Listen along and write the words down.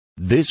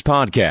This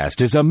podcast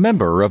is a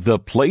member of the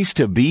Place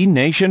to Be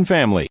Nation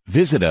family.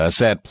 Visit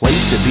us at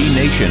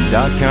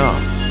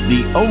placetobenation.com,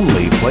 the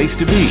only place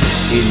to be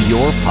in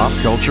your pop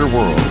culture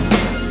world.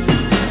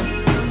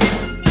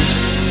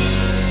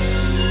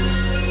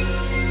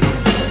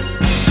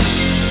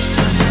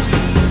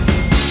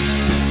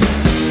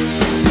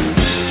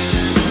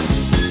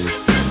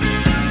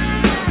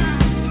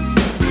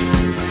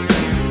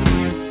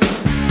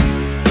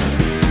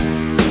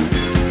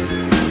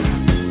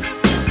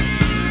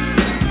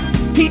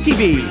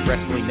 PTB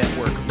Wrestling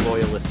Network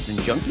loyalists and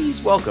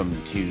junkies, welcome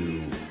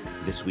to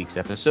this week's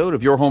episode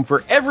of your home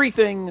for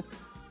everything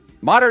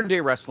modern day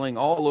wrestling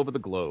all over the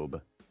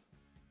globe.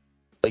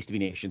 Place to Be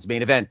Nation's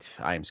main event.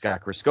 I am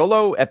Scott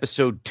Criscolo,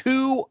 episode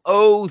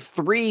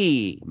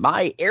 203,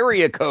 my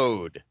area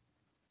code.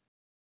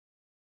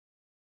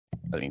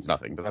 That means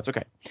nothing, but that's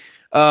okay.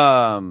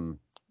 Well,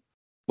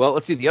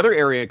 let's see. The other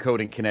area code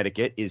in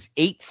Connecticut is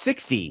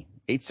 860.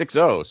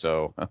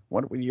 So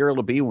what year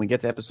it'll be when we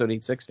get to episode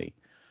 860?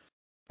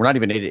 We're not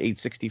even at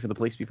 860 for the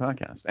Place to Be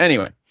podcast.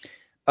 Anyway,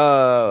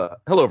 hello,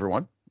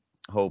 everyone.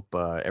 Hope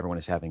everyone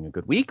is having a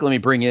good week. Let me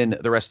bring in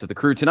the rest of the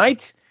crew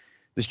tonight.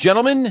 This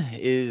gentleman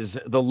is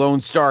the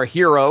Lone Star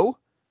hero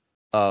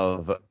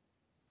of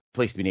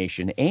Place to Be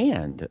Nation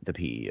and the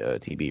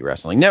PTB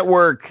Wrestling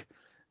Network.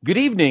 Good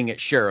evening,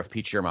 Sheriff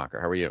Pete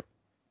Schirmacher. How are you?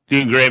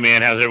 Doing great,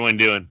 man. How's everyone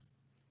doing?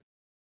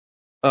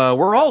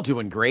 We're all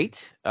doing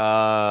great.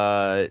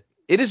 It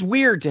is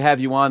weird to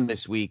have you on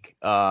this week.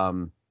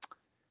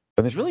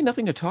 But there's really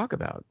nothing to talk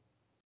about.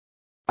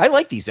 I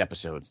like these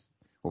episodes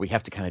where we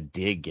have to kind of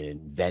dig and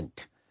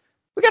invent.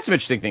 We got some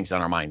interesting things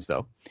on our minds,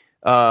 though.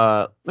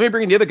 Let me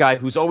bring in the other guy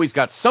who's always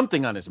got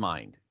something on his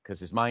mind, because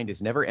his mind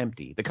is never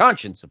empty. The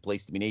conscience of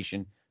Place to Be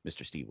Nation,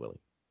 Mr. Steve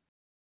Willie.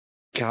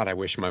 God, I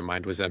wish my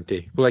mind was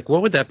empty. Like,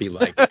 what would that be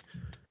like?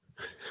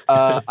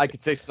 I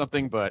could say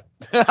something, but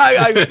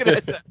I was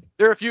gonna say,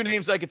 there are a few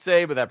names I could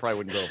say, but that probably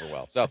wouldn't go over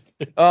well. So,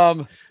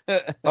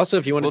 also,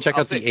 if you want to check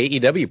out the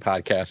AEW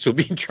podcast, we'll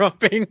be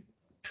dropping.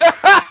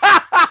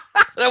 That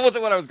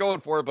wasn't what I was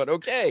going for, but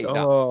okay.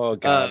 Oh,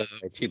 God.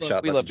 Cheap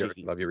shot. We love you.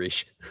 Love you,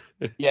 Reach.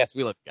 Yes,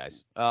 we love you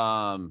guys.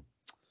 The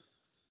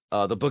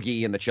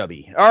Boogie and the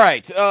Chubby. All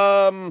right.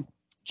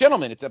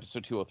 Gentlemen, it's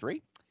episode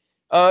 203.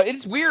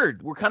 It's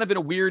weird. We're kind of in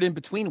a weird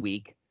in-between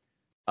week.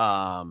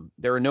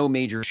 There are no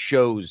major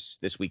shows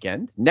this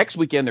weekend. Next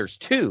weekend, there's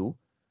two.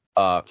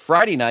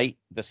 Friday night,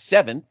 the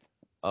 7th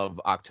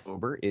of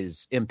October,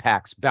 is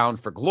Impact's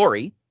Bound for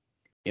Glory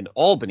in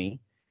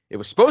Albany. It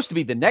was supposed to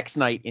be the next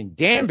night in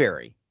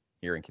Danbury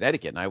here in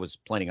Connecticut, and I was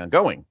planning on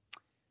going.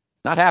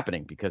 Not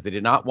happening because they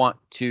did not want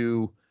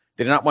to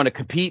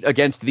compete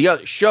against the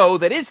other show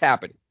that is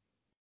happening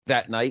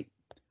that night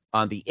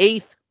on the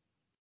 8th,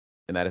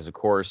 and that is, of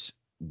course,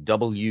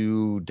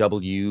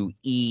 WWE's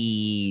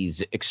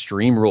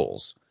Extreme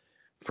Rules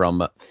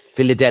from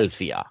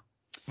Philadelphia.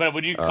 But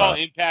would you call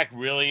Impact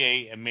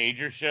really a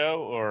major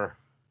show, or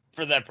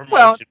for that promotion,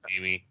 well,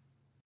 maybe?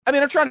 I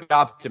mean, I'm trying to be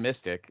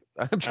optimistic.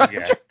 I'm trying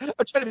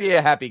to be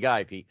a happy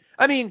guy, Pete.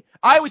 I mean,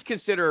 I always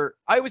consider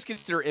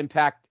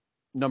Impact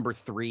number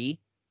 3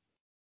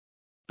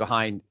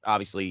 behind,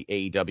 obviously,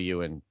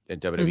 AEW and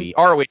WWE. Mm-hmm.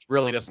 ROH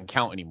really doesn't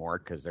count anymore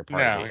because they're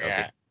part of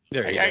it. I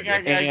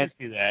can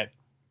see that.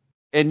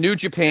 And New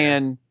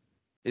Japan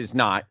is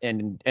not,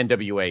 and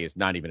NWA is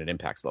not even at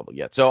Impact's level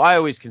yet. So I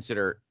always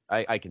consider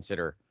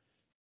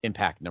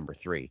Impact number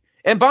 3.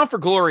 And Bound for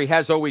Glory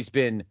has always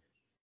been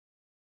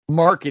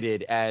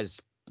marketed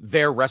as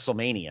their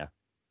WrestleMania.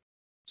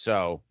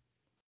 So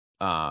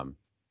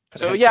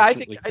yeah, I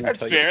think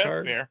that's fair.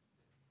 That's fair.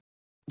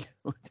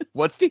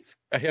 What, Steve?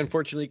 I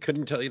unfortunately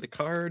couldn't tell you the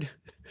card.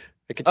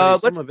 I could tell you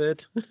some of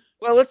it.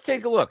 Well, let's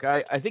take a look.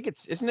 I think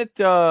is it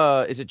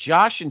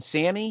Josh and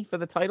Sammy for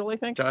the title, I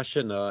think? Josh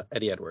and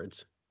Eddie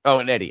Edwards. Oh,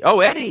 and Eddie. Oh,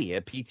 Eddie,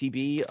 a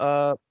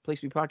PTB Place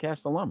to Be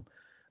podcast alum.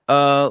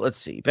 Let's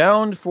see.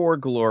 Bound for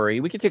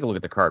Glory. We can take a look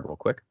at the card real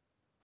quick.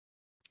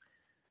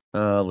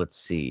 Let's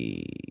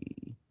see.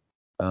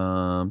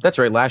 That's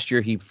right. Last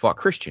year he fought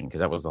Christian because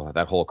that was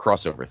that whole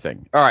crossover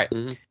thing. All right.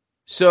 Mm-hmm.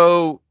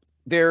 So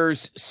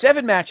there's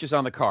 7 matches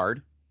on the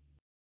card.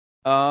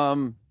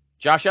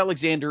 Josh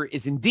Alexander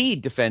is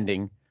indeed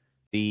defending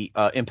the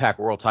Impact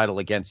World title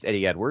against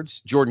Eddie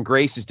Edwards. Jordan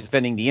Grace is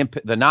defending the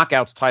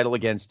Knockouts title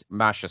against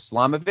Masha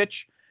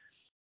Slamovich.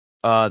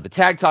 The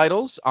tag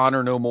titles,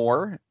 Honor No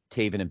More,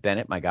 Taven and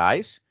Bennett, my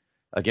guys,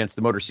 against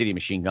the Motor City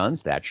Machine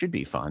Guns. That should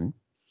be fun.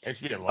 It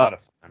should be a lot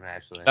of fun,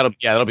 actually. That'll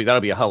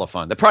be a hell of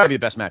fun. That'll probably be the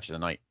best match of the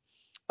night.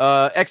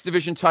 X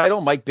Division title,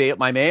 Mike Bailey,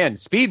 my man,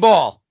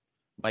 Speedball.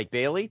 Mike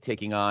Bailey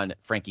taking on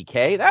Frankie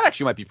K. That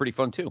actually might be pretty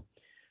fun too.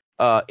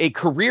 A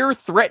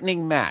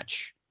career-threatening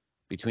match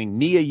between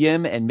Mia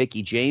Yim and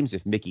Mickie James.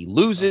 If Mickie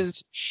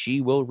loses, she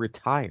will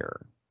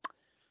retire.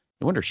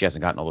 No wonder she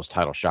hasn't gotten all those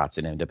title shots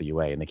in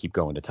NWA, and they keep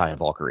going to Taya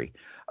Valkyrie.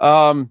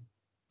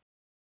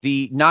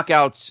 The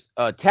Knockouts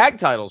tag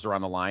titles are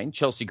on the line.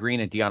 Chelsea Green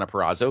and Deonna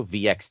Purrazzo,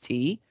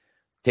 VXT,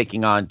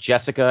 taking on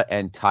Jessica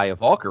and Taya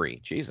Valkyrie.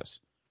 Jesus.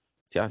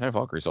 Taya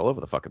Valkyrie's all over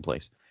the fucking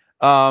place.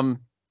 And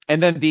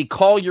And then the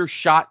Call Your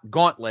Shot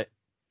Gauntlet,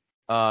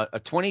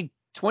 a 20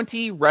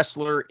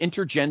 wrestler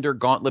intergender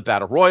gauntlet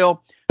battle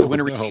royal. The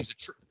winner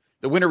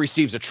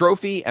receives a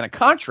trophy and a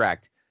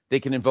contract they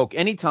can invoke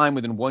anytime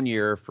within 1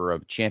 year for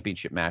a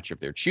championship match of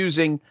their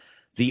choosing.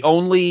 The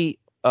only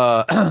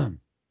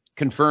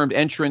confirmed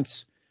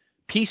entrants: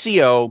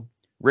 PCO,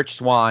 Rich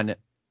Swann,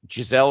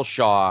 Giselle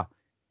Shaw,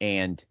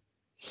 and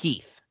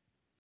Heath.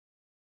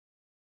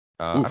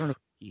 I don't know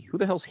who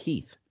the hell's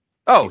Heath.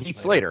 Oh, Heath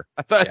Slater.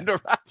 I thought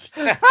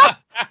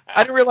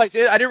I didn't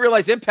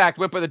realize Impact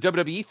went by the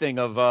WWE thing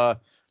of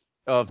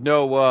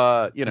no,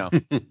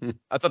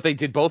 I thought they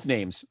did both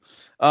names.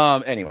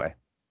 Anyway.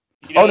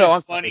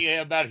 It's funny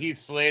about Heath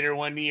Slater.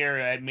 One year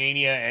at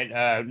Mania,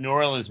 at New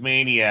Orleans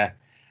Mania,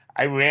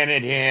 I ran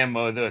at him.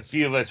 A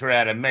few of us were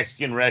at a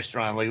Mexican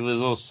restaurant, like this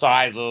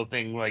little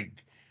thing, like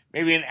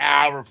maybe an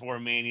hour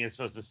before Mania is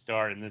supposed to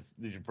start, and the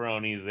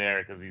jabroni's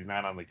there because he's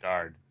not on the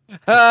card.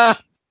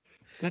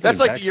 That's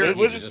like the year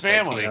with his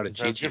family.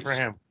 So good for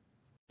him.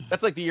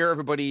 That's like the year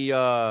everybody.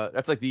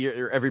 That's like the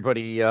year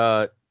everybody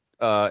at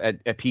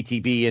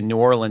PTB in New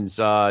Orleans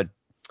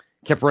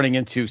kept running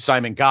into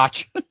Simon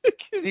Gotch.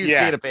 He was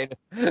being a pain.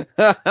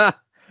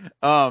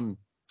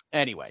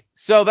 Anyway,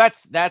 so that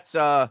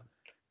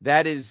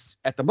is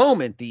at the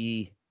moment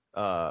the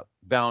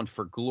Bound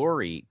for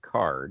Glory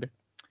card.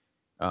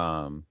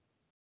 And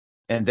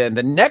then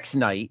the next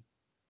night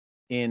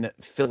in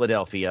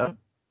Philadelphia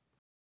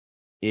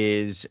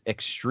is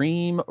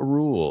Extreme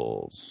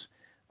Rules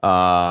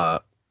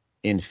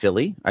in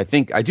Philly. I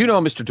do know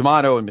Mr.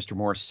 D'Amato and Mr.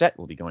 Morissette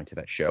will be going to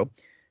that show.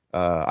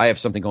 I have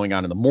something going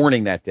on in the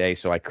morning that day,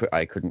 so I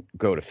couldn't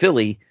go to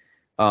Philly.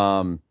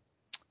 But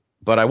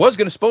I was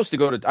going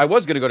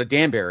to go to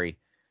Danbury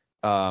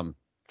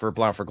for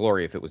Bound for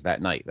Glory if it was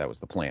that night. That was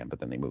the plan,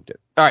 but then they moved it.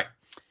 All right.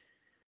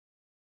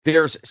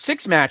 There's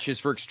 6 matches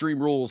for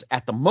Extreme Rules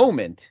at the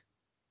moment.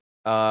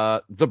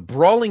 The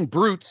Brawling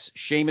Brutes,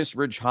 Sheamus,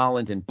 Ridge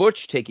Holland, and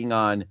Butch taking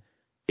on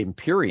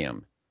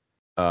Imperium.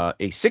 A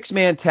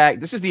 6-man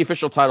tag. This is the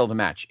official title of the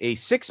match. A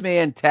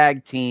 6-man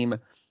tag team,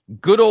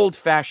 good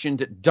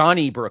old-fashioned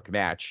Donnybrook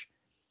match.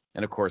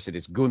 And, of course, it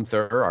is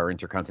Gunther, our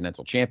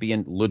Intercontinental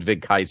Champion,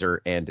 Ludwig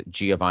Kaiser, and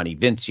Giovanni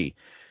Vinci.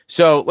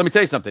 So let me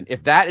tell you something.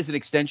 If that is an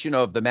extension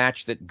of the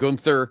match that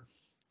Gunther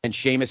and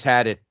Sheamus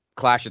had at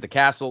Clash at the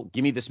Castle,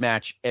 give me this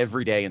match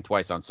every day and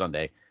twice on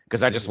Sunday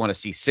because I just want to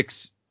see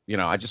 6.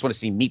 I just want to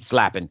see meat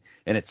slapping,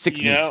 and it's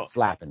 6 meats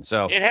slapping.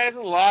 So it has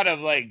a lot of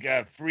like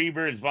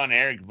Freebirds Von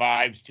Erich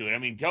vibes to it. I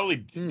mean, totally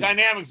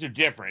dynamics are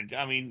different.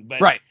 I mean,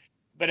 but right.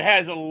 But it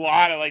has a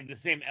lot of like the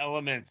same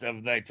elements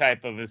of the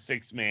type of a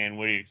 6-man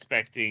where you're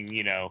expecting,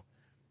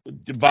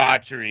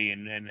 debauchery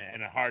and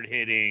hard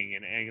hitting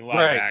and a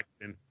lot of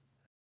action.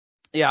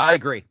 Yeah, I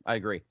agree.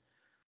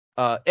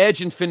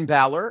 Edge and Finn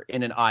Balor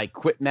in an I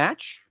Quit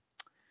match.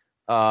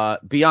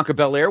 Bianca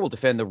Belair will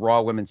defend the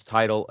Raw Women's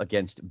title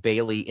against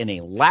Bayley in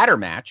a ladder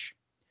match.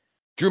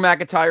 Drew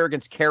McIntyre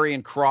against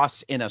Karrion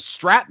Kross in a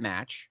strap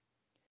match.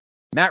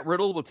 Matt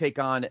Riddle will take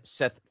on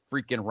Seth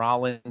freaking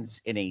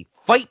Rollins in a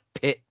fight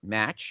pit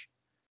match.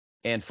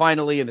 And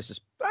finally, and this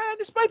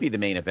might be the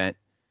main event,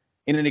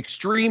 in an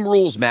Extreme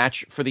Rules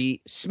match for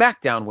the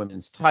SmackDown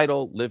Women's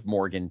title, Liv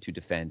Morgan to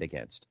defend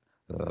against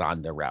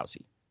Ronda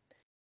Rousey.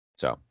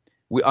 So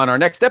on our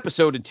next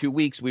episode in 2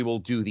 weeks, we will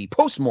do the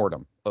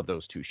postmortem of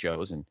those 2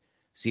 shows and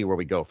see where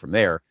we go from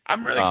there.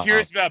 I'm really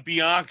curious about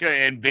Bianca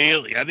and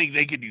Bayley. I think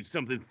they could do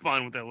something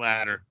fun with that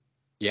ladder.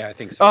 Yeah, I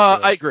think so.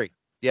 I agree.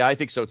 Yeah, I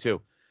think so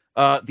too.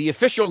 The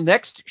official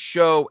next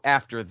show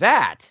after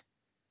that,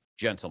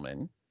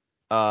 gentlemen,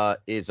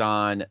 is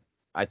on,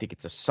 I think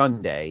it's a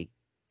Sunday.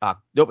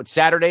 It's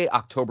Saturday,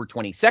 October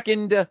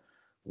 22nd,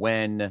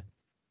 when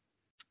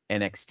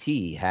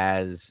NXT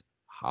has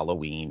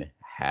Halloween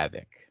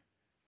Havoc.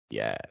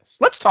 Yes.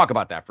 Let's talk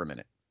about that for a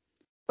minute.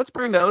 Let's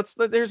bring that.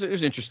 There's an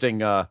interesting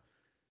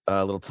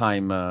little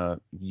time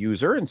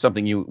user and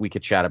something we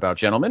could chat about,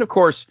 gentlemen. Of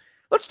course,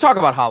 let's talk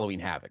about Halloween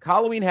Havoc.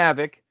 Halloween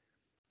Havoc,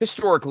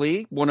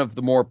 historically, one of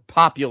the more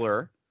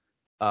popular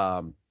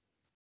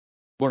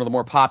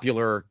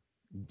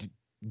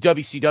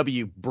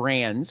WCW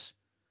brands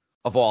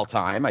of all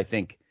time.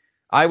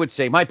 I would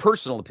say my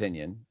personal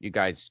opinion, you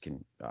guys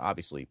can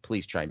obviously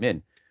please chime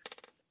in.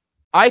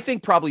 I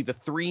think probably the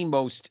 3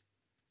 most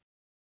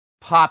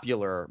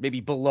popular,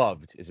 maybe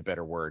beloved is a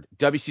better word,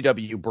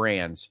 WCW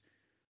brands,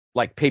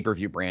 like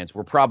pay-per-view brands,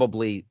 were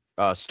probably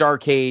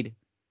Starrcade,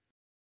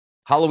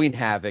 Halloween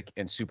Havoc,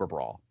 and Super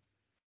Brawl.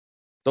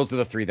 Those are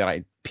the 3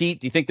 that Pete,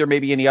 do you think there may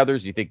be any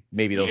others? Do you think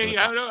maybe those?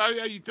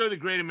 You throw the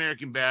Great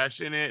American Bash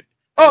in it.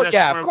 Oh,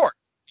 yeah, of course.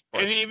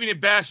 And even at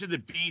Bash of the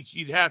Beach,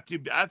 you'd have to.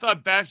 I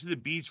thought Bash of the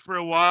Beach for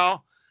a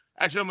while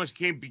actually almost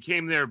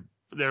became their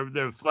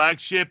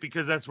flagship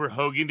because that's where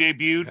Hogan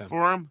debuted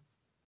for them.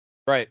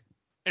 Right.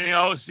 And it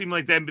always seemed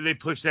like them, but they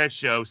pushed that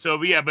show.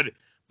 So yeah, but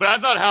I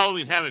thought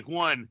Halloween Havoc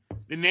 1.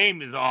 The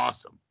name is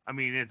awesome. I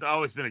mean, it's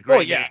always been a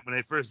great name. When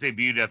they first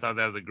debuted, I thought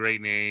that was a great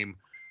name.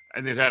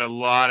 And they've had a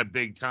lot of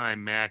big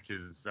time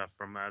matches and stuff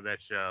from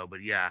that show.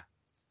 But yeah,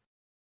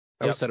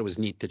 I always thought it was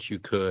neat that you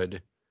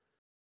could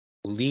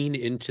lean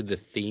into the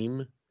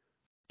theme,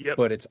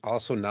 but it's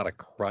also not a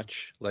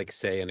crutch, like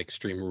say an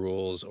Extreme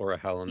Rules or a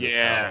Hell in the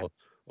Cell,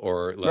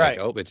 or like,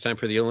 oh, it's time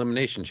for the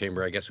Elimination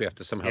Chamber. I guess we have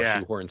to somehow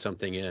shoehorn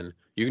something in.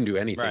 You can do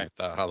anything with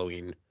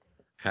Halloween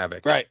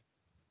Havoc. Right.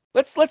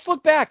 Let's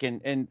look back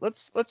and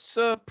let's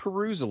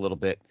peruse a little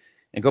bit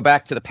and go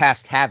back to the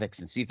past Havocs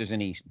and see if there's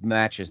any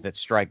matches that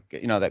strike,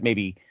 that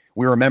maybe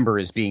we remember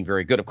as being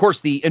very good. Of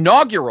course, the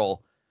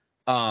inaugural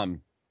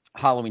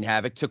Halloween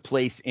Havoc took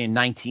place in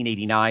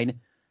 1989,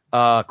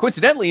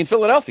 coincidentally in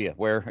Philadelphia,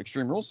 where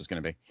Extreme Rules is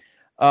going to be.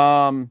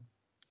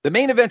 The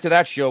main event of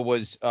that show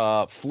was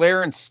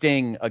Flair and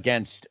Sting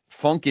against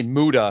Funk and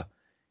Muta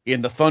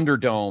in the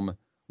Thunderdome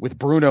with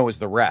Bruno as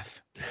the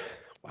ref.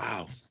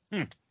 Wow.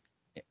 I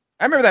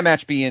remember that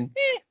match being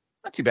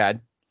not too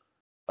bad.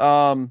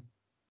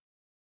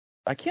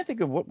 I can't think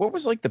of what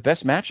was like the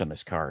best match on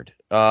this card.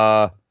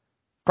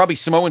 Probably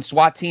Samoan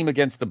SWAT team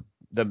against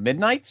the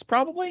Midnights,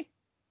 probably.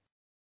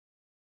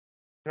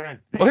 Well,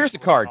 here's the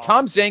card: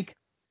 Tom Zenk,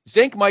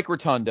 Mike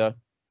Rotunda,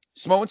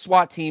 Samoan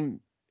SWAT team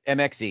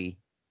MXE,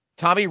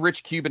 Tommy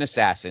Rich Cuban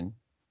Assassin,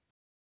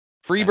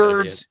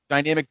 Freebirds,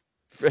 Dynamic.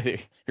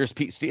 Here's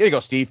Pete. There you go,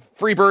 Steve.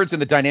 Freebirds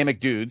and the Dynamic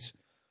Dudes.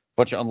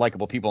 Bunch of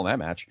unlikable people in that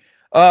match.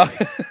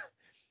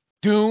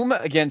 Doom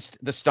against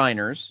the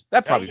Steiners.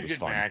 That probably was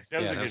fun. Match.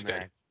 That was a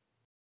good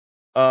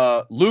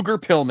match. Luger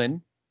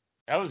Pillman.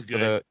 That was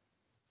good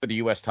for the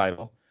U.S.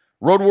 title.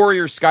 Road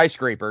Warriors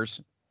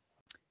Skyscrapers,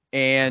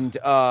 and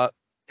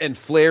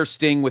Flair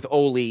Sting with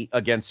Ole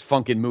against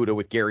Funk and Muta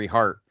with Gary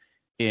Hart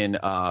in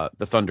the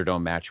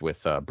Thunderdome match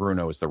with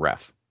Bruno as the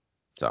ref.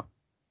 So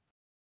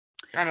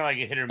kind of like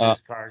a hit or miss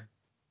card.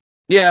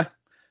 Yeah.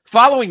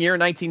 Following year,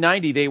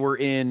 1990, they were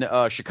in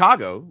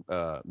Chicago.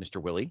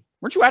 Mr. Willie,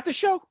 weren't you at the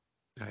show?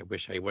 I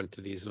wish I went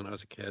to these when I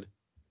was a kid.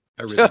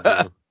 I really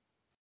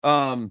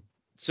do.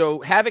 So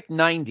Havoc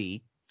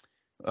 90,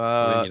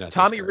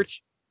 Tommy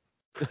Rich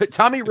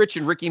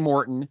and Ricky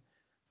Morton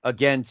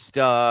against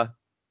the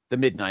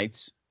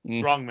Midnights.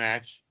 Wrong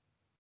match.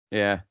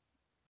 Yeah.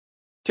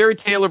 Terry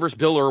Taylor versus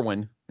Bill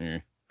Irwin.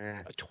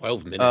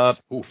 12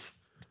 minutes.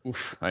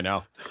 Oof. I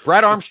know.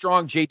 Brad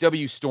Armstrong,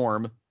 JW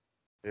Storm.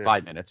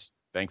 5 minutes,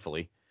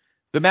 thankfully.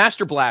 The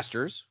Master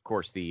Blasters, of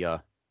course, the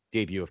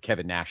debut of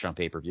Kevin Nash on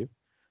pay-per-view.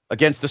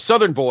 Against the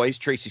Southern Boys,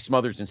 Tracy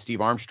Smothers and Steve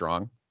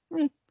Armstrong.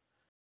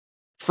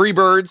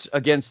 Freebirds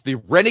against the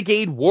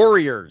Renegade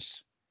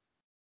Warriors.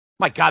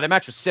 My God, that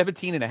match was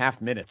 17 and a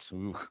half minutes.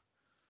 Ooh.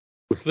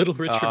 With Little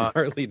Richard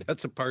Marley,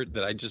 that's a part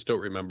that I just don't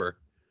remember.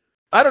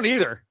 I don't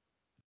either.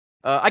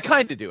 I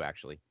kind of do,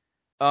 actually.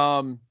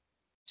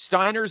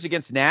 Steiners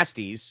against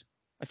Nasties.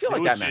 I feel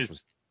like that match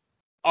was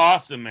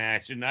awesome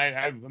match. And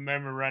I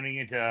remember running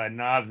into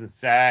Knobs and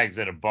Sags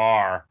at a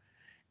bar,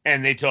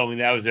 and they told me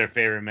that was their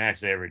favorite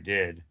match they ever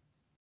did.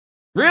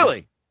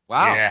 Really?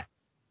 Wow. Yeah.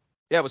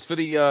 Yeah, it was for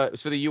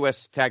the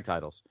U.S. tag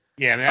titles.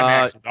 Yeah, that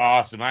match was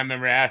awesome. I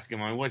remember asking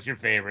him, "What's your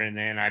favorite?" And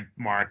then I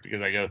marked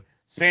because I go,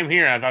 "Same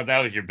here. I thought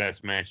that was your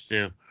best match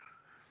too."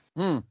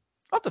 I'll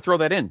have to throw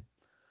that in.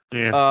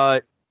 Yeah.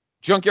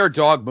 Junkyard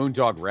Dog,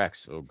 Moondog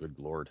Rex. Oh, good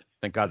Lord!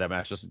 Thank God that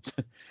match just.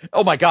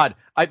 Oh my God!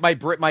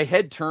 My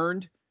head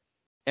turned,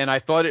 and I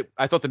thought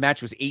the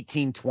match was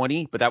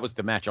 18-20, but that was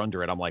the match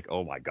under it. I'm like,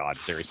 oh my God,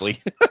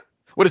 seriously?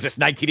 What is this?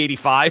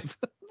 1985?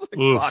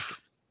 Like, fuck.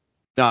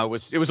 No, it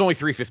was only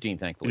 3:15,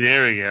 thankfully.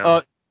 There we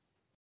go.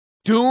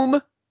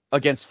 Doom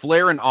against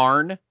Flair and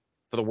Arn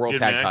for the World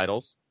Tag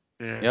Titles.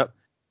 Yeah.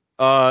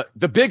 Yep.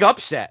 The big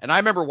upset, and I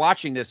remember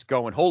watching this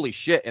going, holy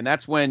shit, and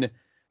that's when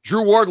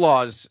Drew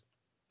Wardlaw's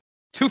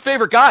two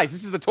favorite guys,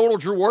 this is the total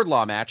Drew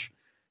Wardlaw match,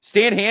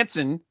 Stan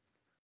Hansen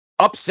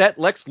upset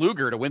Lex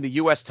Luger to win the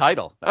U.S.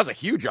 title. That was a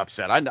huge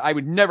upset. I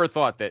would never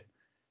thought that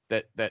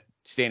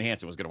Stan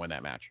Hansen was going to win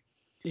that match.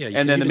 Yeah,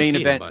 and then the main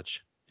event.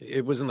 Much.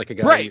 It wasn't like a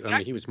guy. Right. I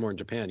mean, he was more in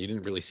Japan. You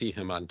didn't really see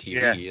him on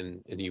TV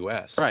in the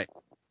U.S. Right.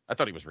 I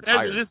thought he was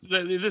retired. This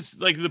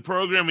like the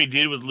program he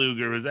did with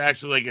Luger was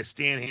actually like a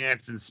Stan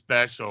Hansen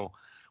special,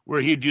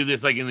 where he'd do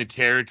this like in the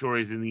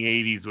territories in the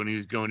 80s when he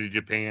was going to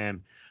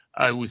Japan.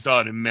 We saw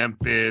it in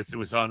Memphis and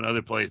we saw it in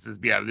other places.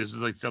 But yeah, this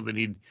was like something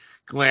he'd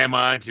glam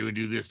onto and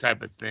do this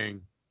type of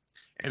thing.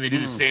 And they do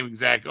the same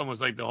exact,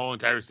 almost like the whole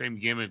entire same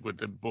gimmick with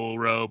the bull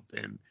rope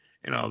and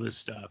all this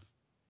stuff.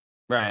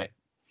 Right.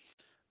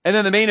 And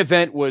then the main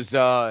event was,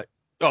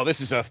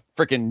 this is a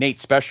freaking Nate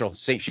special.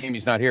 Shame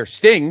he's not here.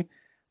 Sting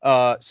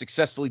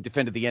successfully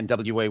defended the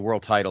NWA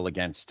World Title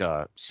against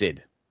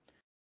Sid.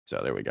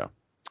 So there we go.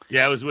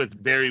 Yeah, it was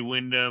with Barry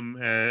Windham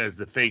as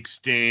the fake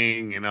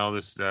Sting and all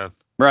this stuff.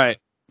 Right.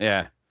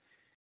 Yeah.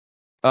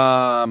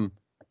 The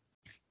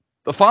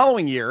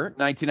following year,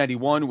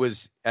 1991,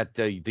 was at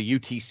the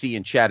UTC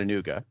in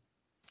Chattanooga.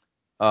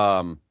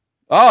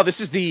 This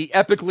is the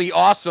epically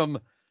awesome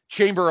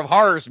Chamber of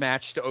Horrors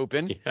match to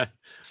open. Yeah.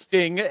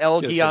 Sting,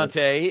 El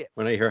Gigante.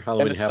 When I hear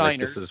Halloween Havoc, Steiners.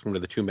 this is one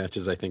of the two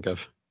matches I think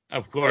of.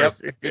 Of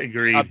course. Yep.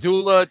 Agreed.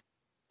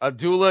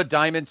 Abdullah,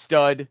 Diamond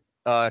Stud,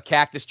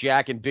 Cactus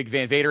Jack, and Big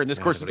Van Vader. And this,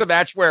 of course, is the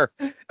match where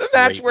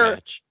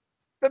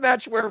The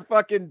match where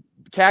fucking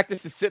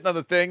Cactus is sitting on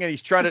the thing and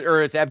he's trying to,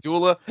 or it's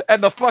Abdullah,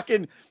 and the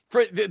fucking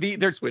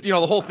there's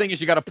the whole thing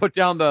is you got to put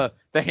down the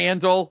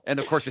handle, and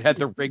of course it had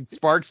the rigged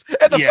sparks,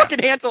 and the fucking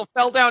handle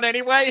fell down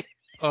anyway.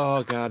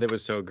 Oh god, it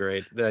was so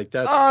great. Like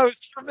it was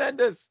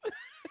tremendous.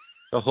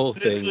 The whole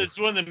thing. This is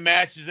one of the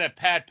matches that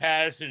Pat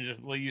Patterson just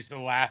used to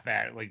laugh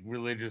at, like,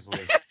 religiously.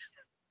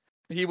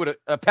 He would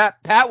have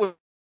Pat would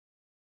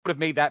have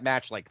made that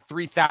match like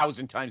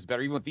 3,000 times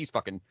better, even with these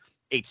fucking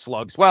 8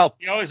 slugs. Well,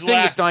 he always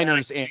laughed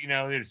Steiners like,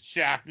 there's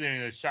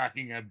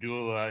shocking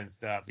Abdullah and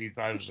stuff. He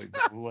thought it was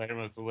like the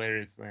most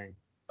hilarious thing.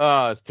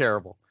 Oh, it's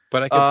terrible.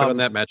 But I could put on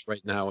that match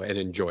right now and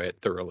enjoy it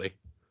thoroughly.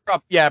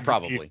 Yeah,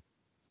 probably.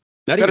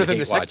 Not better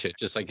even watch it.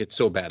 Just like it's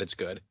so bad, it's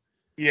good.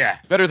 Yeah,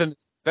 better than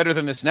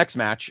this next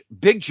match.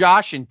 Big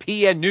Josh and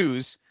PN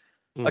News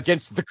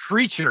against the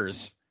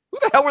Creatures. Who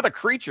the hell were the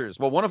Creatures?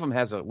 Well, one of them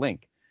has a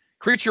link.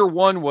 Creature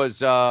 1 was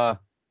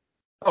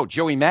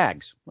Joey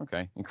Maggs.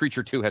 Okay, and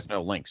Creature 2 has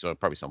no link, so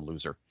probably some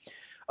loser.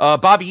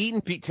 Bobby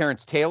Eaton beat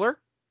Terrence Taylor.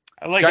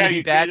 I like Johnny how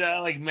you did that.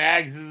 Like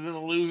Maggs isn't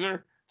a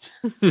loser.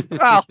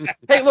 Well,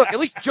 hey, look, at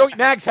least Joey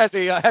Maggs has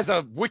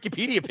a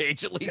Wikipedia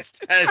page, at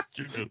least.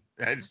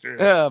 That's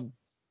true.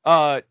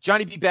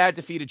 Johnny B. Bad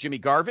defeated Jimmy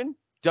Garvin.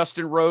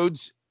 Dustin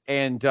Rhodes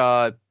and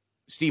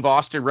Steve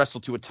Austin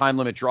wrestled to a time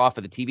limit draw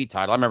for the TV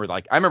title. I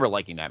remember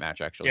liking that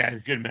match, actually. Yeah, it's a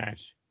good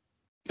match.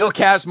 Bill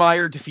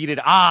Kazmaier defeated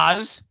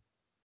Oz.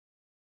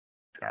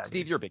 Garbage.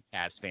 Steve, you're a big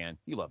Kaz fan.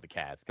 You love the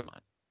Kaz. Come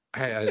on.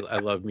 I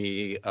love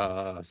me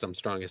some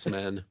Strongest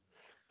Men.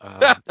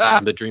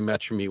 The dream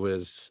match for me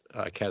was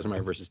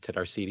Kazmaier versus Ted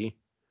Arcidi.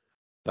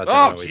 Thought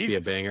that would always be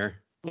a banger.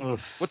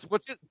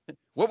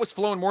 What was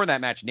flowing more in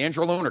that match,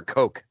 Nandrolone or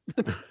Coke?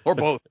 Or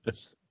both?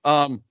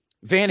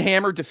 Van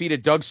Hammer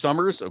defeated Doug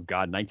Summers. Oh,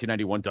 God,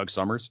 1991 Doug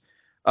Summers.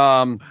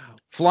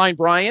 Flying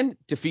Brian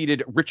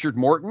defeated Richard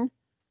Morton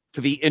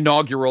for the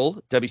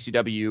inaugural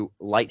WCW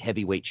Light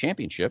Heavyweight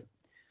Championship.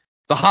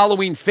 The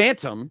Halloween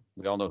Phantom,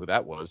 we all know who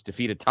that was,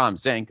 defeated Tom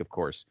Zenk. Of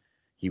course,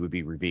 he would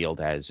be revealed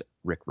as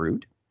Rick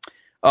Rude.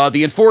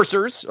 The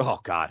Enforcers,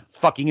 oh, God,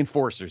 fucking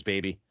Enforcers,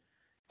 baby.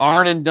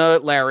 Arn and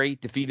Larry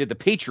defeated the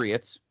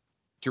Patriots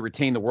to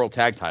retain the World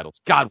Tag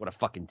Titles. God, what a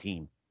fucking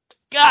team.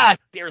 God,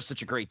 they're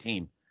such a great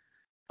team.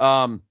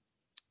 And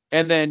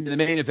then the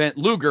main event,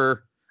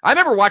 Luger. I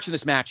remember watching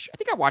this match. I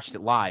think I watched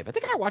it live. I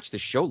think I watched this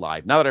show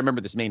live. Now that I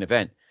remember this main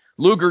event,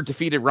 Luger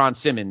defeated Ron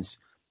Simmons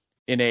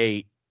in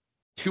a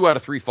 2 out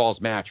of 3 falls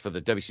match for the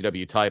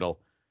WCW title.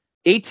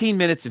 18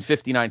 minutes and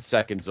 59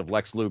 seconds of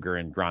Lex Luger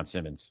and Ron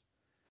Simmons.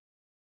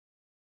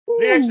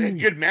 They actually had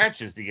good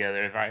matches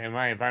together. If I'm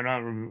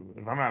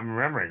not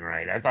remembering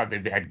right, I thought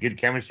they had good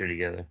chemistry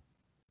together.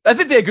 I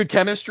think they had good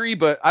chemistry,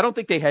 but I don't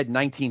think they had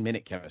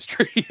 19-minute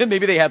chemistry.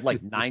 Maybe they had like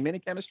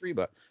 9-minute chemistry,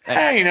 but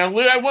hey,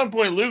 at one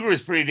point Luger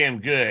was pretty damn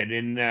good,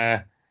 and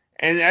I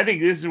think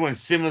this is when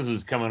Simmons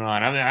was coming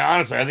on. I mean,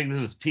 honestly, I think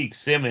this is peak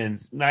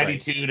Simmons,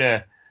 92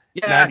 to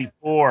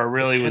 94.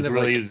 Really was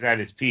at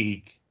his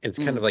peak. It's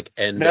kind of like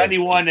end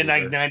 91 to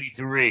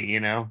 93.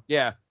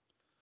 Yeah.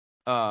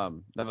 Now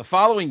the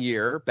following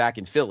year, back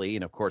in Philly,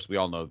 and of course we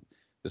all know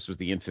this was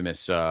the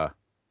infamous one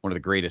of the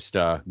greatest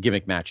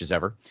gimmick matches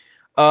ever.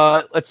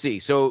 Let's see.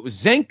 So it was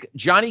Zenk,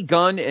 Johnny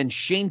Gunn, and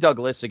Shane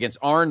Douglas against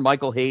Arn,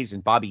 Michael Hayes,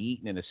 and Bobby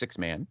Eaton in a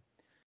 6-man.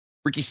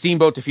 Ricky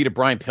Steamboat defeated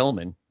Brian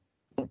Pillman.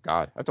 Oh,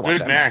 God. I have to watch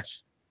that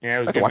match. Yeah, it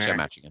was I have to watch that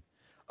match again.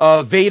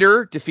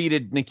 Vader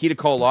defeated Nikita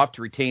Koloff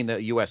to retain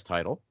the U.S.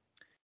 title.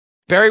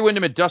 Barry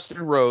Windham and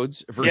Dustin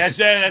Rhodes versus...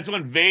 Yeah, that's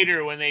when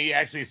Vader, when they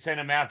actually sent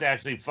him out to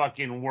actually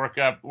fucking work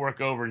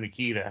over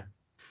Nikita.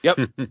 Yep.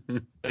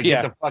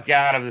 Get the fuck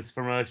out of this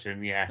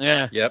promotion.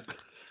 Yeah. Yep.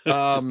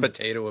 Just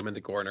potato him in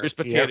the corner. Just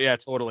potato. Yep. Yeah,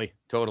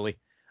 totally.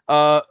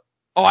 I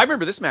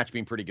remember this match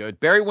being pretty good.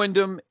 Barry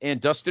Windham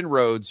and Dustin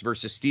Rhodes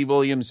versus Steve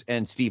Williams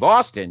and Steve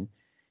Austin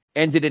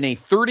ended in a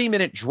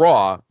 30-minute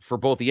draw for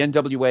both the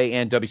NWA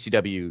and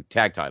WCW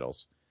tag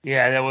titles.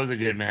 Yeah, that was a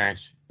good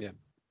match.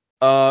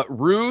 Yeah.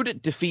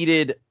 Rude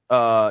defeated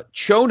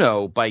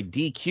Chono by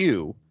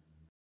DQ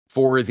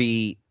for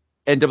the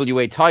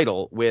NWA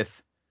title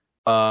with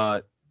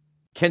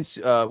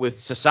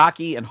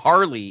Sasaki and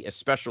Harley as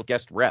special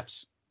guest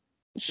refs.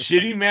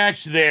 Shitty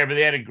match there, but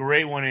they had a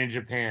great one in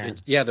Japan.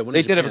 Yeah, the one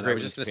in Japan. Did have a great. I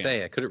was just going to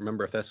say, I couldn't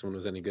remember if this one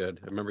was any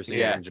good. I remember seeing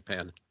it in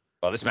Japan.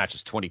 Well, this match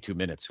is 22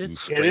 minutes.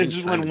 This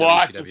is when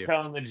Watts was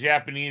telling the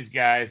Japanese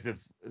guys to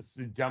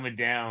dumb it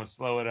down,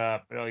 slow it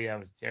up. Oh, yeah, it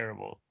was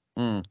terrible.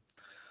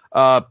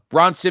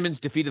 Ron Simmons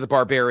defeated the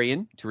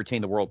Barbarian to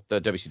retain the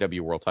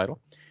WCW World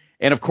title.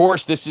 And, of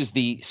course, this is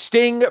the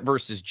Sting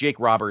versus Jake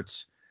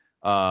Roberts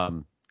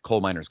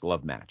coal miner's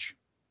glove match.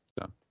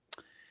 So,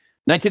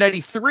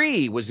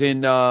 1993 was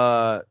in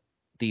the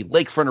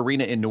Lakefront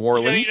Arena in New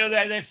Orleans.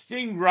 That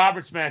Sting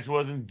Roberts match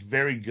wasn't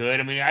very good.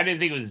 I mean, I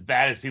didn't think it was as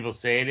bad as people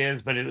say it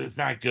is, but it was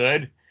not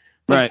good.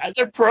 But right.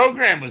 Their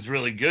program was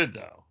really good,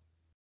 though.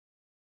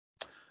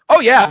 Oh,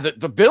 yeah.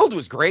 The build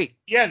was great.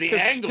 Yeah, the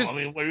angle. I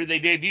mean, where they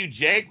debuted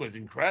Jake was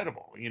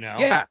incredible,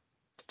 Yeah.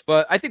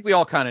 But I think we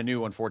all kind of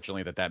knew,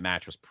 unfortunately, that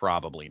match was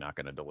probably not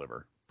going to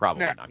deliver.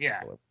 Probably not going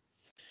to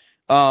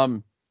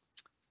deliver.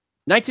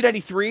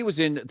 1993 was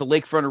in the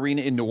Lakefront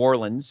Arena in New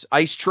Orleans.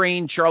 Ice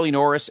Train, Charlie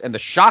Norris, and the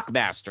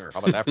Shockmaster. How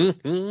about that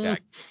for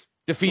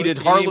defeated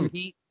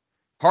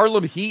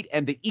Harlem Heat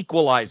and the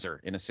Equalizer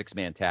in a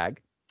 6-man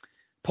tag.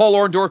 Paul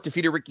Orndorff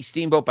defeated Ricky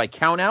Steamboat by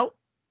countout.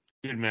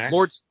 Good match.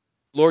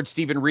 Lord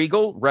Steven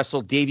Regal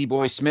wrestled Davey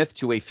Boy Smith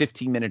to a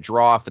 15-minute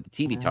draw for the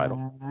TV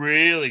title.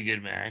 Really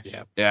good match.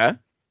 Yeah.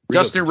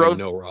 Regal Dustin Rhodes.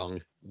 No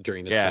wrong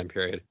during this time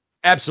period.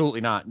 Absolutely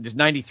not. Just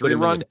 93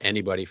 run. With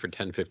anybody for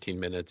 10, 15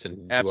 minutes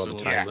and do all the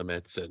time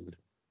limits. And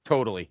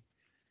totally.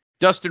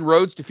 Dustin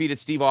Rhodes defeated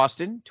Steve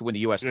Austin to win the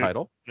U.S.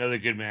 title. Another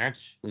good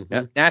match. Mm-hmm.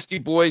 Yeah. Nasty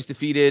Boys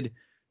defeated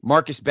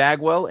Marcus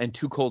Bagwell and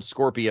Too Cold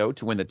Scorpio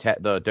to win the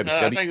WCW.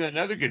 I think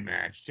another good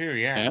match, too,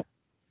 yeah.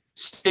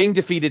 Sting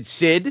defeated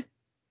Sid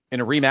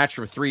in a rematch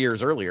from 3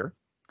 years earlier.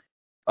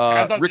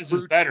 I thought this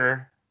was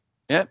better.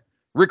 Yeah.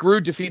 Rick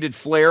Rude defeated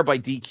Flair by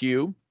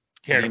DQ.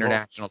 The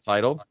international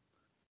title.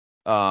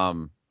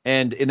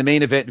 And in the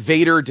main event,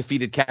 Vader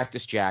defeated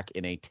Cactus Jack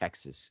in a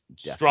Texas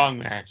death. Strong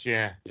match,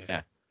 yeah.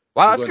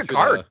 Wow, that's a good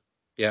card.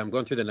 I'm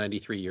going through the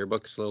 93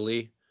 yearbook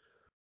slowly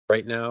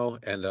right now,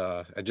 and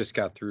I just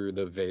got through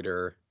the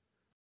Vader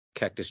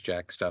Cactus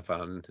Jack stuff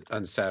on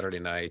Saturday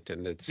night,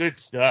 and it's good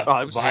stuff. Oh,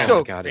 it was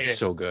it's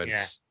so good.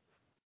 Yeah.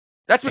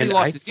 That's when he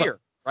lost his ear,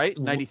 right?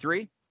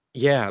 93?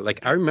 Yeah,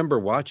 like I remember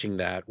watching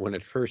that when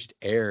it first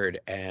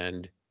aired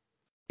and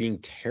being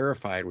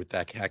terrified with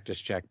that Cactus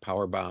Jack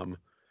powerbomb.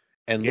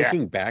 And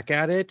looking back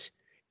at it,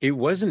 it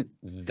wasn't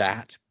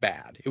that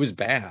bad. It was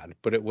bad,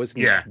 but it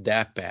wasn't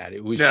that bad.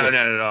 It was not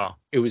at all.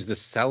 It was the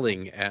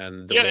selling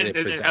and the way they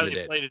presented how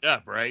they played it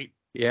up, right?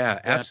 Yeah,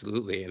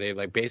 absolutely. They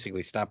like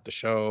basically stopped the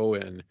show,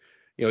 and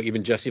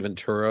even Jesse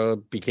Ventura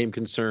became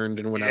concerned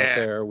and went out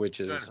there, which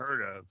is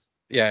unheard of.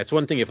 Yeah, it's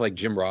one thing if like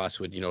Jim Ross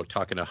would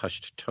talk in a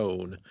hushed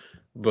tone,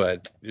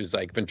 but it was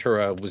like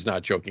Ventura was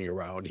not joking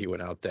around. He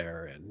went out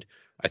there, and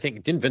I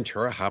think didn't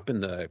Ventura hop in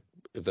the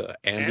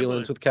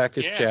ambulance with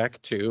Cactus Jack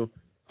too?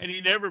 And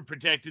he never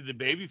protected the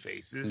baby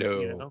faces.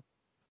 No.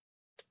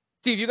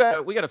 Steve,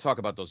 we got to talk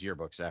about those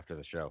yearbooks after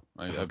the show.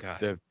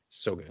 God,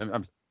 so good.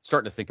 I'm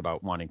starting to think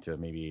about wanting to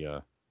maybe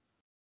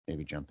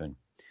jump in.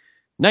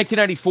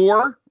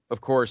 1994,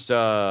 of course,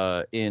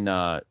 at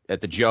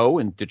the Joe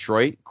in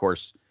Detroit. Of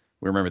course,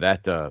 we remember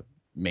that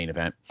main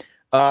event.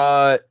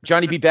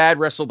 Johnny B. Bad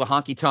wrestled the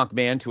Honky Tonk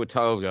Man to a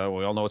toe.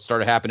 We all know what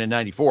started happening in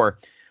 94.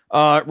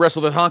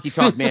 Wrestled the Honky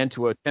Tonk Man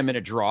to a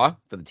 10-minute draw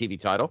for the TV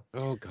title.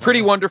 Oh, God.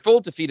 Pretty Wonderful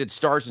defeated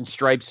Stars and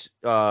Stripes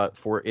they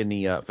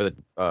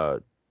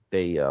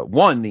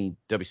won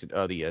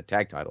the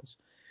tag titles.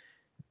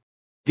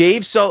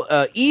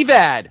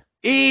 Evad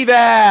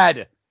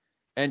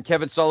and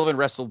Kevin Sullivan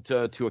wrestled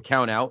to a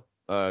count out.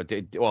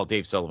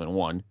 Dave Sullivan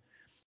won.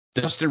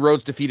 Dustin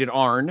Rhodes defeated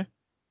Arn. Of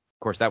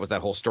course, that was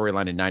that whole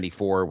storyline in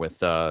 94 with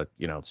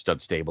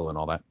Stud Stable and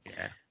all that.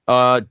 Yeah.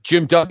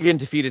 Jim Duggan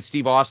defeated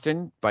Steve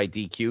Austin by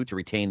DQ to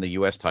retain the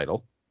U.S.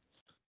 title.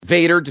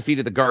 Vader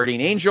defeated the Guardian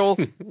Angel.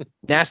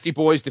 Nasty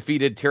Boys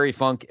defeated Terry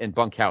Funk and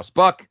Bunkhouse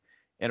Buck.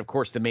 And of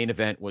course, the main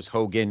event was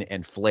Hogan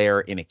and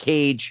Flair in a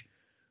cage,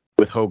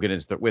 with Hogan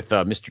with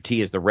Mr.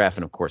 T as the ref,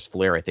 and of course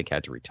Flair I think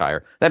had to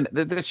retire.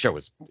 This show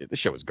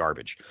was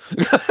garbage.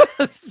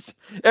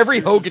 Every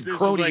Hogan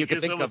crony you can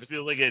think of. It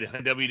feels like a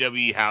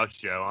WWE house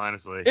show,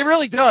 honestly. It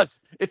really does.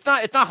 It's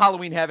not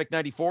Halloween Havoc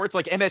 94. It's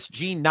like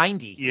MSG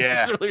 90.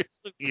 Yeah, it's really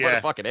what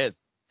the fuck it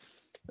is.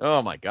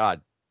 Oh my God.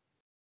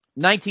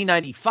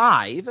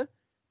 1995,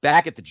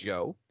 back at the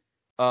Joe.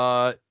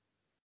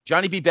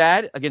 Johnny B.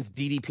 Bad against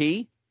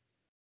DDP.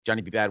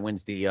 Johnny B. Bad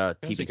wins the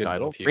TV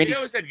title. They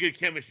always had good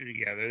chemistry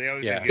together.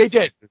 They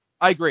did.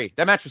 I agree.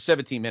 That match was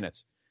 17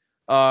 minutes.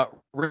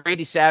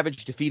 Randy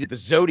Savage defeated the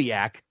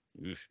Zodiac.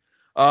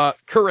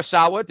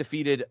 Kurosawa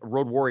defeated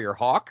Road Warrior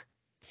Hawk.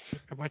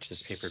 I watched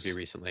this pay-per-view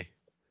recently.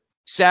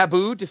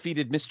 Sabu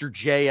defeated Mr.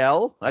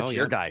 JL. That's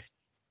your guy,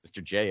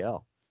 Mr.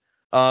 JL.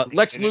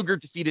 Lex Luger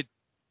defeated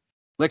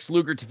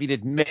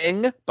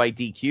Meng by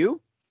DQ.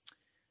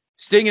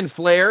 Sting and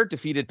Flair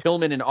defeated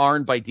Pillman and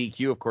Arn by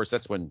DQ. Of course,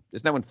 isn't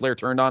that when Flair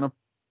turned on him?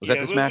 Was that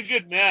this match? It was a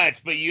good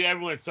match, but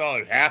everyone saw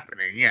it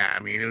happening. Yeah,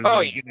 I mean, it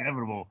was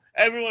inevitable.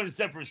 Everyone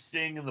except for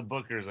Sting and the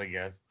Bookers, I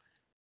guess.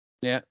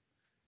 Yeah.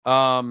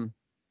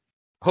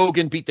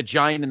 Hogan beat the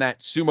Giant in that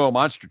sumo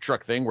monster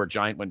truck thing where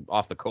Giant went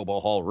off the Cobo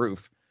Hall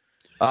roof.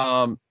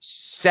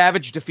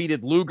 Savage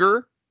defeated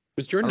Luger.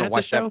 Was Jordan at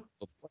the show?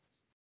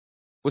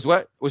 Was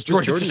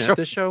Jordan at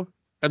the show?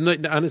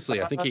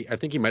 Honestly, I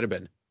think he might have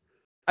been.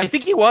 I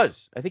think he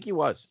was.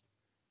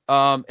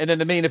 And then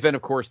the main event,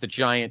 of course, the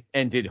Giant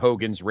ended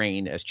Hogan's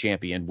reign as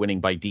champion,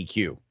 winning by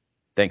DQ,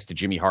 thanks to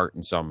Jimmy Hart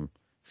and some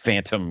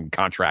phantom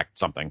contract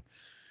something.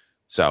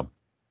 So,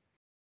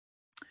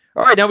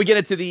 all right, now we get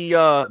into the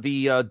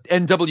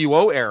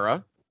NWO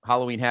era,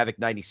 Halloween Havoc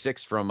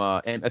 96 from,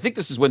 and I think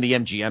this is when the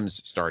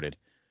MGMs started.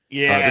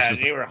 Yeah,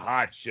 they were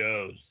hot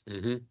shows.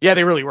 Mm-hmm. Yeah,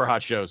 they really were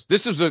hot shows.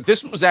 This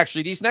was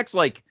actually, these next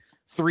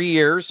 3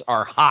 years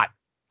are hot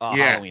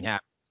Halloween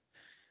Havoc.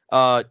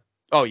 I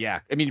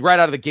mean, right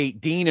out of the gate,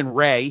 Dean and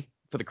Ray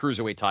for the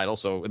Cruiserweight title,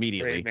 so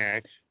immediately. Great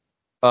match.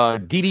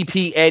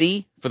 DDP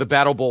Eddie for the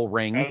Battle Bowl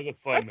ring. That was a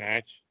fun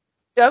match.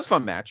 Yeah, that was a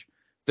fun match.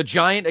 The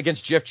Giant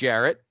against Jeff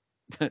Jarrett.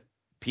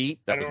 Pete,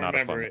 that was not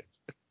a fun match.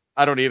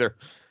 I don't either.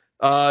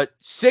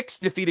 Six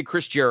defeated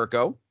Chris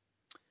Jericho.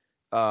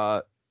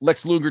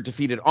 Lex Luger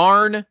defeated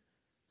Arn.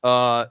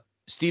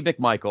 Steve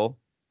McMichael.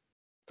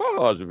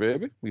 Oh,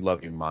 baby. We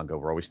love you, Mongo.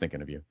 We're always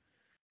thinking of you.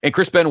 And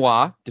Chris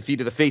Benoit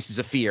defeated the Faces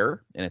of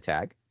Fear in a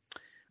tag.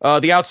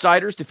 The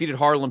Outsiders defeated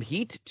Harlem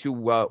Heat to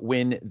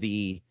win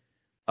the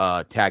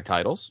tag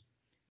titles.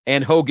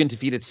 And Hogan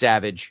defeated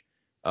Savage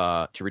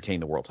to retain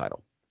the world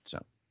title.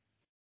 So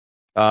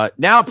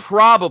now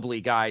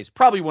probably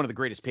one of the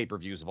greatest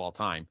pay-per-views of all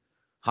time,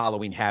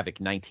 Halloween Havoc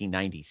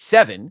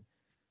 1997,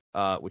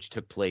 which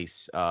took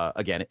place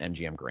again at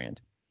MGM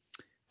Grand.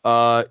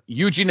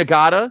 Yuji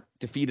Nagata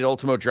defeated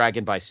Ultimo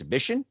Dragon by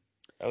submission.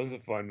 That was a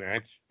fun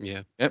match.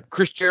 Yeah. Yep.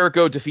 Chris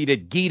Jericho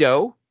defeated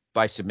Guido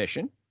by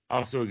submission.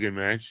 Also a good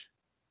match.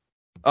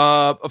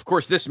 Of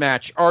course, this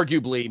match,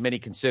 arguably, many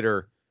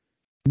consider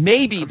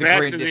maybe the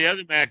greatest. The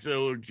other match,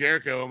 though,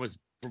 Jericho almost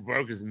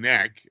broke his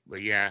neck.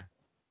 But yeah.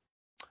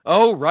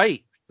 Oh,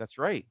 right. That's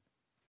right.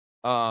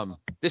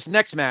 This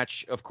next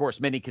match, of course,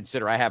 many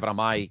consider. I have it on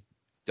my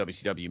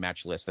WCW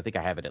match list. I think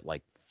I have it at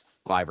like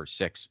 5 or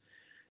 6.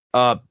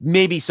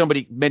 Many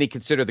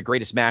consider the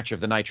greatest match of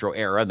the Nitro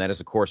era, and that is,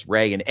 of course,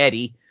 Ray and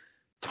Eddie,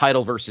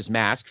 title versus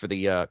mask for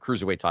the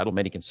Cruiserweight title.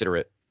 Many consider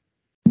it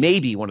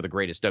maybe one of the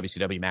greatest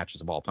WCW matches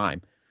of all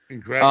time.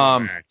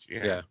 Incredible match.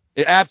 Yeah.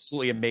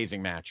 Absolutely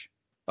amazing match.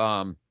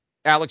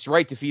 Alex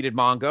Wright defeated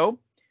Mongo.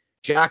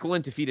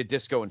 Jacqueline defeated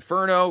Disco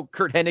Inferno.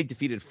 Kurt Hennig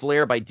defeated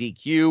Flair by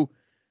DQ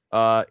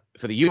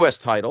for the U.S.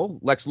 title.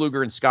 Lex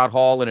Luger and Scott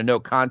Hall in a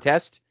no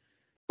contest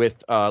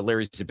with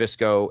Larry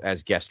Zbyszko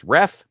as guest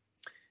ref.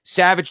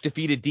 Savage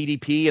defeated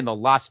DDP in the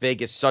Las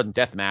Vegas sudden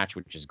death match,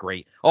 which is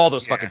great. All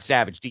those fucking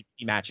Savage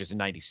DDP matches in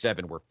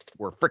 '97 were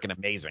freaking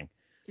amazing.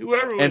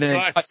 Whoever would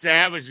have thought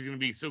Savage was going to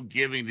be so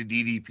giving to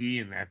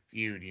DDP in that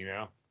feud, you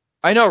know?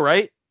 I know,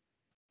 right?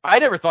 I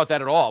never thought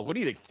that at all. What do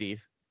you think,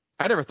 Steve?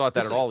 I never thought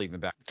that at all, even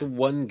back. The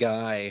one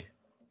guy,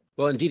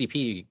 well, and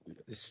DDP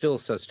still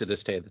says to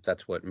this day that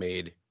that's what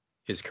made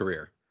his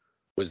career,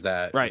 was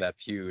that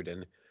feud.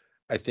 And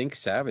I think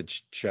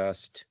Savage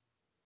just,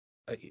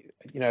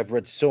 I've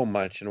read so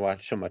much and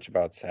watched so much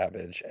about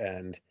Savage,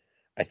 and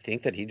I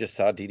think that he just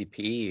saw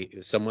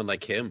DDP, someone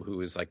like him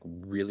who is like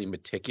really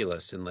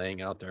meticulous in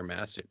laying out their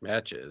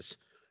matches.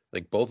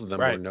 Like both of them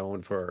were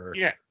known for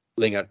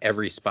laying out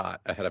every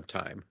spot ahead of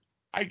time.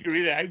 I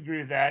agree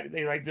with that.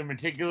 They like the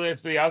meticulous,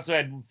 but they also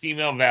had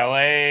female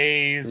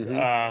valets.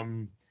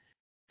 Mm-hmm.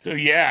 So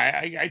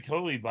yeah, I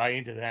totally buy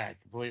into that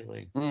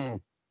completely.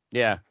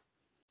 Yeah.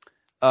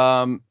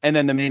 And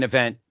then the main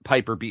event,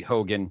 Piper beat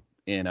Hogan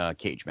in a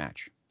cage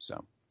match.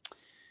 So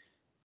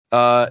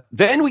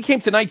then we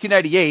came to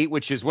 1998,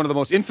 which is one of the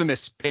most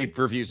infamous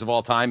pay-per-views of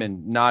all time,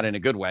 and not in a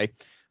good way.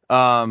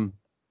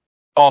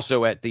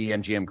 Also at the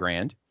MGM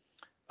Grand.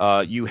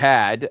 You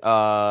had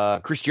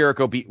Chris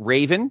Jericho beat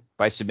Raven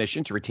by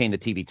submission to retain the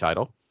TV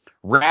title.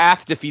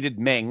 Wrath defeated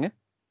Meng.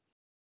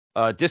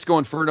 Disco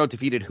Inferno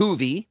defeated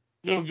Hoovy.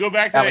 Go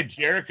back to that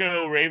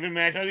Jericho Raven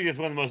match. I think it's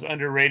one of the most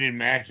underrated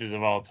matches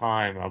of all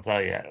time. I'll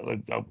tell you.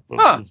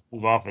 Let's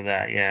move off of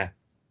that. Yeah.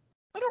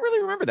 I don't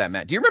really remember that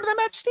match. Do you remember that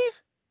match,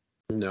 Steve?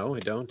 No, I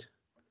don't.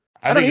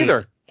 I don't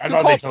either. I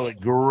thought they told a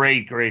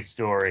great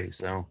story.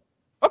 So.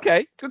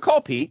 Okay, good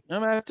call, Pete.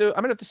 I'm gonna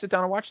have to sit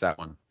down and watch that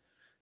one.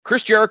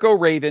 Chris Jericho,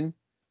 Raven,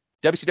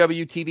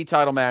 WCW TV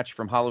title match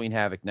from Halloween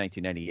Havoc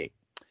 1998.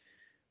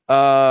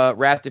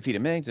 Wrath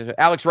defeated Meng.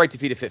 Alex Wright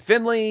defeated Fit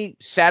Finlay.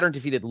 Saturn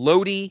defeated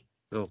Lodi.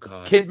 Oh,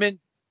 God.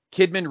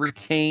 Kidman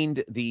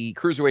retained the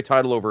Cruiserweight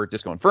title over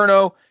Disco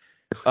Inferno.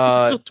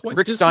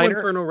 Rick Disco Steiner.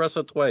 Inferno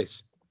wrestled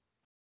twice.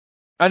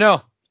 I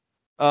know.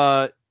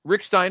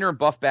 Rick Steiner and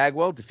Buff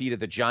Bagwell defeated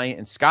the Giant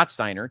and Scott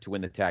Steiner to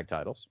win the tag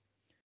titles.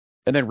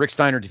 And then Rick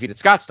Steiner defeated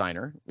Scott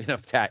Steiner in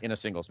a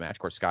singles match. Of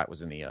course, Scott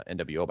was in the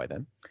NWO by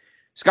then.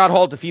 Scott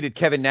Hall defeated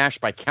Kevin Nash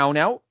by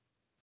countout.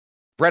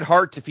 Bret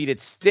Hart defeated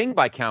Sting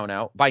by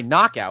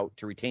knockout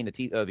to retain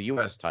the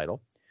U.S.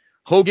 title.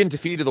 Hogan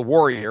defeated the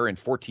Warrior in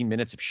 14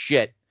 minutes of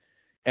shit.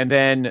 And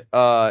then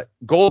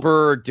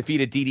Goldberg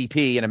defeated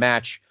DDP in a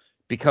match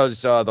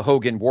because the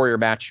Hogan Warrior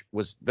match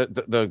was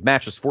the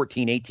match was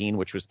 14-18,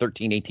 which was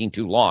 13-18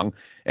 too long.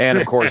 And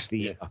of course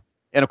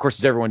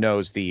as everyone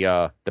knows,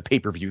 the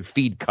pay-per-view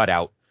feed cut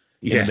out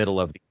in the middle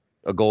of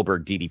a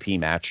Goldberg DDP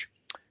match,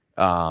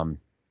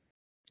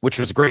 which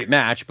was a great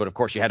match. But of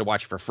course, you had to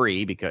watch it for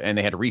free and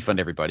they had to refund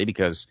everybody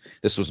because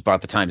this was about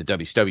the time that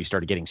WCW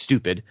started getting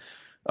stupid.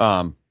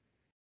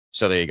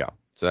 So there you go.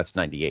 So that's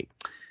 98.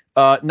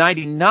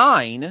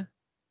 99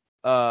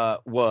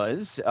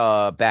 was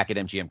back at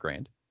MGM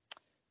Grand.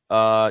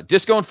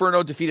 Disco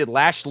Inferno defeated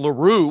Lash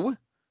LaRue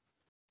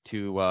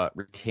to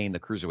retain the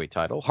Cruiserweight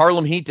title.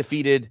 Harlem Heat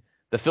defeated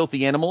the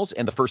Filthy Animals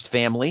and the First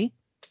Family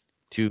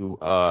to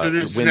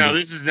this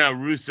is now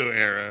Russo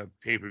era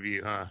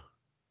pay-per-view, huh?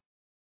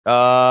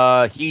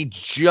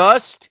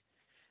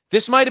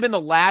 This might have been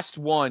the last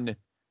one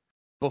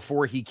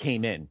before he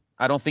came in.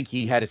 I don't think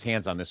he had his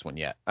hands on this one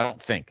yet. I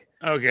don't think.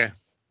 Okay.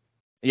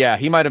 Yeah,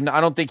 he might have.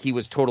 I don't think he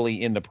was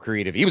totally in the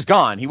creative. He was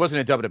gone. He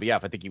wasn't at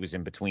WWF. I think he was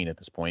in between at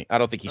this point. I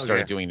don't think he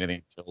started doing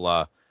anything till.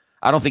 I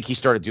don't think he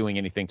started doing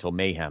anything till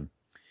Mayhem.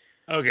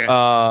 Okay.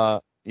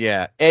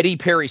 Yeah. Eddie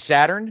Perry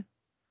Saturn,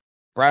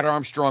 Brad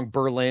Armstrong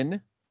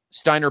Berlin,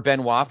 Steiner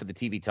Benoit for the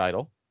TV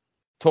title,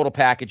 Total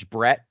Package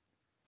Brett,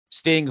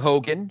 Sting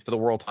Hogan for the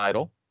world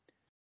title,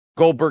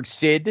 Goldberg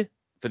Sid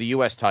for the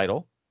U.S.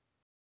 title,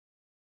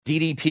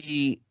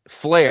 DDP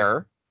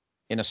Flair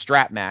in a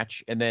strap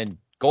match, and then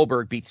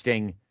Goldberg beat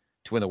Sting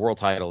to win the world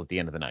title at the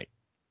end of the night.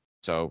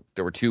 So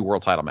there were 2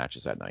 world title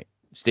matches that night.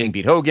 Sting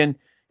beat Hogan,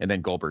 and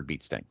then Goldberg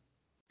beat Sting.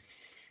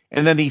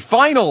 And then the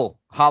final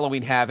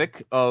Halloween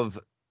Havoc of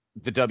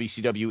the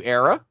WCW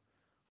era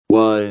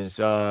was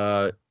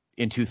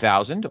in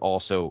 2000,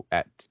 also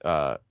at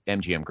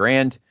MGM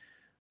Grand.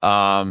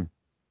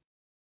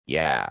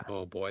 Yeah.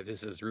 Oh boy,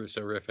 this is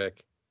Russo-rific.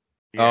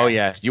 Yeah. Oh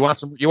yeah. You want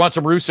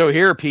some Russo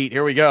here, Pete?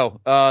 Here we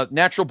go.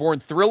 Natural Born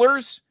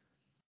Thrillers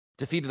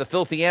defeated the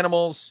Filthy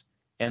Animals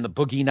and the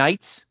Boogie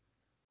Knights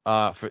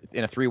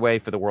in a 3-way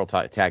for the world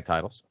tag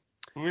titles.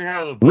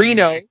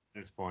 Reno at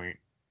this point.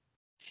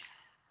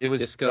 It was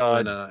Disco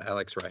and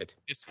Alex Wright.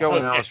 Disco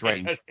and Alex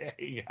Wright.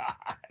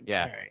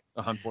 Yeah. Right.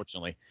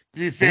 Unfortunately. To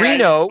be fair,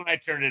 Reno. I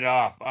turned it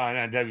off on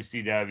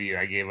WCW.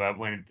 I gave up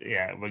when.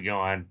 We'll go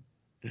on.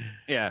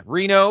 Yeah.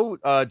 Reno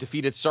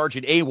defeated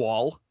Sergeant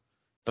AWOL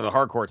for the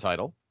hardcore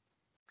title.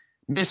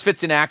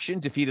 Misfits in Action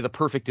defeated the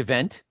Perfect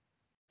Event.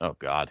 Oh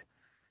God.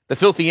 The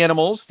Filthy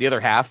Animals, the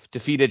other half,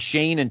 defeated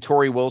Shane and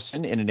Tori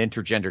Wilson in an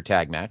intergender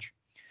tag match.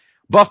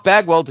 Buff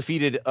Bagwell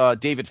defeated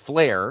David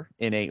Flair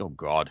in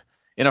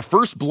a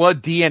First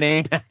Blood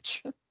DNA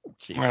match.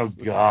 Jesus,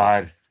 oh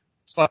God.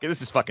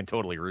 This is fucking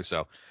totally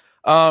Russo.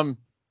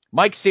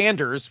 Mike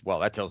Sanders, well,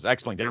 that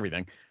explains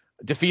everything,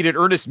 defeated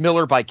Ernest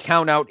Miller by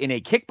countout in a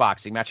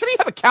kickboxing match. How do you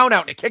have a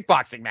countout in a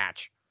kickboxing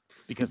match?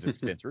 Because it's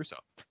Vince Russo.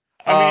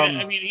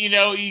 I mean, you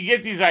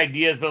get these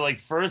ideas, but like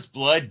First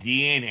Blood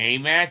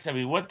DNA match. I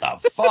mean, what the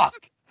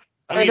fuck?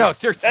 I know,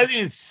 seriously. That doesn't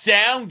even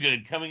sound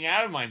good coming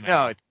out of my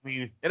mouth.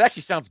 No, it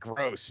actually sounds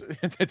gross,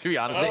 to be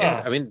honest.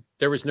 Yeah, I mean,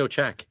 there was no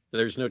check.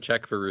 There's no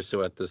check for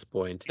Russo at this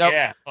point. Nope.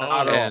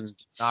 Yeah.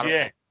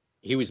 Shit.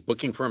 He was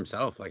booking for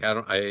himself. Like,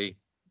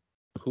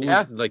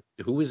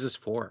 who is this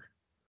for?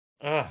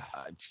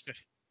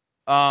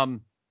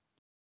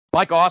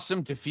 Mike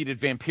Awesome defeated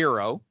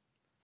Vampiro.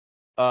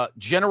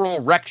 General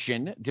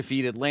Rection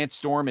defeated Lance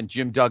Storm and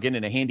Jim Duggan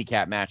in a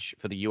handicap match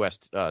for the U.S.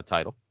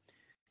 Title.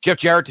 Jeff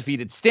Jarrett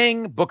defeated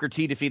Sting. Booker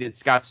T defeated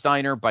Scott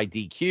Steiner by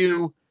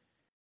DQ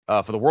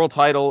for the world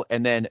title.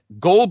 And then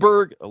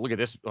Goldberg, look at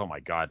this. Oh, my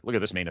God. Look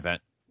at this main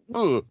event.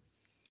 Ooh.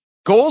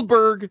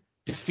 Goldberg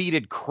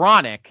defeated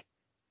Chronic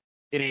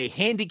in a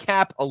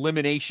handicap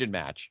elimination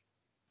match.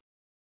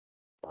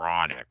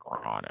 Chronic.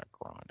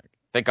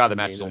 Thank God the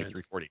match is only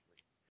 343.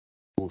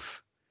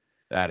 Oof.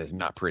 That is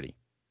not pretty.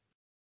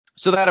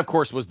 So that, of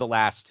course, was the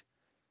last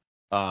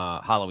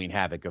Halloween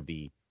Havoc of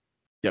the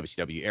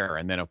WCW era.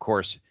 And then, of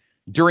course,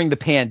 during the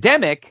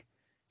pandemic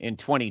in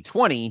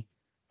 2020,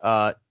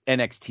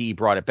 NXT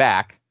brought it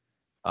back.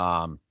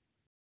 The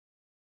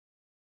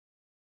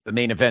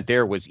main event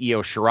there was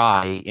Io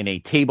Shirai in a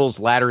tables,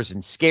 ladders,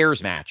 and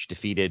scares match,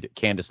 defeated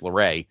Candice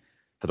LeRae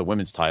for the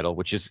women's title,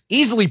 which is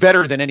easily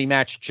better than any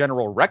match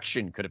General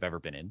Rection could have ever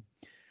been in.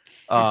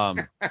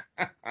 The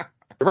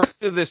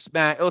rest of this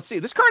match, let's see.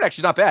 This card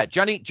actually not bad.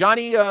 Johnny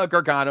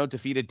Gargano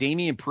defeated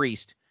Damian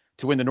Priest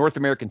to win the North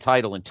American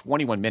title in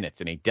 21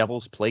 minutes in a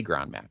Devil's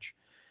Playground match.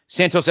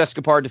 Santos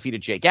Escobar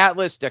defeated Jake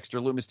Atlas. Dexter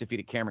Lumis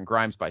defeated Cameron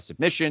Grimes by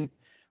submission.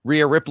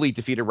 Rhea Ripley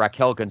defeated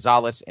Raquel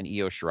Gonzalez, and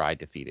Io Shirai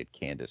defeated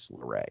Candice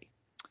LeRae.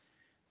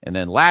 And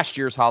then last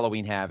year's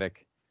Halloween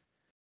Havoc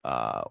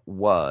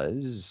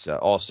was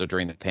also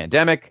during the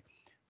pandemic.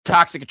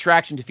 Toxic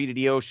Attraction defeated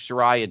Io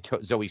Shirai and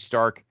Zoe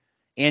Stark,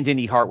 and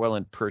Indy Hartwell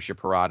and Persia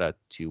Parada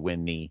to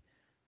win the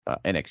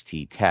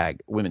NXT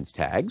women's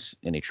tags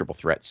in a triple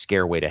threat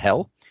Scareway to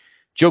Hell.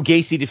 Joe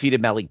Gacy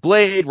defeated Malik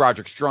Blade.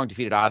 Roderick Strong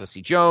defeated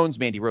Odyssey Jones.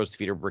 Mandy Rose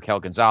defeated Raquel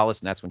Gonzalez,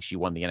 and that's when she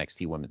won the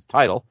NXT women's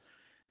title.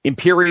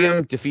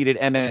 Imperium defeated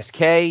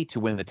MSK to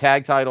win the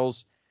tag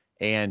titles,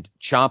 and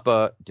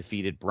Ciampa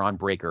defeated Braun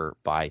Breaker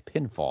by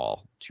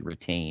pinfall to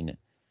retain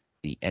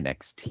the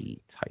NXT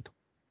title.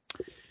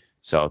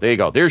 So there you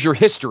go. There's your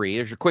history.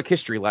 There's your quick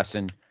history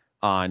lesson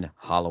on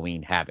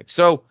Halloween Havoc.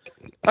 So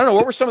I don't know,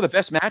 what were some of the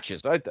best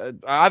matches?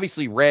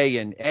 Obviously Ray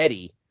and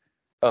Eddie.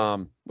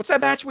 What's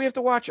that match we have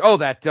to watch? Oh,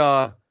 that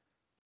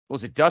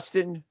was it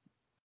Dustin?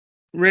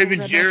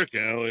 Raven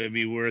Jericho, it'd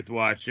be worth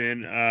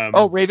watching.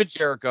 Raven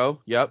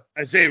Jericho. Yep.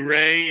 I say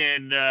Ray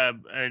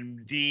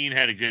and Dean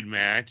had a good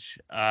match.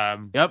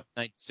 Yep.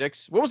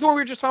 96. What was the one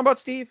we were just talking about,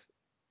 Steve?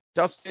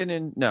 Dustin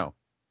and no.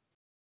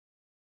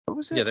 What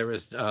was it? Yeah, there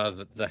was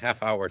the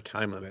half-hour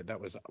time limit.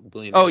 That was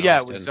Williams. Oh yeah,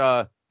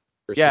 Austin.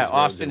 It was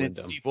Austin and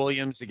Steve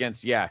Williams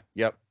against yep.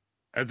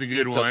 That's a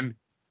good one.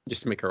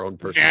 Just make our own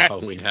personal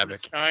Halloween Havoc.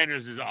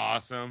 Steiners is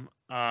awesome.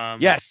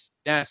 Yes,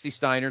 Nasty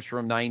Steiners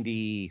from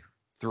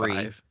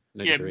 93.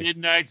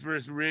 Midnight's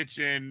versus Rich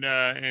and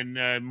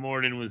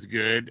Morden was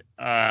good.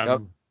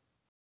 Yep.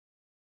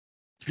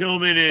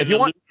 Pillman and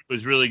Luger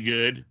was really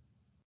good.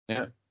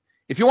 Yeah.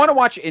 If you want to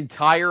watch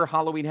entire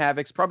Halloween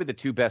Havocs, probably the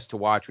two best to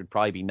watch would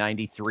probably be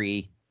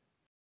 93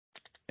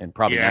 and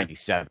probably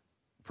 97.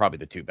 Probably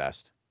the two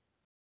best.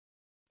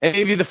 And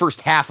maybe the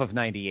first half of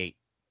 98.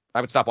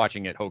 I would stop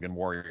watching it, Hogan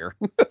Warrior.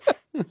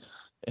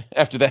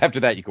 After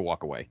that, you can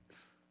walk away.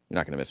 You're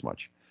not going to miss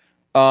much.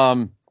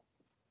 Well,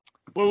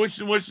 which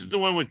is the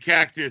one with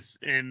Cactus?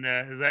 And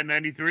is that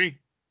 93?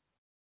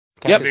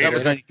 Yep, that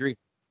was 93.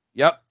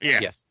 Yep. Yeah.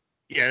 Yes.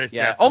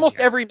 Yeah. Almost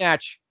every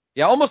match.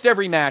 Yeah, almost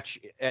every match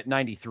at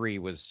 93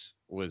 was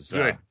pretty.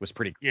 Yeah, was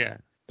pretty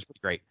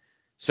great.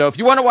 So if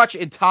you want to watch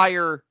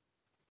entire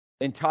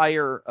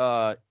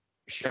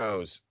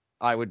shows,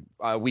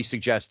 we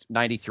suggest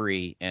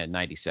 93 and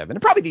 97,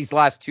 and probably these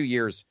last 2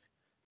 years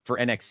for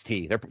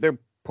NXT. They're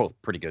both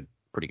pretty good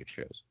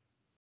shows.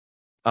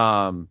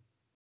 Bound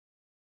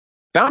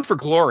for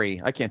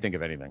Glory, I can't think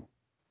of anything.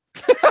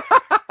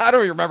 I don't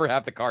even remember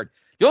half the card.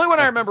 The only one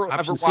I remember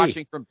ever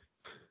watching from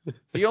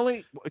the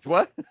only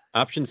what?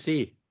 Option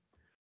C.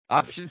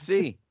 Option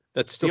C.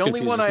 That's still the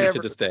only one I ever to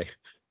this day.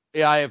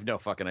 Yeah, I have no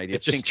fucking idea.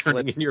 It's just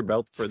turning in your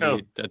belt for so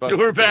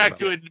we're back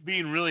to it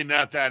being really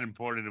not that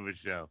important of a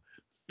show.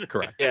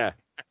 Correct. Yeah,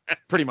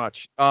 pretty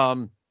much.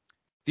 The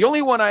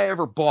only one I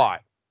ever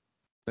bought,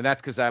 and that's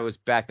because I was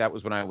back. That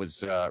was when I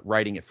was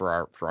writing it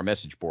for our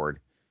message board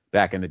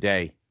back in the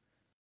day.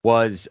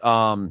 Was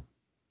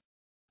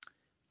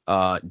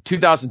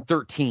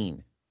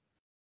 2013.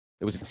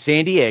 It was in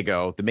San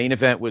Diego. The main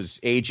event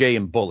was AJ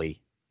and Bully.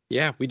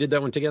 Yeah, we did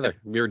that one together.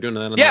 We were doing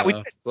that on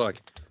the book.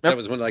 Yep. That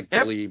was when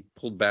Bully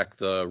pulled back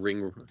the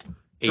ring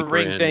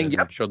apron thing,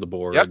 and showed the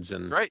boards.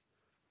 And right.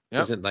 Yep.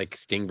 Wasn't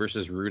Sting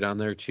versus Rude on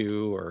there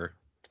too? Or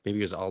maybe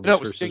it was Aldis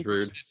versus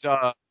Rude?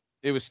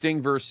 It was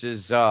Sting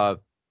versus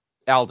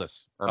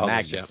Aldis or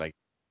Magnus. Yeah. It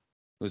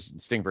was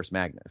Sting versus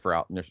Magnus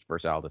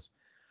versus Aldis.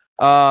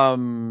 There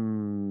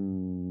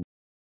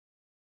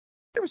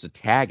was a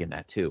tag in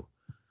that too.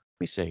 Let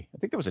me see. I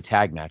think there was a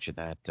tag match in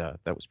that.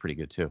 That was pretty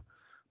good too.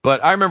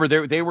 But I remember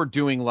they were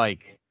doing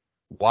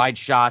wide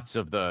shots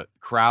of the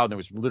crowd. And there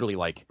was literally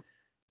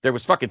there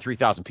was fucking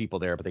 3,000 people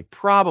there, but they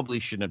probably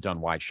shouldn't have done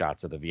wide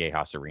shots of the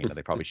Viejas Arena.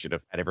 They probably should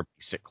have had everybody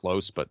sit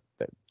close, but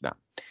no.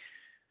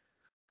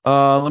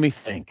 Let me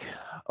think.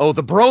 Oh,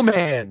 the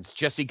Bromans,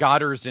 Jesse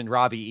Goddard and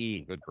Robbie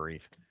E. Good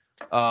grief.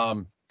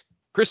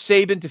 Chris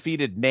Sabin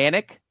defeated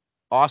Manic,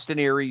 Austin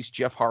Aries,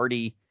 Jeff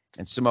Hardy,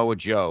 and Samoa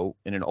Joe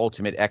in an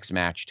Ultimate X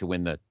match to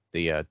win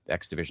the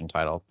X Division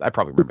title. I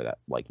probably remember that,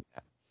 liking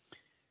that.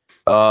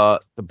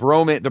 The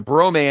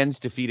Bromans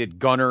defeated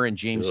Gunner and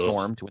James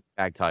Storm to win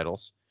the tag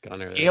titles.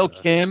 Gail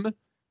Kim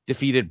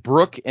defeated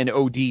Brooke and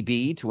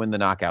ODB to win the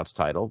Knockouts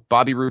title.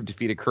 Bobby Roode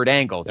defeated Kurt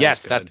Angle. That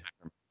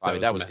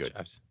was good.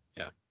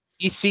 Yeah.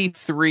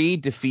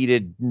 EC3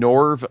 defeated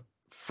Norv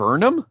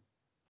Furnham.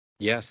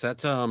 Yes,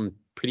 that's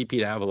Pretty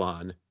Pete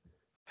Avalon.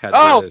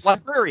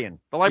 Librarian.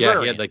 The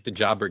librarian. Yeah, he had the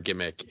jobber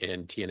gimmick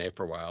in TNA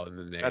for a while, and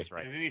then that's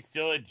right. Isn't he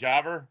still a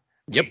jobber?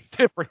 Yep,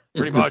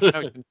 pretty much.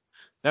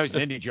 Now he's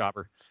an indie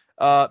jobber.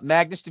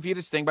 Magnus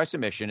defeated Sting by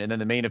submission, and then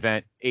the main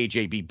event,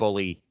 AJ beat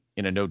Bully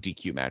in a no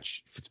DQ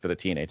match for the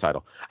TNA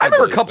title. I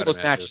remember a couple of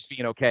those matches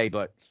being okay,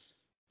 but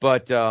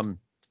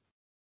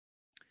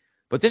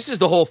this is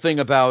the whole thing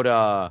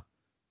about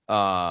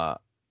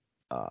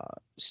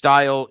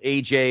style.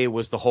 AJ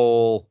was the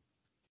whole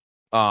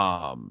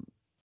when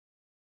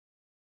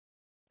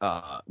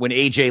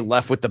AJ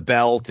left with the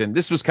belt, and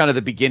this was kind of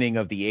the beginning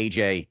of the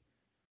AJ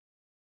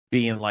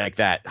being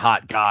that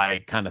hot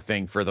guy kind of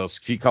thing for those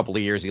couple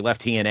of years. He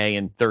left TNA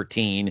in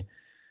 2013. It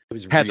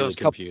was really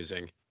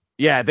confusing.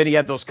 Yeah, then he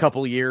had those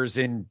couple of years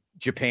in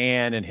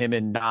Japan, and him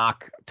and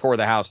Knock tore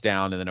the house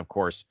down, and then of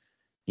course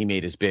he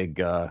made his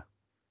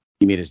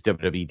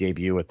WWE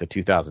debut at the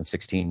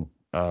 2016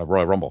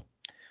 Royal Rumble.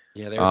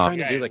 Yeah, they were trying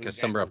to do a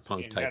Summer of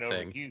Punk type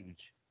thing.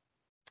 Huge.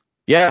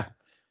 Yeah,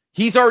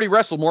 he's already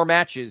wrestled more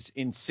matches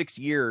in 6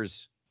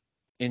 years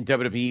in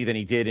WWE than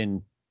he did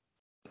in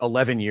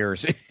 11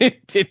 years in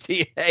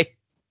TNA.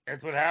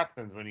 That's what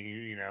happens when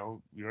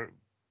you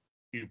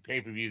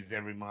pay-per-views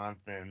every month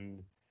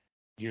and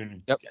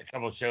doing a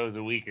couple of shows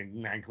a week, and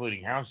not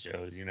including house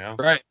shows,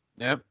 Right.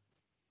 Yep.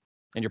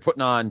 And you're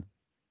putting on,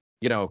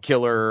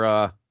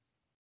 killer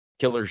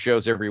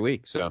shows every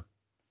week. So.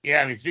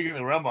 Yeah, I mean, speaking of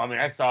the Rumble,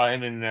 I saw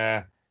him in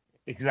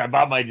because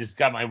I just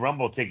got my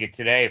Rumble ticket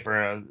today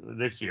for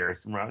next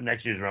year's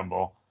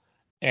Rumble,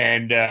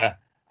 and I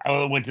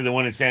went to the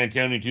one in San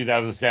Antonio in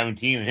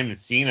 2017, and him and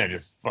Cena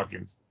just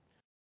fucking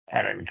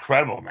had an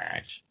incredible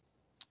match.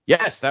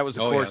 Yes, that was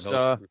of course.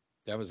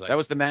 That was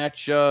the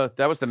match.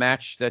 That was the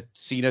match that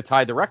Cena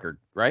tied the record,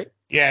 right?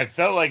 Yeah, it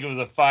felt like it was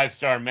a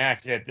 5-star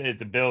match at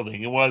the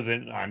building. It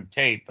wasn't on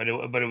tape, but it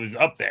was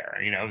up there.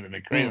 It was an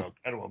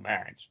incredible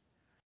match.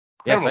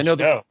 Yes, I know.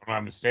 If I'm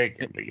not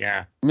mistaken, but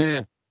yeah.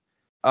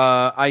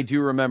 I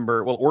do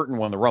remember. Well, Orton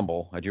won the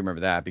Rumble. I do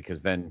remember that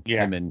because then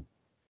him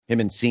Him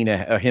and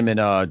Cena, him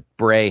and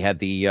Bray had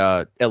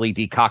the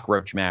LED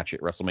cockroach match at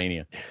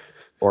WrestleMania,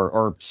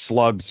 or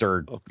slugs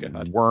or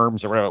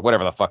worms or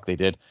whatever the fuck they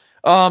did.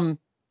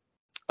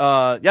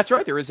 That's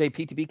right. There is a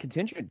PTB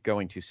contingent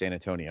going to San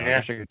Antonio. I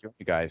wish I could join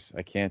you guys.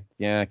 I can't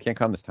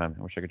come this time.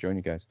 I wish I could join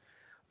you guys.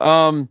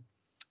 That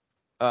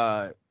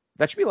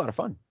should be a lot of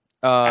fun.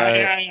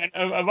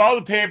 Of all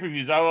the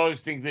pay-per-views, I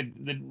always think that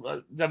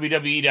the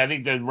WWE, I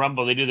think the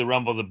Rumble, they do the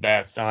Rumble the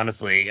best,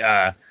 honestly.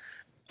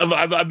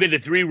 I've been to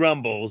 3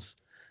 Rumbles.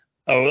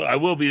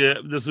 This will be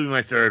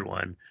my 3rd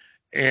one.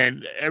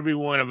 And every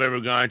one I've ever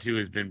gone to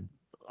has been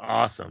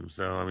awesome.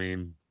 So, I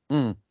mean.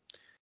 Now,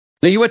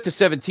 you went to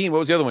 17. What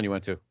was the other one you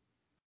went to?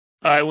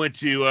 I went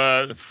to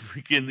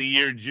freaking the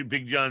year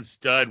Big John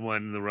Studd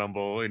won the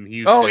Rumble in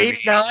Houston. Oh,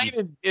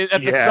 89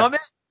 at the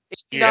Summit?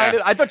 89. Yeah.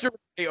 I thought you were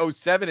going to say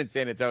 07 in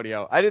San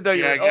Antonio. I didn't know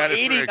you were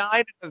 89.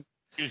 I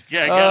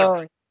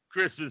got a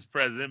Christmas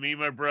present. Me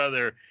and my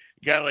brother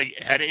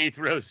had 8th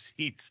row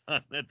seats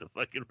on at the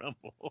fucking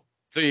Rumble.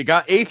 So you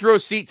got 8th row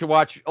seat to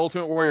watch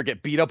Ultimate Warrior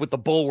get beat up with the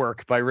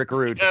Bulwark by Rick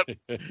Rude. Yep.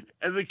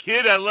 As a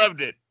kid, I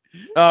loved it.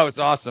 Oh, it's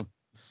awesome.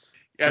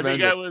 Yeah, I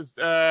think I was,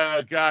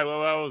 I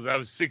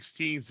was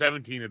 16,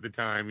 17 at the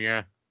time,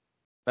 yeah.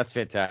 That's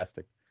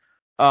fantastic.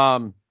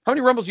 How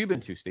many Rumbles you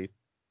been to, Steve?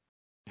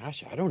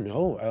 Gosh, I don't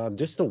know.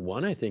 Just the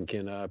one, I think,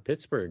 in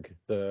Pittsburgh,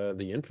 the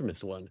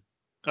infamous one.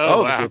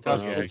 Oh, wow.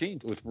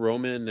 With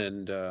Roman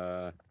and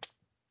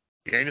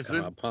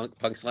Danielson?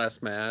 Punk's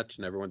last match,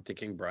 and everyone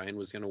thinking Bryan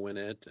was going to win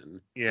it, and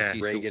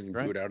Reagan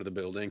booed out of the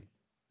building.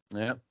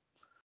 Yeah.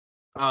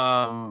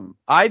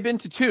 I've been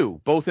to 2,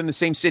 both in the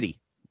same city.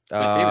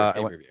 My favorite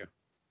pay-per-view.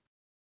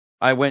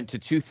 I went to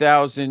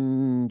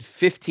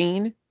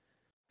 2015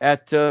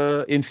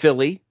 in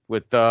Philly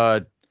with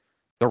The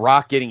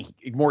Rock getting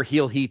more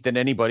heel heat than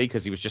anybody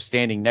because he was just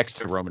standing next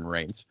to Roman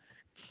Reigns.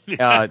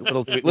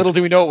 Little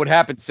do we know what would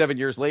happen 7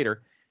 years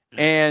later.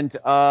 And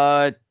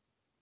 3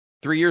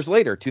 years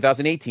later,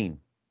 2018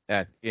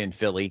 in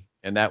Philly,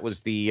 and that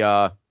was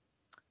the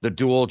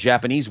dual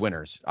Japanese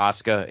winners,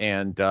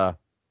 Asuka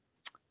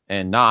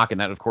and Knock, and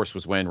that of course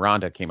was when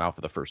Ronda came out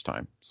for the first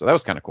time. So that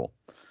was kind of cool.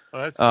 Oh,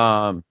 that's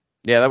cool.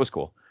 Yeah, that was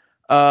cool.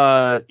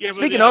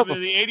 Speaking of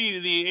the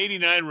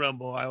 89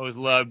 Rumble, I always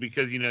loved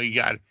because you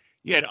had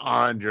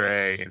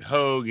Andre and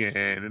Hogan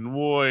and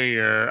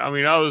Warrior. I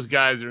mean, all those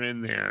guys are in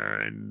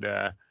there, and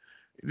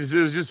it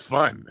was just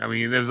fun. I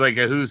mean, there was like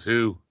a who's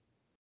who.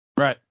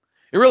 Right.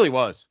 It really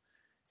was.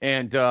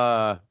 And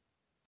I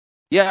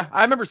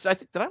remember.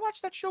 Did I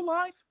watch that show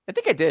live? I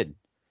think I did.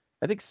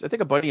 I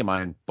think a buddy of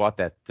mine bought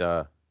that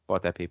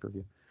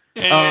pay-per-view.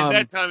 And at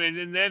that time,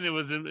 and then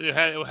it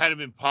hadn't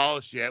been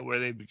polished yet, where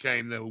they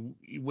became the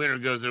winner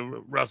goes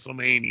to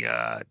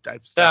WrestleMania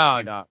type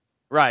stuff. No,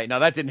 right. No,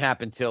 that didn't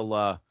happen till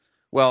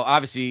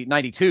obviously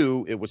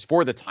 92. It was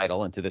for the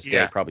title, and to this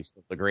day, probably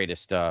still the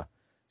greatest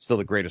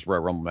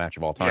Royal Rumble match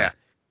of all time. Yeah.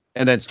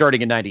 And then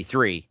starting in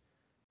 93,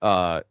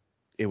 it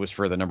was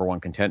for the number one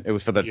content. It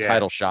was for the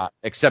title shot,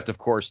 except of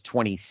course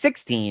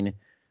 2016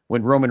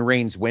 when Roman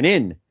Reigns went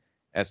in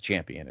as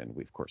champion, and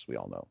we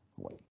all know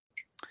what.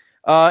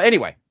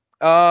 Anyway,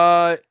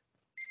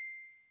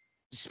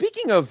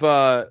 speaking of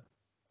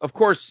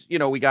course,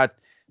 we got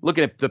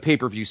looking at the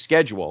pay-per-view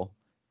schedule.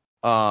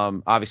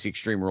 Obviously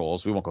Extreme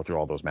Rules. We won't go through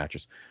all those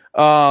matches.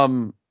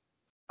 Then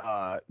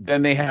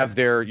they have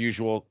their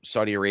usual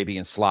Saudi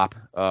Arabian slop.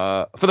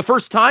 For the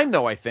first time,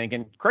 though, I think,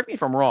 and correct me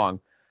if I'm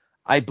wrong,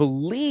 I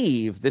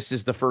believe this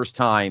is the first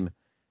time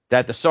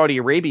that the Saudi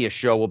Arabia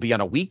show will be on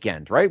a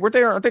weekend, right?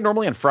 Aren't they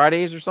normally on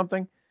Fridays or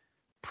something?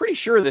 Pretty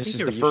sure this is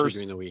the first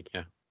during the week,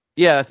 yeah.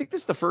 Yeah, I think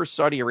this is the first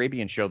Saudi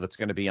Arabian show that's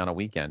going to be on a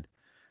weekend.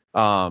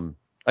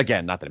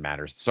 Again, not that it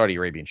matters. Saudi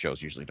Arabian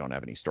shows usually don't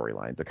have any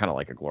storyline. They're kind of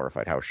like a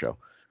glorified house show.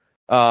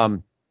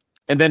 And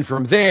then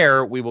from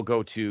there, we will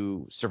go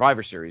to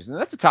Survivor Series. And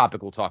that's a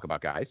topic we'll talk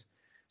about, guys.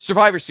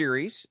 Survivor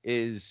Series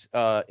is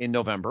in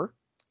November,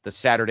 the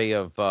Saturday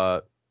of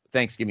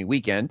Thanksgiving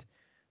weekend,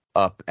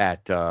 up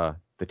at the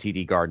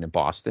TD Garden in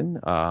Boston.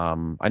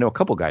 I know a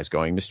couple guys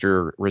going.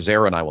 Mr.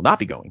 Rosero and I will not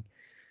be going.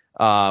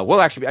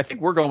 Actually, I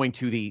think we're going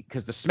to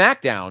because the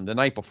SmackDown the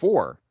night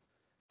before,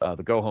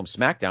 the Go Home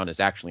SmackDown is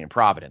actually in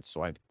Providence.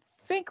 So I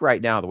think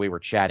right now, the way we're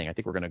chatting, I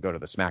think we're going to go to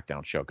the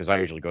SmackDown show because I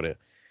usually go to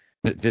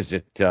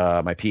visit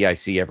my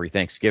PIC every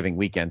Thanksgiving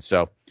weekend.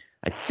 So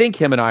I think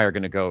him and I are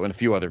going to go, and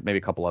maybe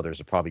a couple others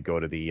will probably go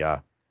to the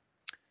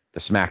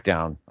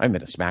SmackDown. I haven't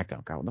been to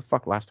SmackDown. God, when the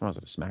fuck last time I was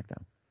at a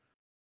SmackDown?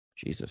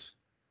 Jesus.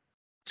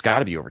 It's got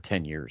to be over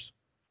 10 years,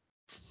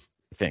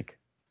 I think.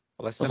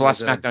 Well, the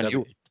last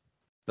SmackDown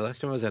The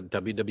last time I was at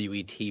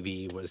WWE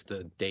TV was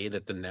the day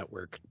that the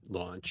network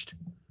launched.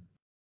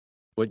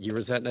 What year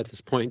was that at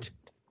this point?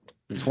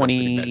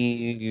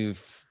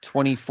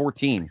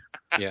 2014.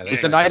 Yeah, it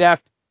was the night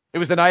after. It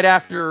was the night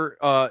after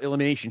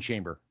Elimination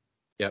Chamber.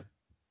 Yep.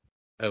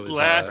 It was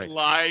last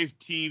live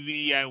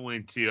TV I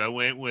went to. I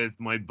went with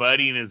my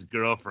buddy and his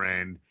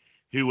girlfriend,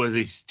 who was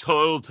a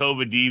total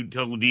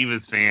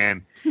Divas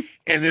fan,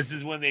 and this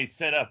is when they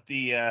set up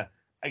the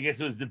I guess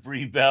it was the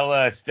Brie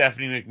Bella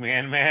Stephanie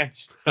McMahon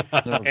match.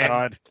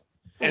 God.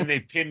 And they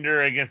pinned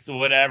her against the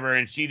whatever,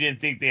 and she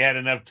didn't think they had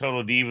enough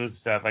Total Divas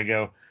stuff. I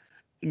go,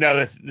 no,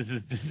 this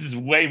is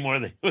way more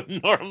than they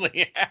would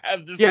normally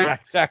have. This yeah,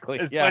 exactly.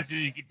 As much as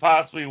you could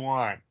possibly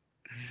want.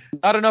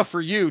 Not enough for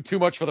you, too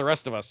much for the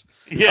rest of us.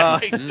 Yeah,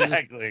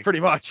 exactly.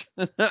 Pretty much.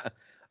 Yeah,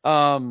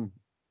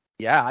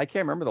 I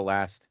can't remember the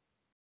last.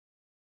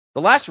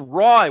 The last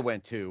Raw I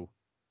went to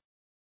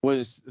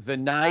was the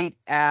night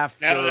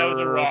after. That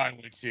was a Raw I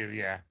went to,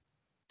 yeah.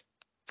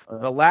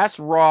 The last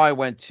Raw I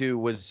went to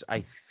was,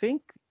 I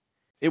think,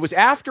 it was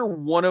after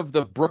one of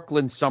the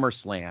Brooklyn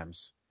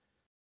SummerSlams.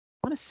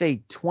 I want to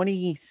say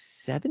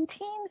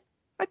 2017,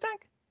 I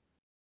think.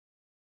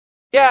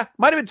 Yeah,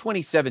 might have been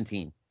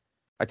 2017.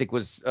 I think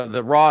was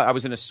the Raw. I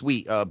was in a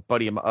suite. A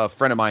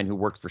friend of mine who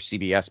worked for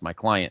CBS, my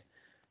client,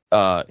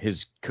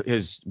 his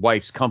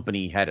wife's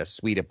company had a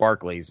suite at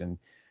Barclays, and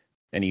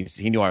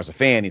he knew I was a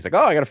fan. He's like,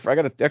 "Oh, I got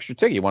an extra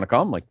ticket. You want to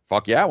come?" I'm like,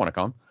 "Fuck yeah, I want to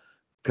come,"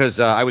 because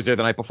I was there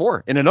the night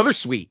before in another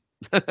suite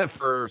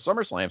for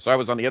SummerSlam. So I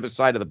was on the other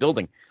side of the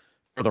building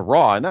for the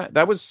Raw, and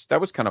that was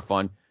kind of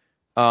fun.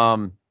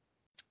 I'm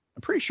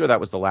pretty sure that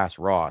was the last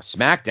Raw.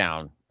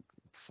 SmackDown,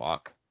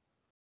 fuck.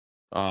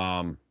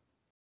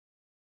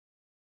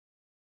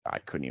 I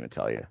couldn't even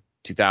tell you.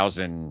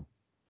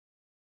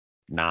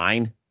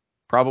 2009,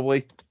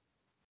 probably,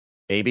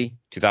 maybe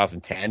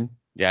 2010.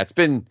 Yeah, it's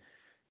been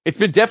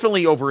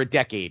definitely over a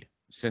decade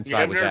since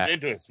I was I've never been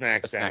to a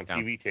SmackDown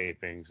TV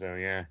taping, so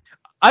yeah.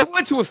 I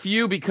went to a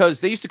few because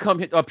they used to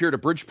come up here to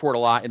Bridgeport a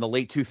lot in the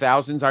late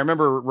 2000s. I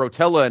remember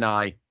Rotella and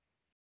I,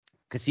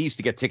 because he used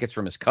to get tickets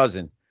from his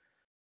cousin,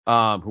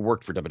 who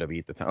worked for WWE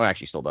at the time. Oh,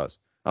 actually still does.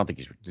 I don't think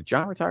did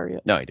John retire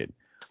yet? No, he didn't.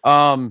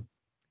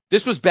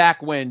 This was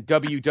back when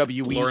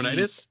WWE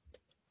Laurinaitis?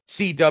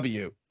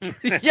 CW.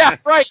 Yeah,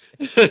 right.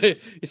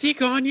 Is he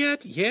gone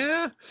yet?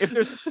 Yeah.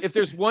 If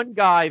there's one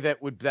guy that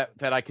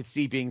I could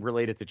see being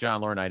related to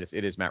John Laurinaitis,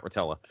 it is Matt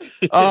Rotella.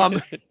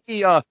 He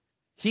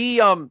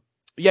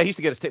used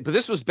to get his tape, but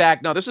this was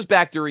back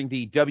during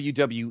the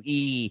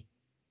WWE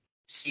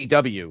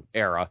CW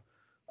era,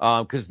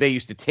 because they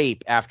used to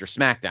tape after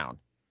SmackDown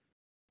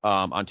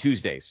on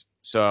Tuesdays.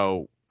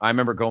 So I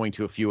remember going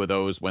to a few of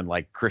those when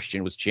like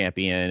Christian was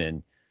champion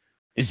and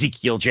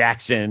Ezekiel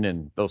Jackson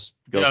and those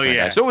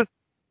guys. So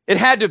it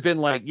had to have been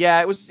like, it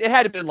had to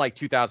have been like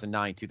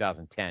 2009,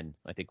 2010,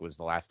 I think was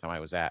the last time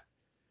I was at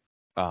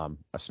a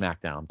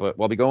SmackDown, but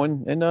we'll be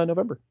going in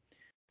November.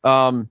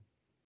 I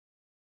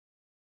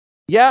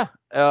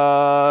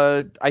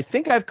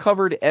think I've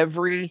covered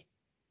every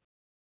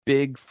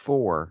big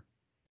four.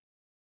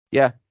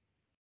 Yeah.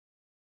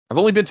 I've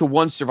only been to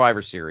one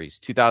Survivor Series,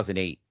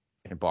 2008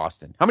 in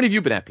Boston. How many have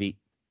you been at, Pete?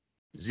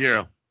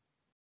 Zero.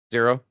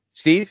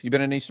 Steve, you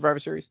been in any Survivor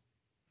Series?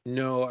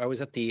 No, I was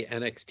at the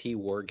NXT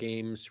War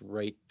Games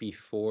right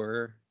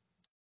before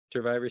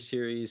Survivor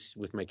Series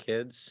with my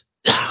kids.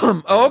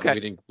 Oh, okay.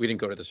 We didn't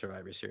go to the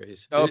Survivor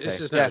Series. Okay.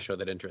 This is not a show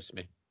that interests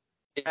me.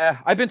 Yeah,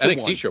 I've been to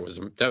NXT one. show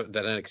that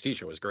NXT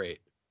show was great.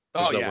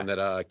 The one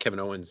that Kevin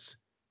Owens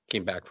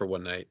came back for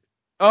one night.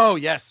 Oh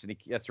yes,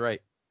 that's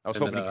right. I was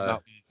hoping he came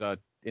out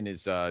in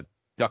his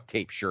duct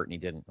tape shirt, and he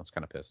didn't. I was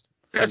kind of pissed.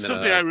 That's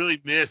something I really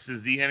miss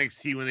is the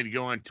NXT when they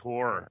go on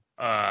tour.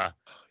 I'm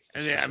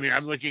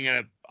looking at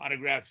an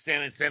autographed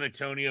San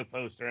Antonio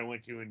poster I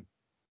went to in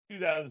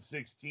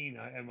 2016.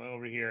 I'm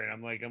over here, and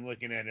I'm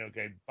looking at it.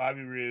 Okay,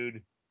 Bobby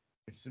Roode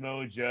and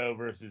Samoa Joe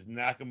versus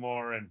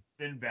Nakamura and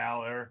Finn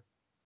Balor.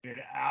 We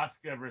had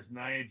Asuka versus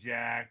Nia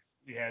Jax.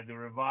 We had the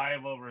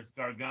Revival versus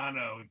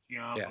Gargano and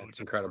Ciampa. Yeah, it's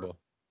incredible.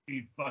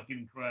 It's fucking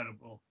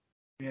incredible.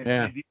 We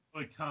had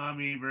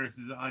Tommy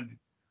versus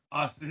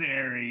Austin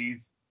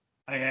Aries.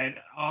 I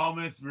had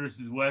Almas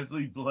versus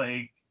Wesley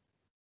Blake.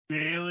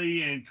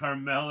 Bailey and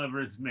Carmella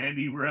versus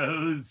Mandy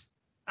Rose.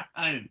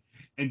 and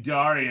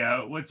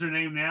Daria. What's her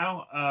name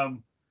now?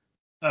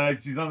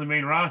 She's on the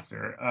main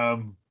roster.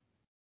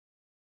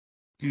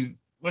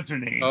 What's her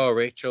name? Oh,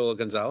 Rachel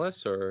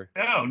Gonzalez or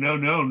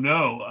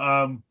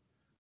no.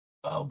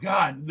 Oh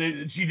God,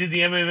 she did the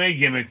MMA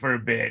gimmick for a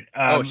bit.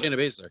 Shayna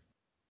Baszler.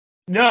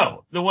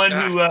 No, the one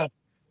who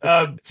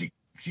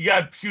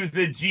she was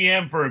the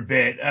GM for a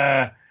bit.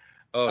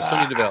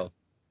 Sonya Deville.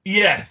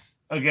 Yes.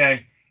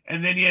 Okay.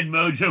 And then you had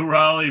Mojo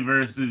Rawley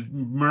versus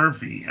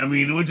Murphy. I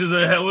mean, it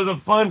was a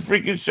fun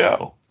freaking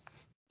show.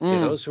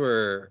 Yeah,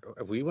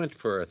 we went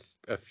for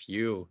a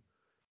few,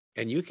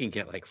 and you can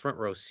get like front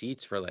row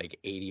seats for like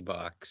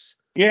 $80.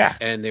 Yeah.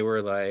 And they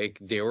were like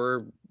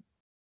indie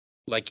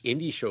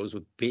shows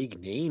with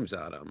big names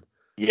on them.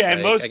 Yeah,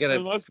 and most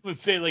would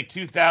say like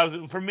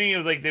 2,000. For me, it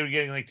was like they were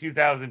getting like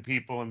 2,000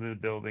 people into the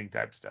building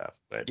type stuff.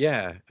 But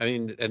yeah, I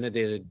mean, and then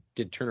they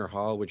did Turner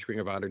Hall, which Ring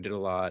of Honor did a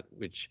lot,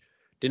 which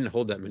didn't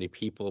hold that many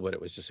people, but it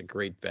was just a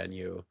great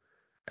venue.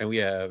 And we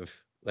have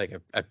like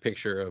a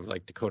picture of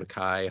like Dakota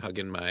Kai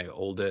hugging my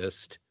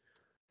oldest.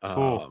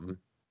 Cool.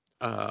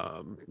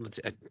 I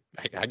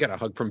got a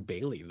hug from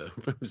Bailey though.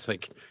 It was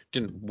like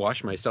didn't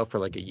wash myself for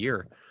like a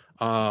year.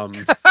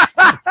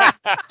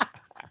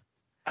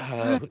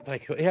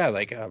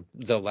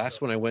 The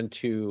last one I went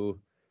to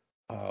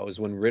was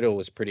when Riddle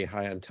was pretty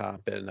high on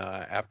top, and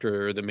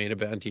after the main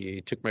event,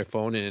 he took my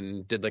phone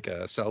and did like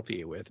a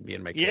selfie with me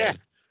and my kid.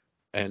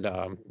 And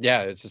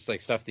it's just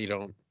like stuff that you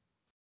don't.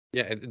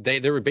 Yeah,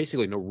 there were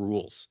basically no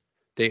rules.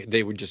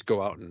 They would just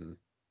go out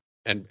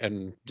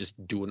and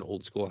just do an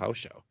old school house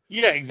show.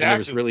 Yeah, exactly. And there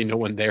was really no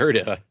one there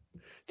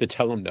to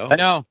tell them no. I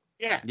know.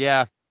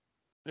 Yeah.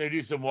 They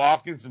do some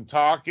walking, some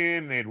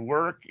talking. They'd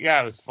work.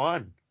 Yeah, it was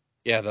fun.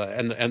 Yeah,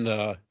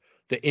 the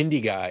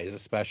indie guys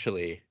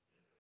especially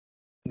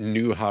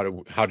knew how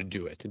to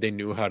do it. They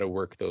knew how to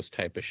work those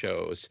type of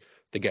shows.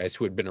 The guys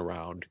who had been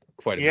around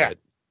quite a bit.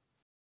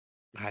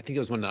 I think it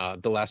was when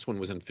the last one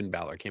was when Finn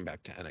Balor came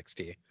back to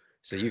NXT.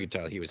 So you could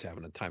tell he was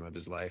having a time of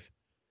his life.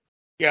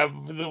 Yeah,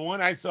 the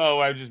one I saw,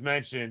 I just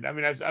mentioned. I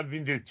mean, I've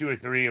been to 2 or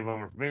 3 of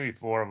them, or maybe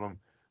 4 of them.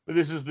 But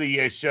this is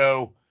the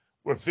show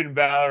where Finn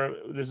Balor.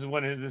 This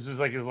is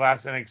like his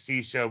last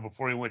NXT show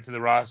before he went to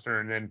the roster,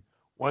 and then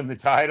won the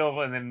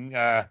title, and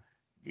then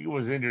he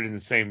was injured in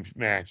the same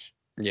match.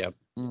 Yep.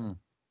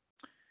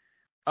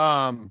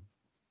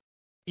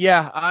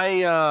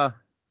 Yeah,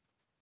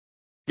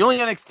 the only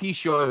NXT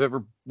show I've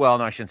ever. Well,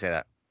 no, I shouldn't say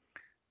that.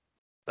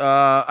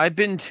 I've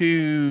been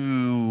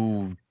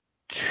to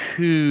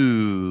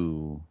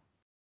 2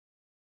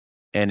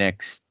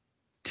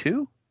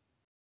 NXT.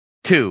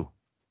 2.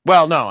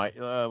 Well, no,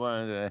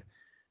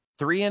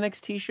 3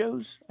 NXT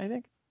shows. I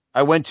think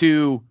I went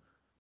to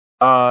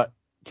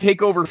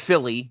Takeover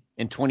Philly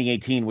in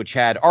 2018, which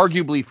had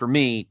arguably for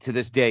me to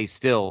this day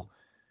still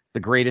the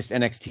greatest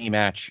NXT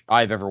match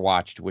I've ever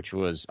watched, which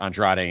was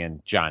Andrade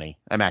and Johnny.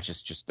 That match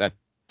is just that.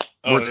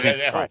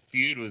 That whole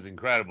feud was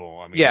incredible.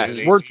 I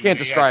mean, words can't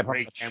describe how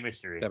great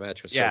chemistry. That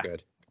match was so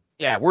good.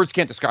 Yeah, words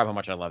can't describe how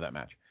much I love that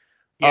match.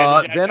 Yeah,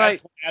 I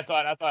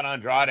thought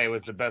Andrade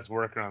was the best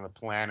worker on the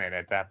planet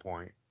at that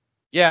point.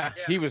 Yeah,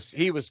 he was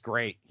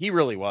great. He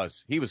really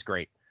was. He was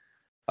great.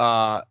 Then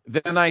I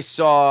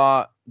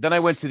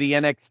went to the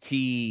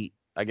NXT,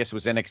 I guess it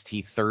was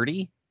NXT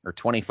 30 or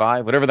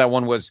 25, whatever that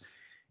one was.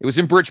 It was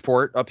in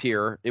Bridgeport up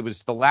here. It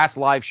was the last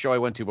live show I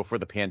went to before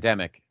the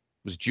pandemic.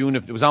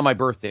 It was on my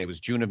birthday. It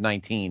was June of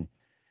 19.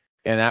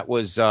 And that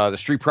was the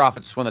Street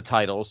Profits won the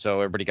title,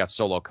 so everybody got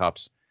solo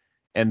cups.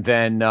 And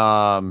then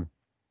that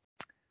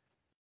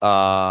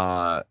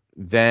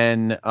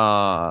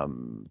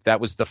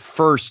was the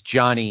first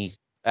Johnny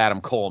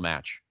Adam Cole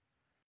match.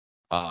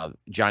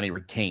 Johnny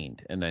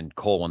retained, and then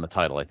Cole won the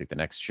title. I think the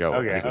next show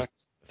was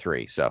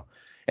 3. So,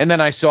 and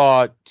then I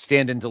saw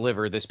Stand and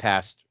Deliver this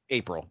past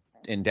April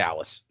in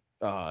Dallas.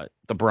 The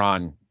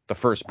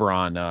first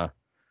Braun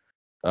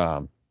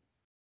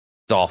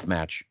Dolph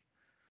match.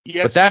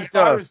 Yeah, but that's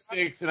 5 or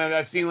 6, and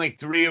I've seen like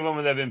 3 of them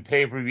that have been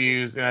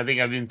pay-per-views, and I think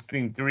I've been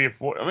seeing 3 or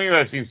 4. I mean,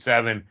 I've seen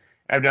 7.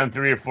 I've done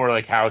 3 or 4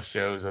 like house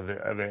shows of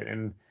it,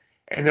 and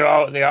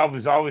they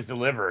always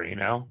deliver, you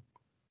know.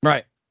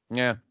 Right.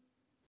 Yeah.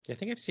 I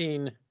think I've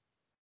seen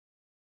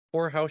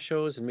 4 house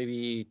shows and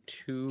maybe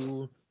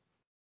 2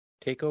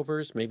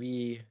 takeovers,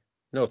 3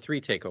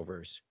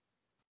 takeovers.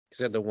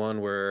 Because I had the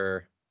one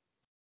where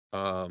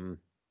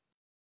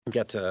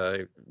got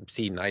to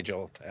see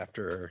Nigel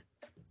after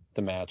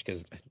the match,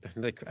 because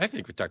I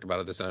think we talked about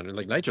it this on,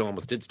 like Nigel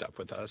almost did stuff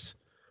with us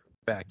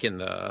back in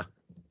the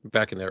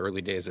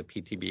early days of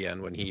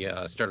PTBN when he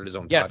started his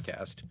own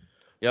podcast.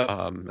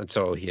 Yeah. And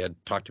so he had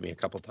talked to me a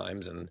couple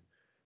times, and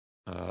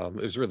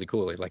it was really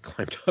cool. He like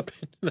climbed up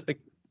in the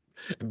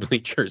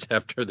bleachers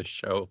after the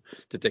show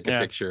to take a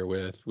picture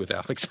with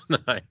Alex and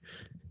I.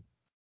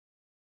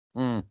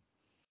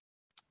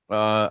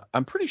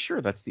 I'm pretty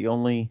sure that's the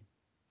only.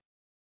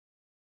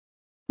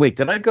 Wait,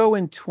 did I go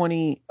in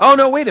 20? Oh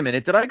no, wait a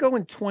minute. Did I go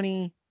in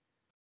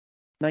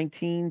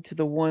 2019 to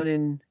the one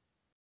in?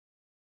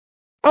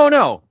 Oh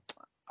no,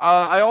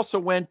 I also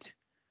went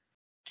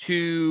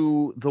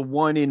to the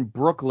one in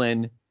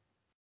Brooklyn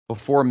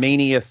before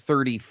Mania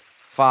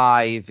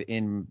 35 at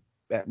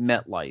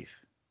MetLife.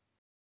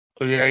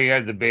 Oh yeah, you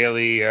had the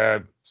Bayley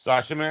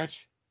Sasha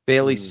match.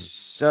 No,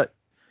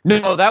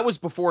 that was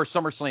before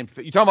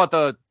SummerSlam. You talking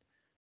about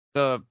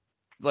the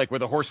like where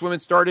the horsewomen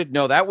started?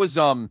 No, that was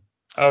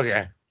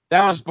okay.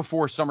 That was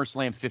before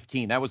SummerSlam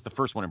 15. That was the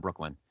first one in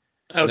Brooklyn.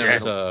 Okay.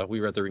 Was, we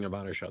were at the Ring of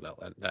Honor show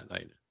that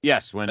night.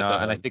 Yes, when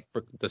and I think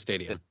the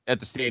stadium. At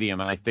the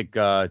stadium, and I think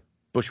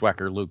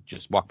Bushwhacker Luke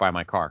just walked by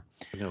my car.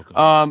 Okay.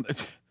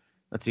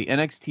 Let's see,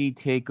 NXT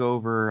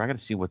Takeover. I got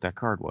to see what that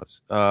card was.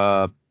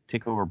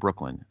 Takeover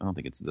Brooklyn. I don't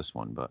think it's this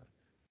one, but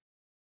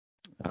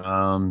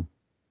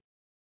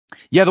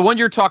yeah, the one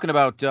you're talking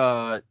about.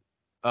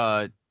 Oh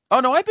no,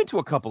 I've been to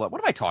a couple of.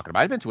 What am I talking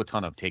about? I've been to a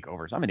ton of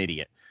takeovers. I'm an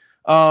idiot.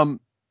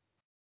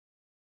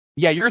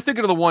 Yeah, you're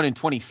thinking of the one in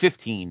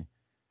 2015.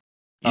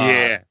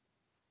 Yeah.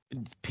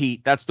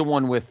 Pete, that's the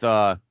one with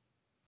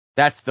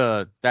that's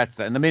the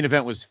and the main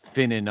event was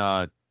Finn and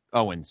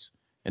Owens,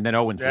 and then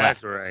Owens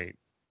left. That's right.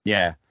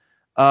 Yeah.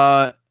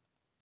 The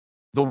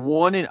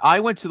one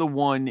I went to the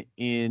one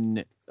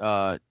in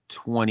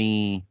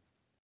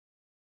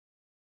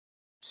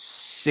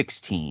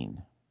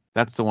 2016.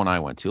 That's the one I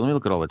went to. Let me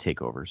look at all the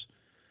takeovers.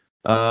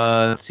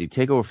 Let's see.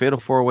 Takeover, Fatal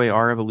 4-Way,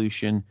 Our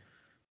Evolution.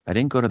 I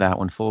didn't go to that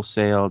one. Full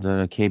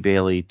Sail, Kay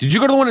Bailey. Did you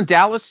go to the one in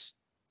Dallas,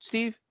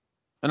 Steve?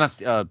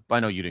 Not. I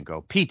know you didn't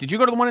go. Pete, did you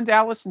go to the one in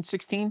Dallas in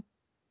 16?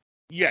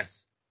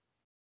 Yes.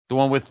 The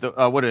one with the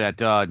what did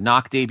that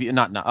Knock debut?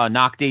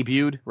 Knock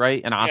debuted,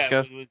 right? And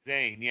Asuka. Yeah, with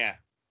Zayn. Yeah.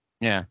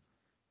 Yeah.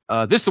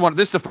 This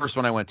is the first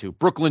one I went to.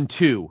 Brooklyn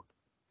 2,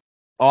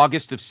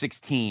 August of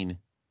 16,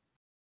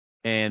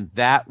 and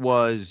that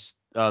was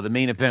the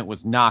main event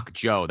was Knock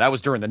Joe. That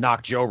was during the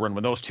Knock Joe run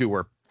when those two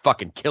were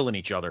fucking killing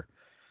each other.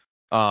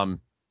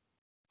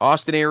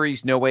 Austin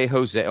Aries, No Way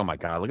Jose. Oh my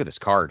God, look at this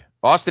card.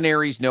 Austin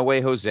Aries, No Way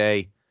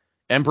Jose,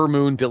 Ember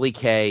Moon, Billy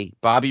Kay,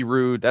 Bobby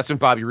Roode. That's when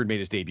Bobby Roode made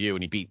his debut,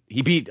 and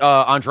he beat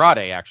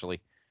Andrade actually.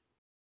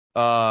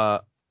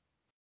 The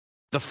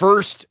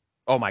first.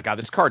 Oh my God,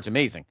 this card's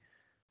amazing.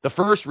 The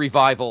first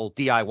Revival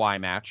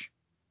DIY match.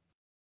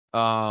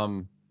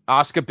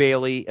 Asuka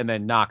Bailey and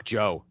then Knock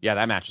Joe. Yeah,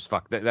 that match was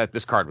fucked.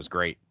 This card was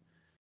great.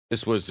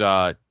 This was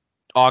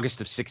August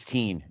of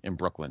 16 in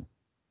Brooklyn.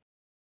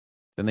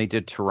 Then they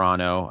did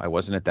Toronto. I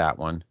wasn't at that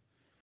one.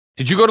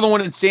 Did you go to the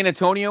one in San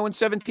Antonio in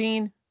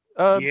 17?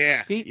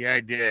 Yeah, Pete? yeah, I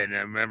did. I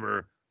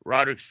remember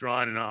Roderick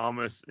Strong and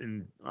Almas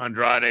and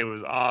Andrade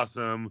was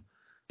awesome.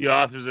 The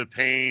Authors of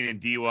Pain and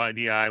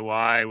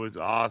DIY was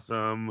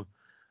awesome.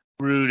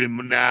 Roode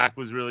and Knock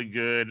was really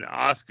good.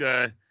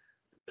 Asuka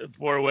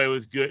 4-Way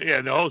was good.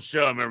 Yeah, the whole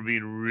show I remember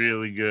being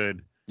really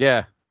good.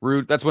 Yeah,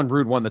 Roode. That's when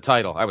Roode won the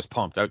title. I was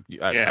pumped. I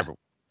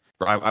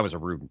was a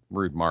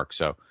Roode mark.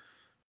 So,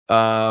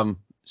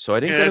 so I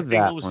didn't go to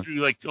that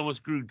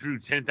almost drew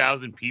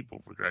 10,000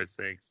 people for Christ's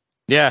sakes.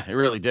 Yeah, it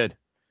really did.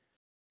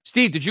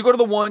 Steve, did you go to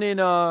the one in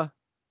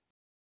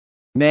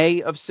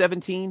May of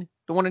 17?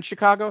 The one in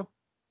Chicago?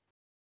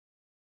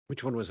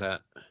 Which one was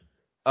that?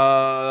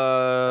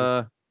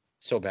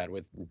 So bad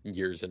with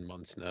years and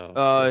months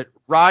now.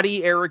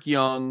 Roddy, Eric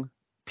Young,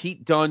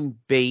 Pete Dunne,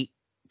 Bate.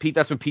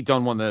 That's when Pete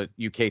Dunne won the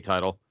UK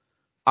title.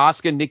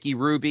 Asuka, Nikki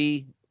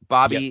Ruby,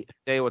 Bobby,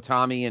 Hideo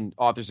Itami, and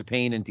Authors of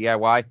Pain and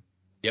DIY.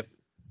 Yep,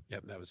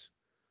 that was. Is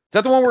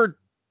that the one where?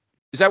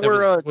 Is that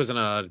where?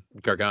 Wasn't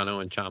Gargano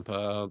and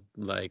Ciampa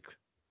like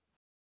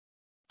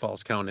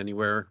Falls Count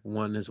Anywhere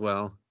one as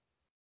well?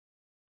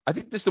 I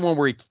think this is the one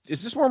where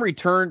is this one where he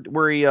turned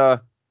where he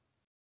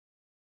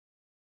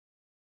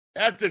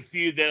That's a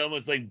feud that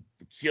almost like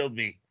killed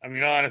me. I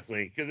mean,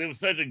 honestly, because it was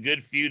such a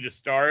good feud to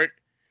start,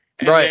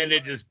 and then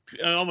it just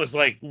almost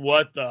like,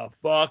 what the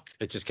fuck?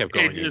 It just kept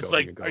going. It's just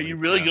like, are you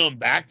really going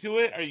back to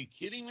it? Are you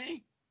kidding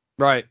me?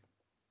 Right.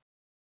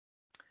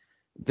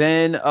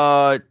 Then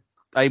I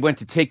went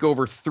to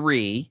Takeover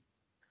 3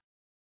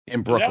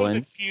 in Brooklyn. That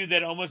was a feud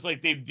that almost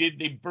like they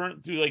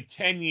burnt through like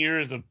 10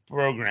 years of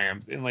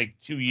programs in like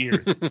 2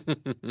 years.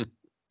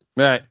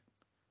 Right.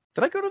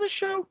 Did I go to this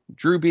show?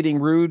 Drew beating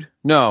Roode?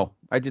 No,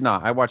 I did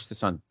not. I watched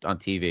this on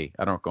TV.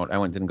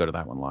 Didn't go to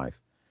that one live.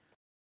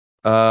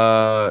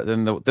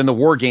 Then the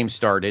War Games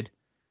started.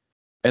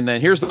 And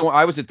then here's the one.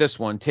 I was at this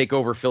one,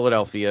 Takeover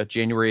Philadelphia,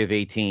 January of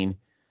 18. Let's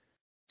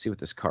see what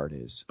this card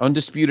is.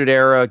 Undisputed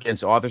Era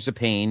against Authors of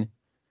Pain.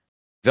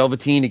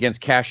 Velveteen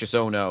against Cassius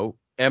Ohno.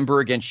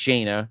 Ember against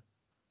Shayna.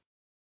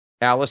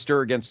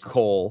 Alistair against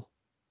Cole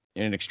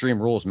in an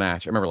Extreme Rules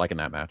match. I remember liking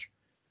that match.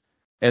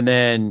 And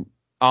then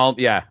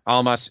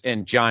Almas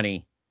and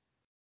Johnny.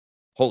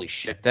 Holy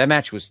shit. That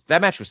match was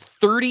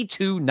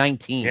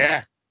 32-19.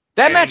 Yeah.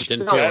 That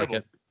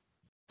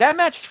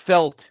match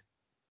felt,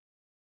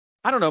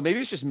 I don't know, maybe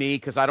it's just me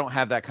because I don't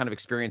have that kind of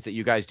experience that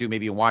you guys do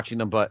maybe in watching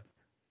them, but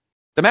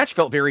the match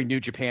felt very New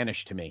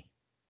Japanish to me.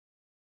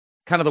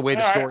 Kind of the way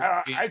the story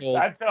was being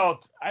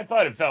told. I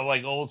thought it felt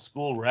like old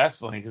school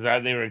wrestling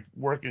because they were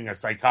working a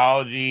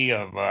psychology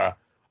of. I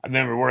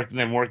remember working.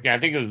 I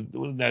think it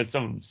was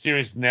some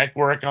serious neck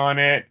work on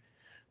it.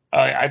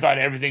 I thought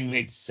everything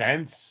made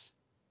sense.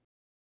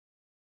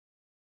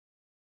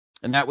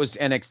 And that was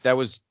That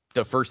was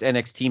the first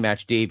NXT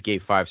match Dave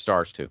gave 5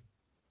 stars to.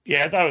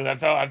 Yeah, I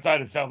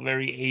thought it felt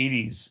very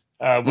 80s,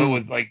 but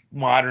with like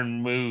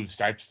modern moves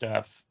type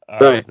stuff.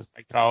 With the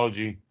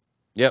psychology.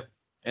 Yep,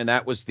 and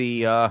that was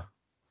the.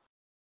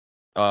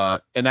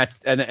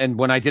 And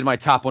when I did my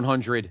top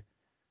 100.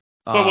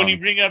 But when you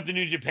bring up the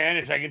New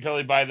Japanish, I can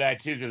totally buy that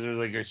too because there's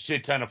like a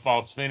shit ton of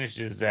false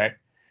finishes that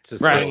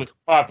was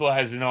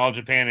popularized in All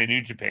Japan and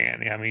New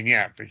Japan. I mean,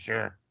 yeah, for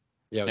sure.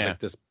 Yeah, it was like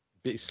this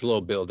big,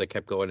 slow build that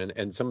kept going,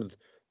 and some of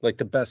like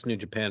the best New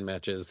Japan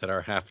matches that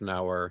are half an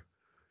hour.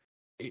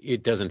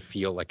 It doesn't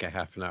feel like a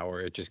half an hour.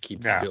 It just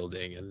keeps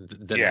building, and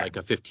then like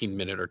a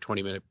 15-minute or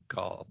 20-minute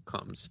call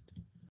comes.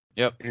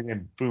 Yep. And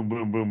then boom,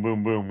 boom, boom,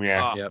 boom, boom.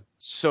 Yeah. Yep.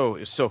 So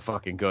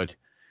fucking good.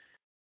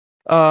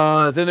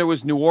 Then there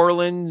was New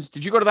Orleans.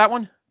 Did you go to that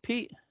one,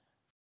 Pete?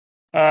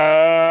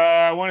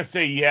 I want to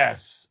say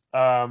yes.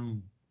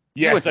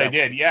 Yes, I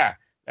did. Yeah.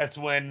 That's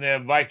when the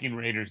Viking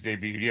Raiders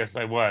debuted. Yes,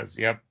 I was.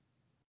 Yep.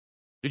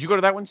 Did you go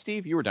to that one,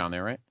 Steve? You were down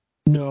there, right?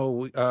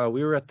 No,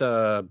 we were at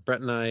the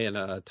Brett and I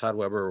and Todd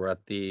Weber were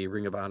at the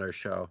Ring of Honor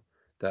show.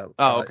 That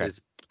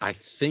is, I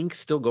think,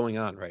 still going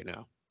on right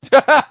now.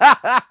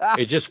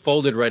 It just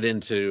folded right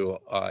into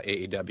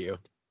AEW.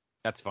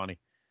 That's funny.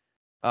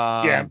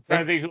 I'm trying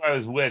to think who I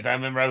was with. I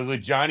remember I was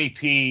with Johnny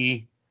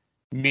P,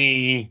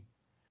 me,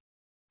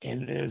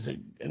 and there was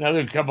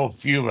another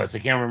few of us. I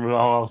can't remember who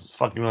else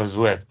fucking I was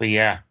with, but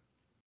yeah.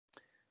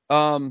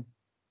 Then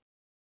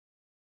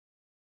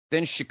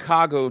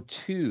Chicago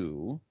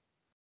 2.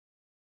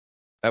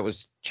 That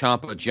was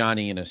Ciampa,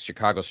 Johnny in a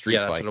Chicago street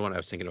fight. Yeah, that's the one I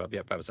was thinking about.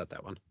 Yep, I was at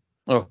that one.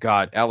 Oh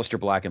God, Aleister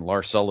Black and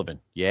Lars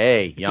Sullivan.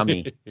 Yay,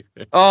 yummy.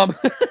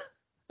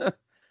 Good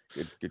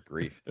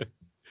grief. I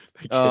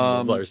kid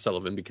loved Lars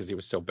Sullivan because he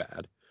was so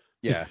bad.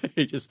 Yeah,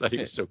 he just thought he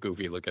was so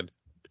goofy looking.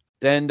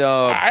 Then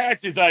I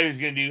actually thought he was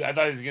gonna do. I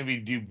thought he was gonna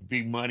do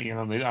big money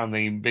on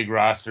the big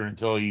roster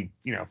until he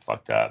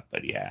fucked up.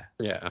 But yeah.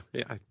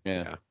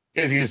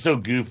 Because he was so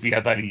goofy,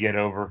 I thought he'd get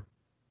over.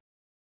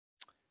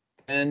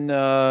 And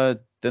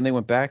then they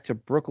went back to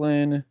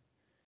Brooklyn.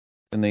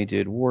 Then they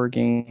did War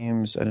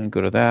Games. I didn't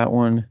go to that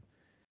one.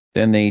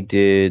 Then they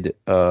did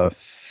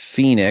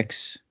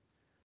Phoenix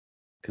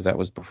because that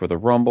was before the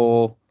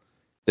Rumble.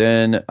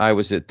 Then I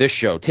was at this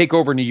show,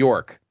 Takeover New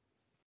York.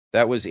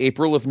 That was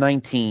April of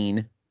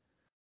 19.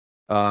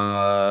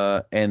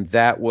 And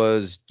that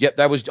was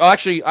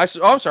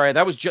I'm sorry,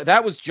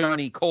 that was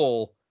Johnny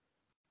Cole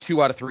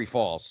 2 out of 3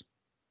 falls.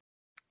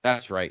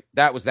 That's right.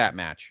 That was that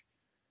match.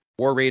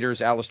 War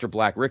Raiders, Aleister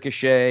Black,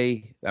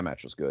 Ricochet. That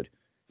match was good.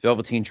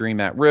 Velveteen Dream,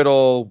 Matt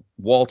Riddle.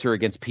 Walter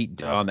against Pete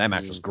Dunne. That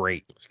match was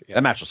great. Yeah.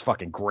 That match was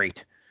fucking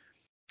great.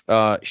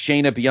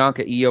 Shayna,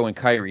 Bianca, Io, and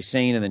Kairi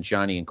Sane, and then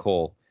Johnny and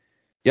Cole.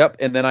 Yep.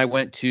 And then I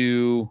went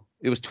to,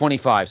 it was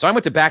 25. So I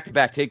went to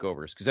back-to-back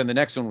takeovers because then the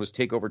next one was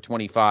Takeover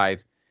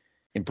 25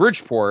 in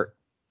Bridgeport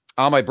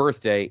on my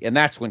birthday. And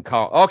that's when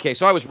okay,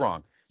 so I was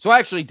wrong. So I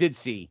actually did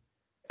see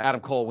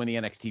Adam Cole win the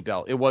NXT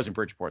belt. It was in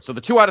Bridgeport. So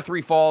the 2 out of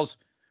 3 falls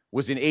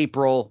was in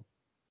April,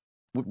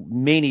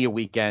 Mania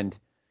weekend,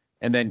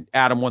 and then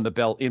Adam won the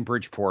belt in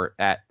Bridgeport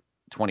at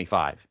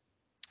 25.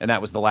 And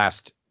that was the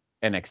last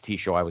NXT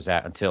show I was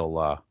at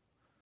until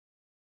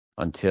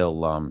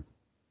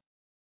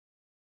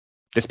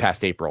this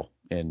past April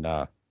in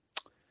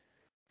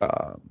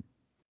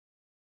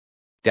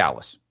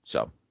Dallas.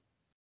 So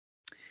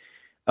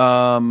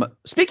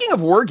speaking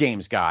of War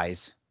Games,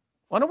 guys,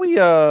 why don't we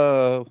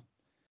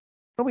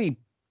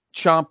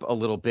chomp a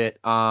little bit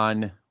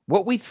on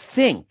what we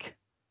think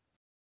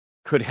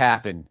could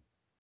happen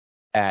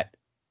at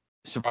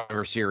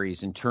Survivor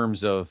Series in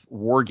terms of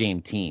War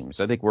Game teams.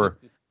 I think we're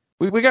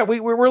a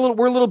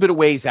little bit of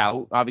ways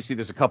out. Obviously,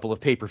 there's a couple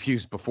of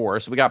pay-per-views before,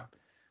 so we got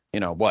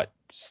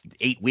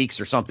 8 weeks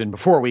or something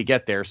before we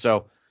get there.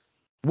 So,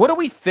 what do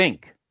we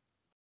think?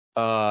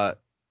 What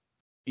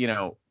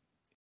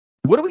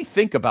do we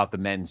think about the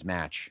men's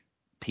match,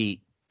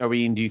 Pete? Do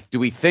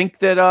we think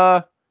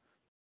that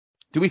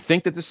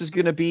this is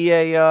going to be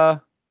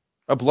a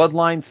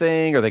bloodline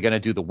thing? Are they going to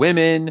do the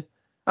women?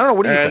 I don't know.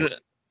 What do you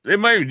think? They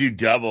might even do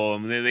double. I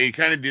mean, they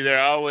kind of do.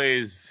 They're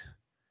always,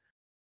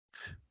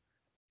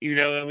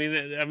 I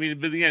mean,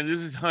 but again,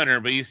 this is Hunter,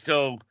 but you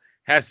still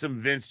have some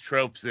Vince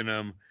tropes in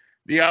them.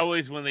 They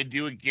always, when they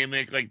do a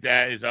gimmick like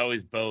that, is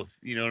always both.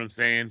 You know what I'm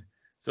saying?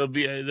 So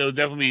there'll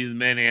definitely be the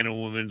men and a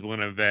women's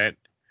one event.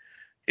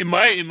 In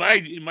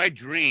my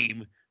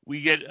dream,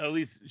 we get at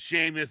least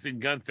Sheamus and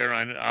Gunther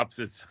on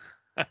opposite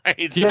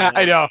sides. Yeah,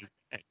 I know.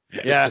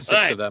 Yeah,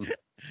 6 of them.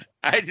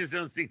 I just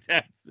don't think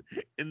that's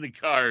in the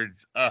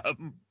cards.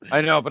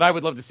 I know, but I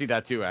would love to see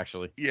that too.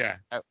 Actually, yeah,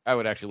 I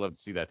would actually love to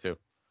see that too.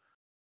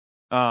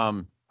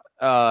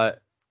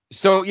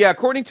 So yeah,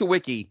 according to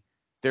Wiki,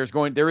 there is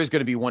going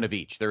to be one of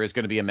each. There is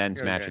going to be a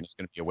men's match and there's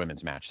going to be a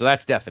women's match. So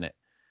that's definite.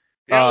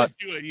 They always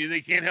do it.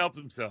 They can't help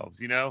themselves.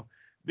 They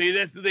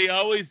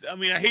always. I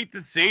mean, I hate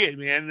to say it,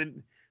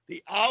 man.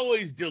 They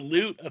always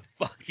dilute a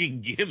fucking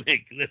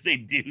gimmick that they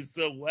do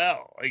so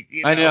well.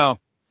 I know.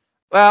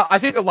 Well, I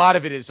think a lot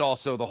of it is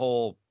also the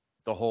whole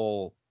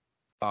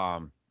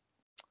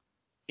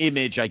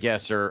image, I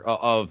guess, or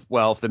of,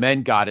 well, if the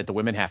men got it, the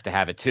women have to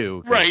have it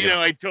too. Right.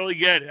 I totally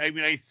get it. I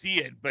mean, I see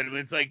it, but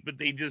it's but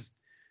they just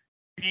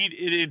beat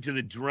it into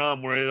the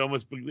drum where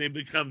it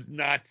becomes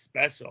not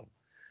special.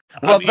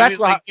 Well, that's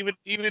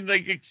even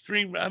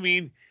extreme. I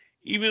mean,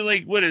 even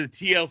what is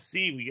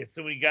TLC? We get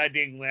so many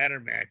goddamn ladder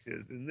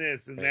matches and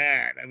this and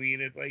that. I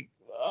mean, it's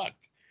fuck.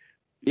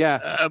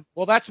 Yeah.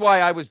 Well, that's why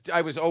I was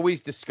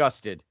always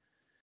disgusted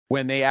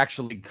when they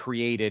actually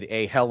created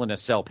a Hell in a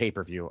Cell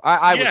pay-per-view.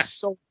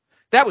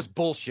 That was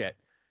bullshit.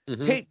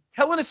 Mm-hmm.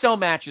 Hell in a Cell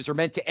matches are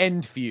meant to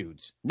end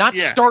feuds, not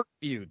start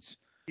feuds.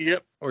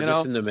 Yep. Or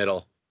just in the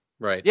middle.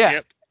 Right. Yeah.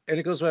 Yep. And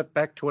it goes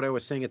back to what I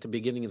was saying at the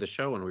beginning of the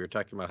show when we were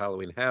talking about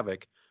Halloween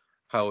Havoc,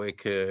 how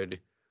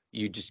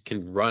you just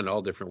can run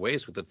all different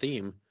ways with the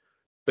theme.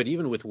 But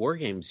even with War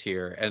Games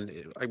here,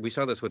 and we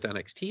saw this with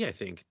NXT, I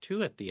think,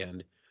 too, at the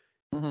end.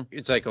 Mm-hmm.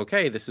 It's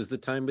okay, this is the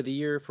time of the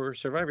year for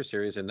Survivor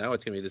Series, and now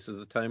it's going to be, this is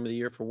the time of the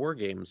year for War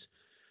Games.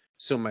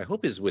 So my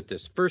hope is with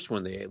this first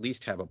one, they at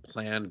least have a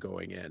plan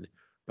going in.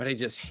 But I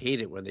just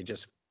hate it when they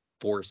just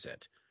force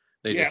it.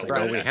 They just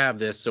we have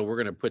this, so we're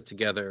going to put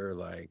together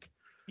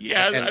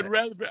Yeah, I'd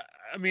rather.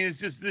 I mean, it's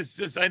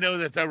just I know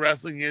that's how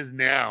wrestling is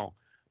now.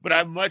 But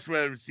I'd much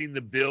rather seen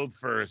the build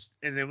first,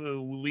 and then it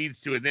leads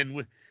to it.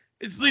 Then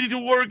it's leading to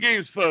War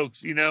Games,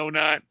 folks.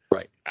 Not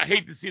right. I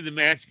hate to see the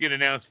match get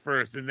announced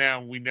first, and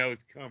now we know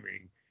it's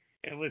coming,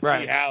 and let's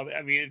see how.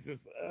 I mean, it's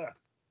just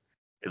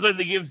it's like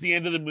they give us the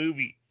end of the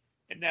movie,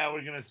 and now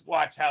we're gonna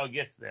watch how it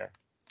gets there.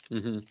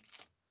 Mm-hmm.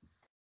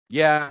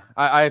 Yeah,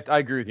 I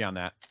agree with you on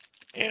that.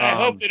 And I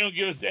hope they don't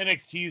give us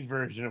NXT's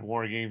version of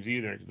War Games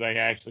either, because I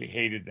actually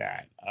hated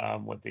that,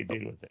 what they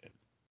did with it.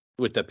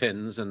 With the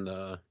pins and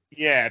the...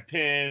 Yeah,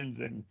 pins,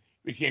 and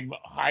became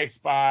high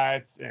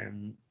spots,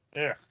 and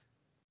ugh.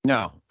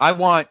 No, I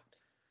want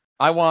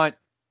the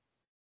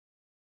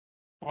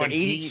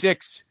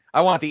 86.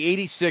 I want the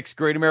 86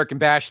 Great American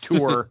Bash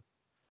Tour.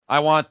 I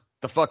want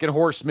the fucking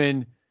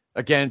Horsemen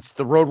against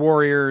the Road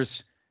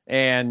Warriors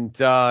and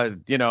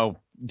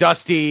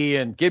Dusty,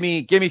 and give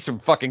me some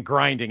fucking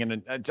grinding,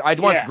 and I'd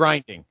want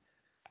grinding.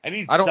 I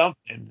need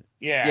something.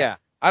 Yeah. Yeah.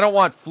 I don't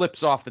want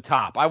flips off the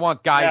top. I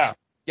want guys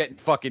getting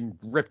fucking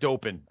ripped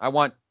open. I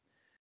want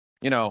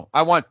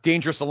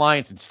Dangerous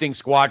Alliance and Sting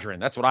Squadron.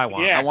 That's what I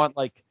want. Yeah.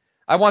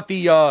 I want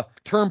the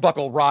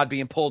turnbuckle rod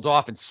being pulled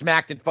off and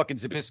smacked in fucking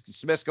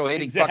Zbyszko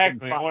hitting.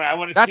 Exactly. I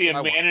want to see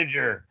a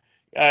manager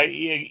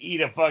eat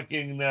a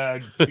fucking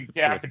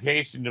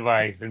decapitation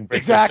device and break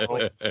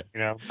exactly.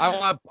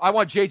 I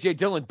want JJ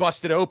Dillon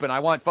busted open. I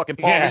want fucking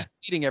Paul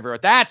eating everywhere.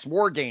 That's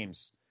War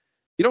Games.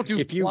 You don't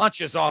do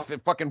launches off in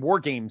fucking War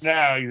Games.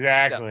 No,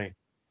 exactly.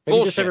 Have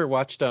you ever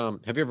watched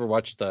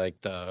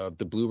like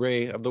the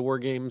Blu-ray of the War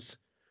Games,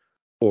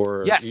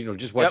 or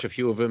just watch a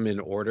few of them in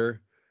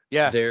order?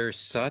 Yeah, they're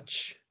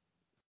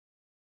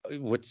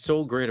what's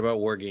so great about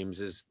War Games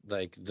is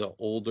like the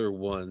older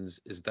ones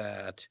is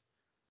that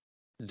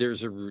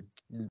there's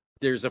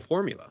a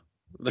formula.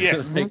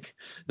 Yes. Like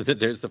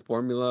there's the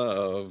formula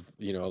of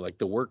like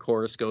the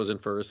workhorse goes in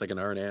first, like an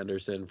Arn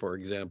Anderson, for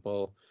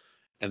example,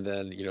 and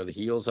then the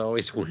heels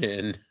always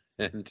win,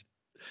 and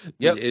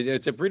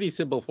it's a pretty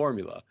simple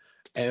formula,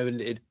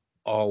 and it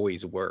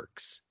always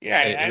works.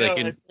 Yeah, I know.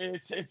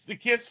 It's the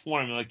KISS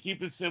formula.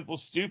 Keep it simple,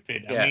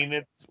 stupid. I mean,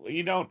 it's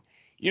you don't.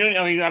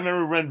 I mean, I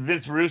remember when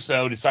Vince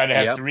Russo decided to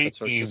have three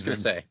teams,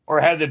 or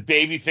have the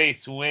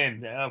babyface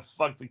win.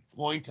 Fuck the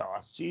coin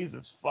toss.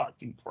 Jesus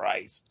fucking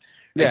Christ.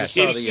 Yeah, I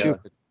saw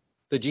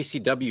the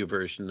GCW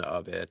version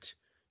of it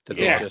that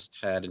they just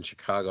had in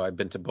Chicago. I've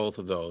been to both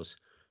of those.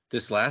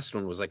 This last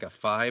one was like a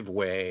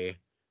 5-way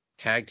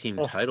tag team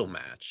title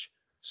match.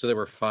 So there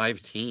were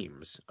 5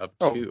 teams of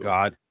 2. Oh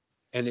God!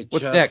 And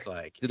what's next?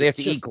 Did they have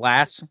to eat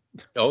glass?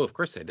 Oh, of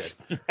course they did.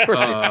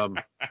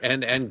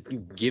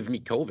 And give me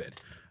COVID.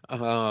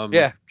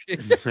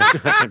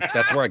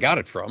 That's where I got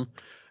it from.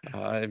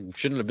 I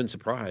shouldn't have been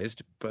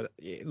surprised, but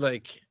it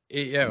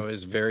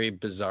was very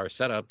bizarre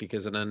setup,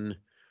 because then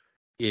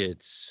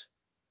it's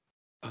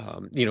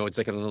it's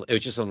like it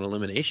was just an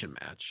elimination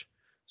match.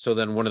 So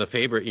then one of the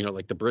favorite,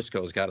 like the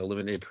Briscoes got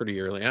eliminated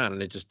pretty early on,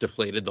 and it just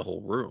deflated the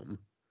whole room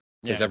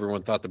because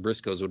everyone thought the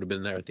Briscoes would have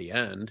been there at the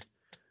end.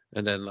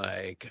 And then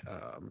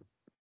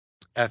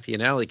Effie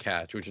and Alley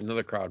Catch, which is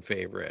another crowd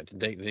favorite.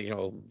 They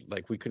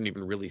we couldn't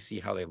even really see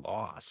how they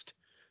lost.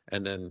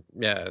 And then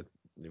it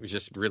was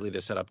just really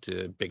to set up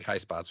to big high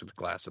spots with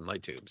glass and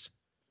light tubes.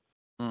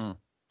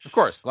 Of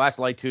course, glass,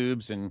 light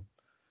tubes, and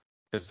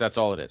because that's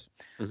all it is.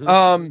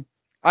 Mm-hmm.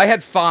 I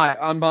had 5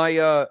 on my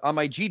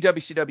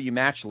GWCW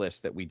match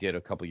list that we did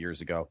a couple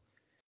years ago.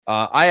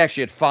 I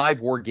actually had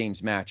 5 War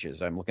Games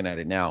matches. I'm looking at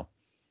it now.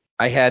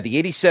 I had the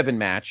 87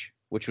 match,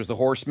 which was the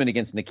Horsemen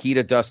against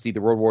Nikita, Dusty,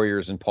 the Road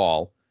Warriors, and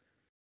Paul.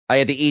 I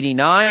had the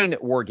 89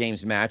 War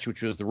Games match,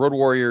 which was the Road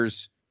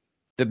Warriors,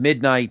 the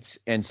Midnights,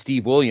 and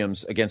Steve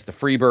Williams against the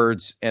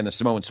Freebirds and the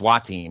Samoan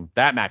SWAT team.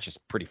 That match is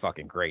pretty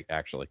fucking great,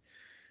 actually.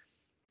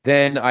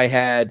 Then I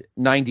had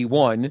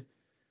 91,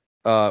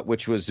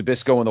 which was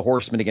Zbyszko and the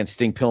Horsemen against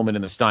Sting, Pillman,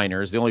 and the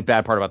Steiners. The only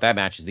bad part about that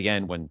match is the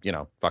end when,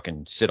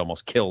 fucking Sid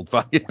almost killed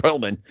fucking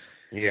Pillman.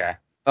 Yeah.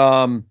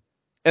 And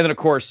then, of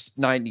course,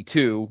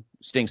 92,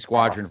 Sting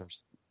Squadron,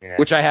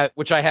 which I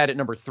had at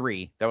number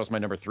 3. That was my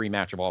number 3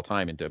 match of all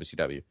time in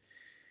WCW.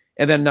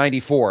 And then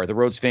 94, the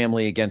Rhodes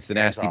Family against the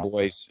Nasty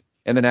Boys,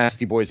 and the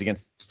Nasty Boys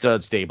against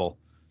Stud Stable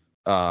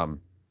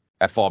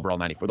at Fall Brawl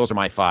 94. Those are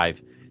my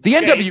 5. The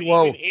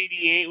NWO. Even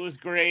 88 was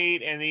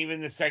great, and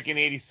even the second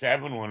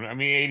 87 one. I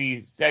mean,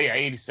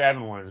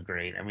 87 one is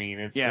great. I mean,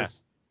 it's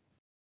just.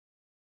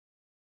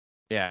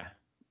 Yeah.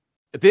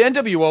 The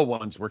NWO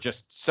ones were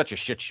just such a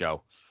shit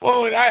show.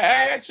 Well,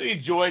 I actually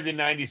enjoyed the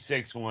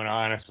 96 one,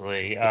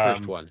 honestly. The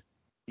first one.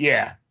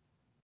 Yeah.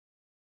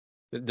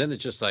 Then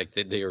it's just like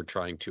they were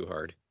trying too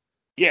hard.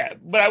 Yeah,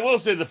 but I will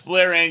say the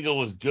Flair angle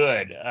was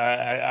good.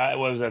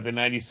 Was that the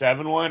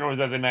 97 one, or was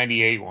that the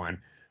 98 one?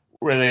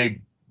 Where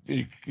they,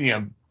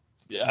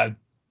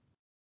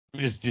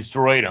 just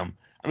destroyed him.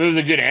 I mean, it was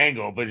a good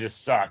angle, but it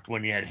just sucked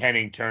when you had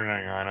Hennig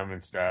turning on him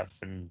and stuff.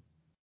 And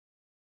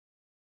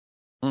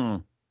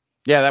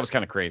yeah, that was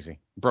kind of crazy.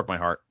 It broke my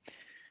heart.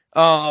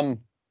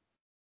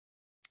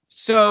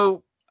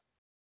 So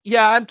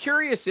yeah, I'm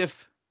curious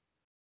if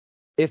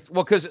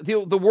because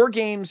the War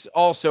Games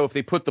also, if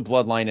they put the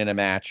Bloodline in a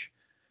match,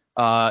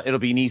 It'll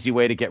be an easy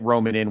way to get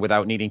Roman in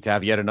without needing to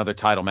have yet another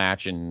title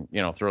match and,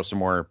 throw some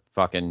more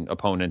fucking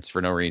opponents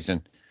for no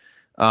reason.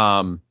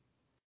 I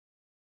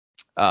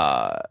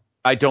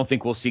don't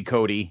think we'll see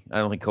Cody. I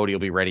don't think Cody will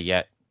be ready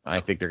yet. I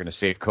think they're going to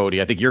save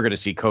Cody. I think you're going to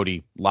see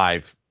Cody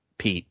live,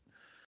 Pete.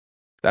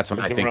 That's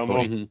what I think.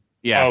 Cody.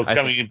 Yeah.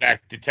 Coming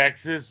back to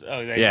Texas. Oh,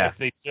 if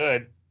they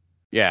should.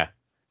 Yeah,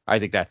 I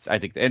think,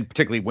 and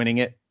particularly winning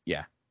it.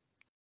 Yeah.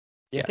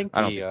 I think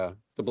the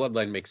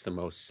Bloodline makes the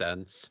most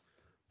sense.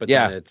 But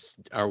then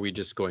are we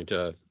just going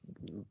to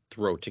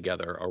throw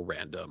together a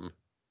random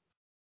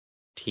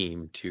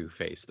team to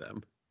face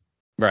them?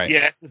 Right.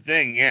 Yeah, that's the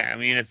thing. Yeah, I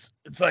mean, it's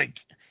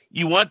like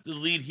you want the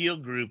lead heel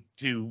group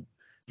to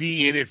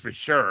be in it for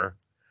sure,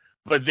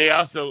 but they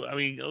also, I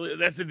mean,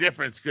 that's the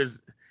difference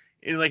because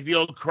in like the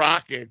old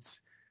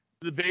Crockett's,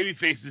 the baby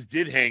faces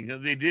did hang.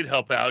 They did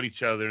help out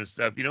each other and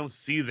stuff. You don't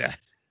see that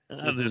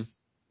on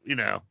this,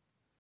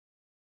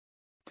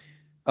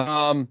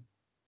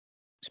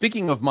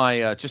 Speaking of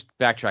my, just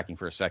backtracking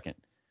for a second.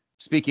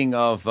 Speaking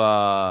of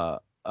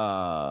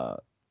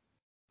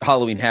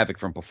Halloween Havoc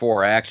from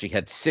before, I actually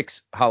had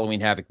 6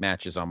 Halloween Havoc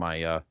matches on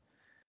my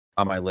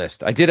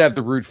list. I did have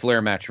the Rude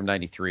Flair match from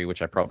 '93,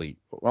 which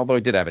although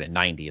I did have it at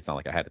 90, it's not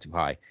like I had it too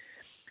high.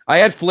 I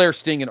had Flair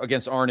Sting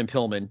against Arn and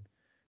Pillman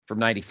from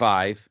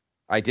 '95.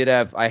 I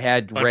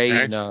had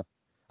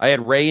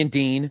Ray and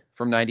Dean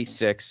from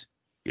 '96.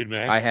 Good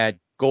match. I had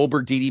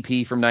Goldberg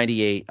DDP from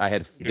 '98. I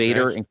had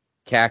Vader and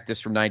Cactus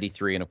from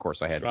 '93, and of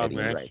course I had Eddie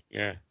and Ray.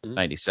 Yeah.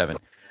 '97.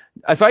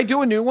 If I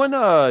do a new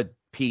one,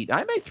 Pete,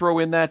 I may throw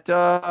in that.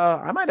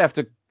 I might have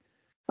to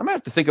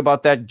think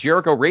about that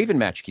Jericho Raven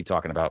match you keep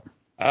talking about.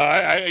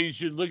 You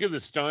should look at the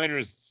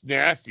Steiners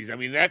Nasties. I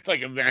mean, that's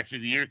like a match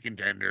of the year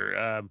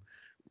contender.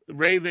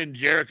 Raven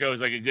Jericho is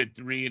like a good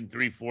 3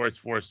 3/4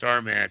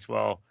 4-star match.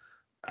 Well,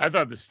 I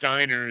thought the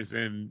Steiners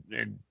and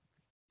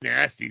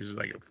Nasties was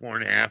like a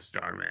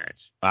 4.5-star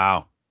match.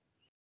 Wow.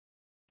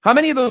 How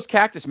many of those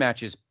Cactus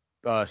matches,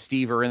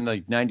 Steve, are in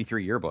the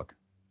 '93 yearbook?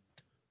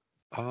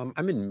 I'm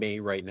in May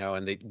right now,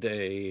 and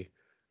the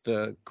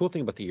cool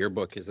thing about the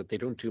yearbook is that they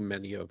don't do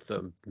many of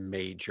the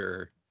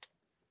major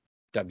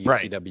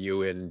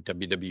WCW and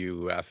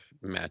WWF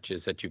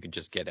matches that you could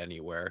just get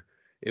anywhere.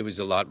 It was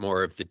a lot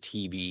more of the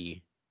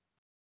TV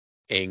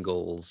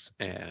angles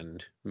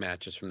and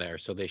matches from there.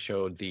 So they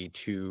showed the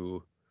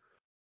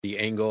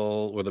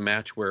angle or the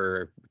match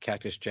where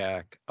Cactus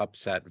Jack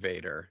upset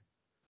Vader,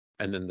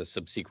 and then the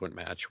subsequent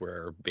match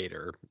where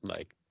Vader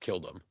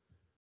killed him.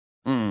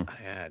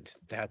 And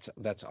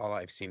that's all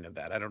I've seen of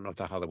that. I don't know if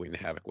the Halloween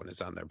Havoc one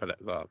is on there, but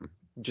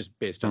just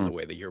based on the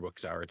way the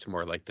yearbooks are, it's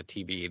more like the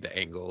TV, the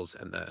angles,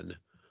 and then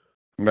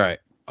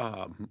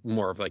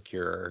more of like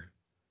your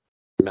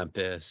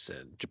Memphis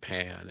and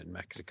Japan and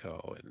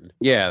Mexico and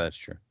that's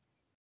true.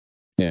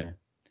 Yeah.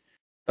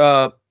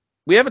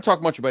 We haven't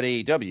talked much about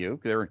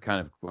AEW. They're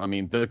kind of, I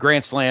mean, the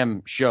Grand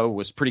Slam show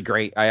was pretty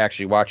great. I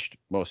actually watched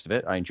most of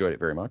it. I enjoyed it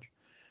very much.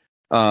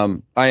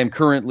 I am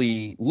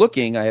currently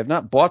looking. I have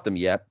not bought them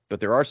yet, but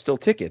there are still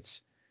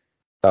tickets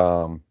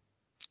for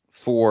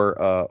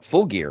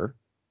Full Gear,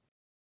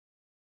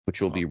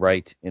 which will be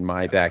right in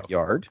my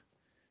backyard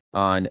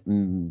on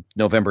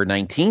November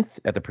 19th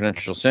at the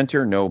Prudential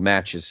Center. No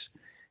matches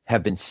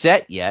have been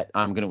set yet.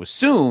 I'm going to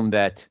assume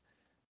that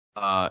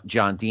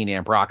John Dean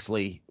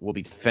Ambroxley will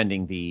be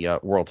defending the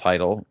world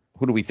title.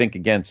 Who do we think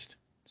against,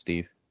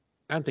 Steve?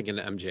 I'm thinking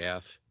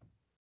MJF.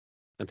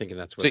 I'm thinking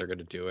that's where they're going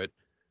to do it.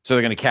 So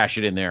they're going to cash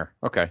it in there.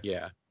 Okay.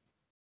 Yeah.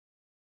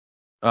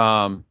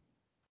 Does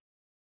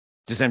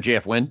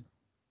MJF win?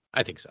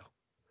 I think so.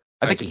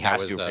 I think he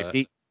has to, right,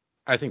 Pete?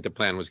 I think the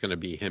plan was going to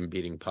be him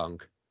beating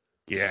Punk.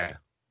 Yeah.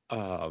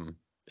 And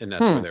that's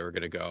where they were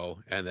going to go.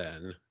 And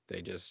then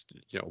they just,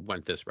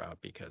 went this route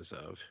because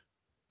of,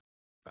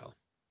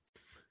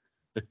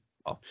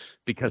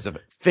 because of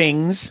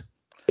things.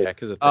 Yeah,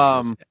 because of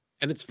things.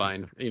 And it's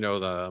fine.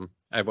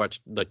 I've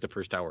watched the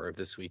first hour of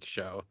this week's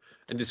show,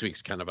 and this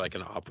week's kind of like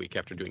an off week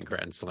after doing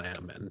Grand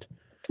Slam, and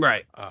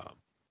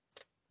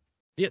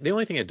the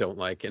only thing I don't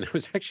like, and I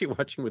was actually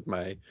watching with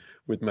my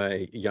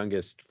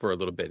youngest for a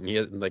little bit, and he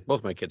has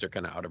both my kids are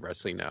kind of out of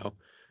wrestling now,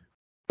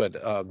 but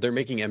they're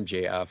making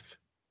MJF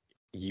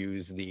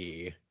use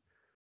the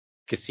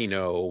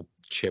casino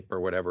chip or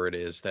whatever it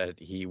is that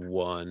he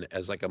won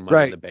as like a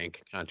Money in the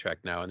Bank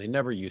contract now, and they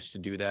never used to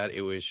do that.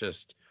 It was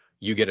just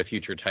you get a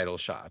future title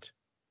shot.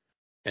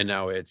 And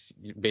now it's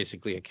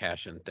basically a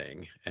cash-in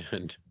thing.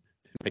 And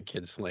my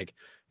kids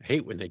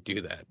hate when they do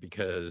that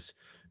because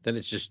then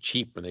it's just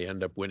cheap when they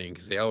end up winning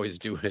because they always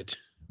do it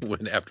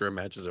when after a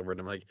match is over.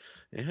 And I'm like,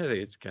 yeah,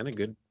 it's kind of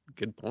good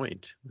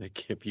point.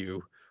 If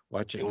you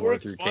watch it more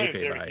through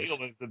kayfabe eyes.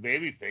 The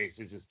baby face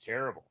is just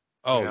terrible.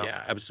 Oh,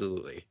 yeah,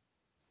 absolutely.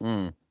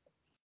 Wardlow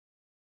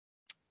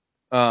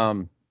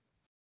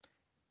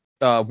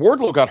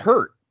got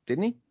hurt,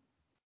 didn't he?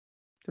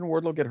 Didn't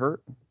Wardlow get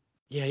hurt?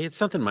 Yeah, he had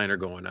something minor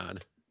going on.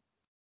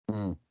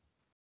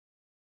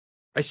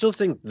 I still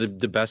think the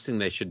best thing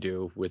they should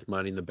do with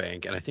Money in the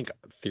Bank, and I think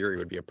Theory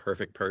would be a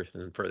perfect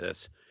person for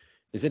this,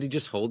 is that he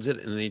just holds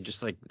it and they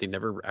just they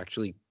never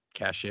actually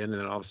cash in, and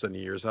then all of a sudden the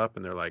year's up,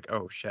 and they're like,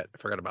 "Oh shit, I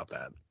forgot about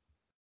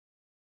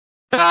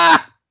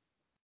that."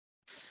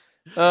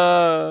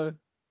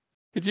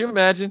 Could you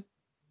imagine?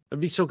 It'd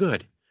be so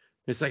good.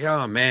 It's like,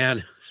 oh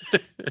man,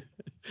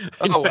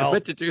 I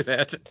meant to do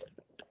that.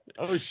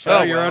 Oh,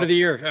 you're out of the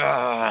year.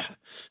 All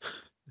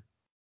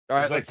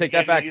right, let's take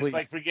that back, please. It's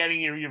like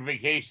forgetting your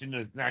vacation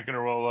is not going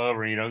to roll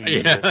over. You know.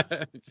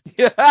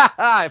 Yeah.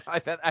 I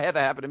had that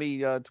happen to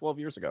me 12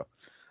 years ago.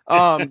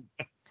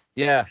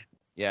 Yeah.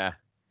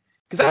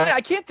 Because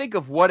I can't think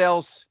of what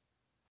else.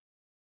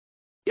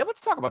 Yeah, let's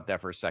talk about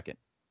that for a second.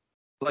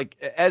 Like,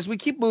 as we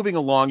keep moving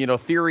along,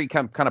 Theory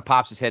kind of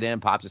pops his head in,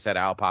 pops his head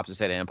out, pops his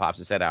head in, pops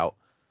his head out.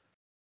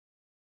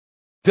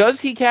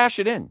 Does he cash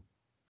it in?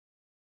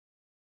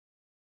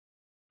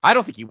 I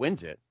don't think he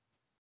wins it.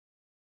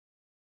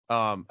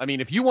 I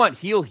mean, if you want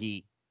heel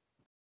heat,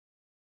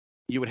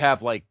 you would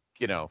have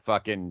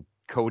fucking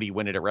Cody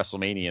win it at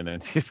WrestleMania, and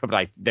then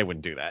but they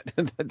wouldn't do that.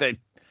 they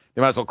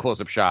might as well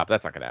close up shop.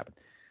 That's not gonna happen.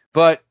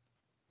 But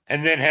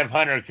and then have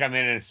Hunter come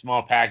in a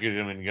small package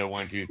him and go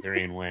 1, 2,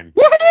 3 and win.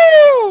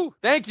 Woohoo!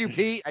 Thank you,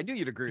 Pete. I knew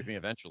you'd agree with me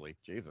eventually.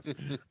 Jesus.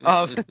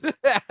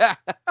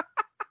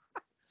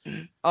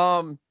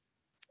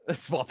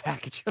 Small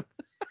package him.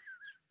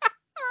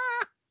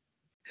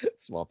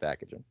 Small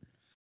package him.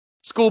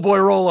 Schoolboy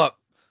roll up.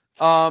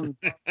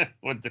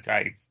 With the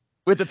tights.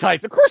 With the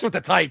tights. Of course with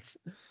the tights.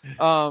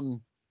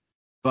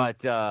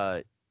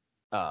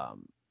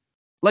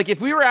 Like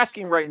if we were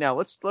asking right now,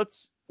 let's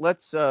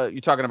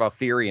you're talking about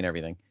Theory and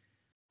everything.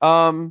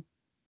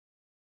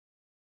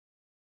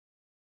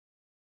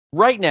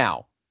 Right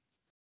now,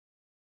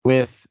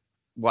 with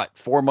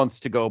 4 months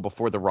to go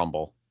before the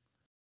Rumble,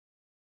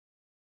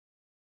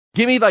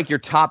 give me your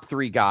top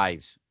 3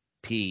 guys,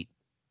 Pete,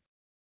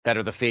 that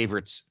are the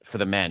favorites for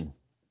the men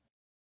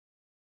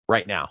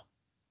right now.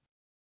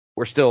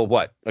 We're still,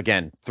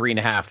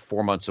 3.5,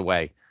 4 months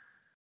away.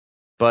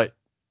 But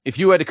if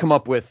you had to come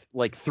up with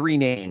 3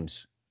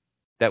 names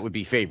that would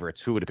be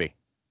favorites, who would it be?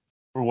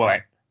 For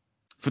what?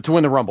 To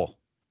win the Rumble.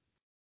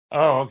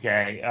 Oh,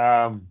 okay.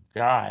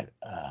 God.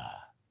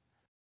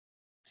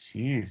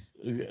 Jeez.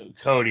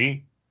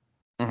 Cody.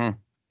 Mm-hmm.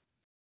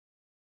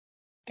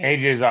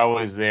 AJ's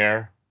always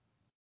there.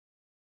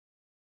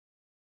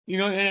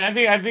 And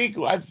I think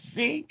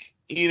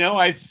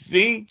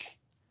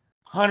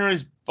Hunter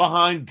is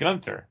behind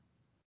Gunther.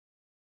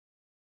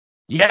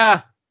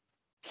 Yeah.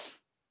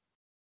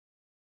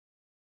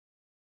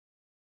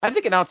 I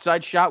think an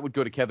outside shot would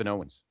go to Kevin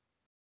Owens.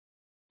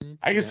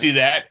 I can see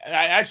that.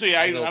 That's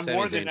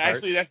more than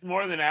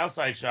an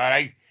outside shot.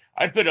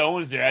 I put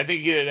Owens there. I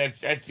think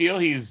I feel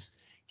he's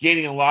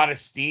gaining a lot of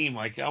steam,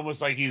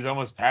 almost like he's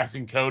almost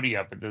passing Cody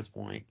up at this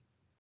point.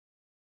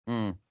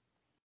 What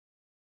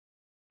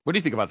do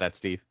you think about that,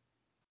 Steve?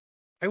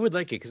 I would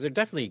like it because they're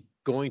definitely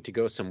going to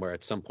go somewhere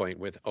at some point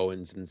with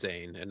Owens and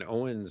Zayn. And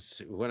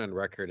Owens went on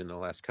record in the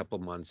last couple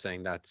of months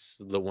saying that's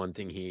the one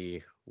thing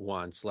he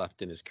wants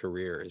left in his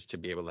career is to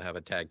be able to have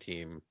a tag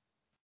team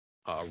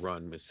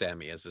run with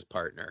Sammy as his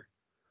partner.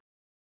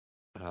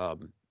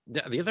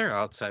 The other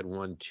outside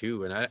one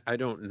too, and I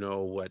don't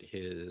know what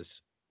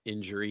his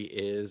injury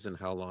is and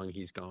how long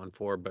he's gone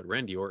for, but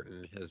Randy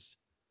Orton has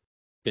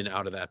been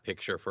out of that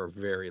picture for a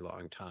very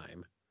long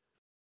time.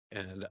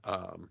 And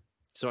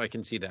so I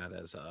can see that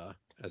as a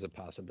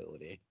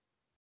possibility.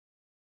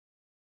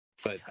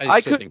 But I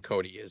still think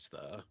Cody is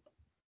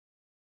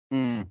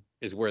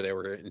is where they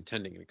were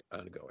intending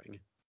on going.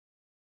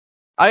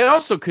 I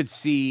also could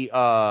see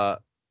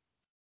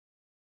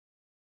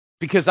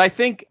because I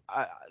think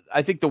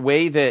the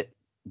way that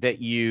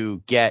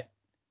you get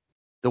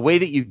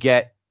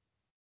the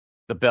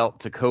belt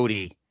to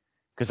Cody,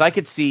 because I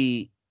could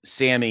see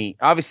Sammy.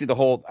 Obviously,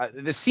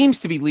 this seems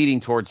to be leading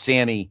towards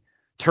Sammy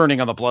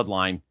turning on the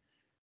Bloodline,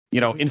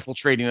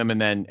 infiltrating them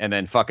and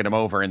then fucking them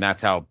over, and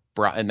that's how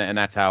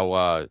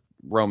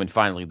Roman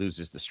finally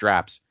loses the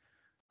straps.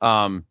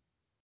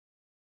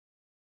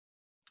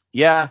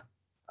 Yeah,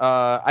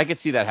 I could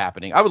see that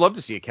happening. I would love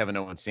to see a Kevin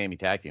Owens Sammy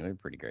tag team. It'd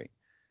be pretty great.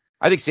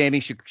 I think Sammy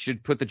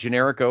should put the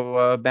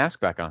Generico mask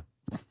back on.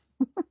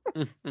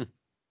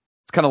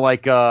 It's kind of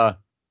like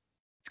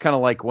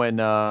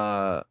when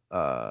Al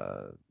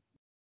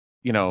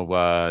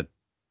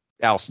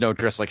Snow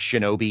dressed like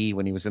Shinobi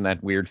when he was in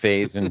that weird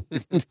phase in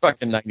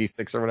fucking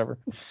 96 or whatever.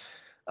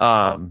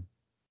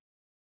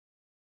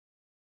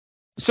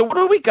 So what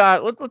do we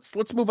got?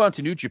 Let's move on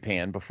to New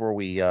Japan before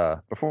we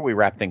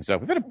wrap things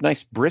up. We've had a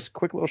nice, brisk,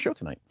 quick little show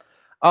tonight.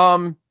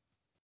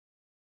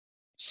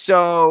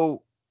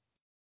 So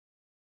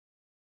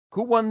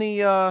who won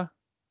the?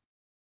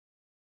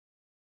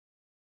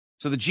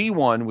 So the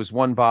G1 was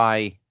won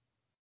by.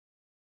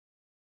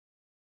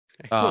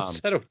 I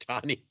said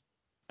Otani.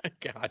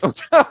 God,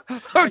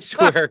 I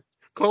swear.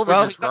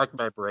 Colvin just rocked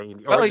my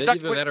brain. Or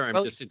either that or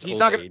I'm just it's old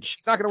age.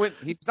 He's not going to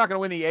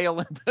win the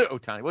AL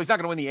Otani. Well, he's not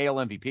going to win the AL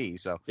MVP.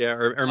 So yeah,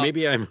 or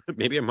maybe I'm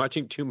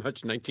watching too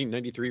much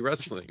 1993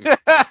 wrestling.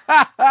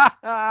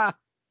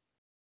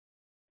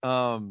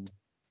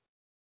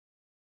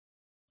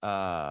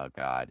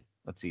 God.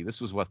 let's see.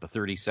 This was what, the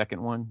 32nd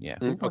one? Yeah.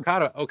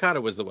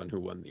 Okada was the one who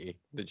won the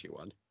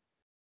G1.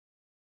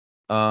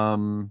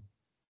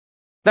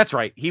 That's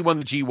right. He won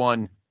the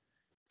G1,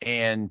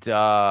 and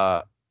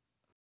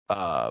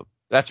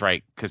that's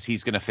right, because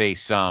he's going to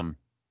face because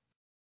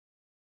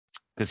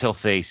he'll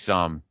face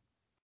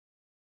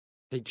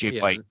Jay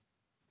White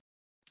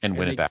and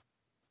win it back.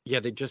 Yeah,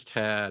 they just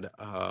had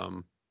a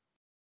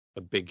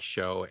big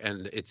show,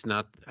 and it's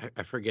not.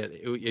 I forget.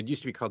 It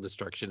used to be called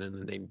Destruction, and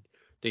then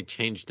they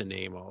changed the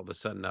name all of a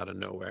sudden out of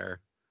nowhere.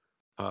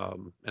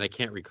 And I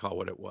can't recall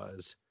what it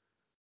was.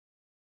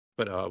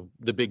 But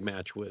the big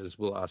match was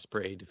Will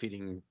Ospreay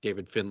defeating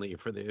David Finlay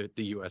for the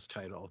U.S.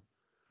 title,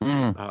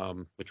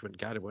 which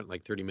it went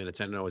like 30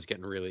 minutes. I know it's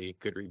getting really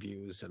good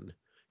reviews, and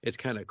it's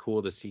kind of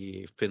cool to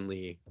see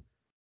Finlay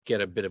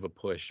get a bit of a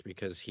push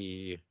because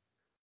he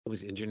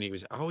was injured. And he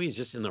was always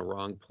just in the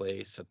wrong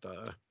place at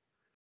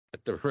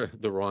the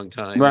wrong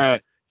time.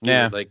 Right.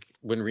 Yeah. Like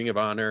when Ring of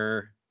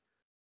Honor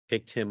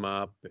picked him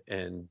up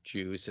and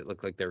Juice, it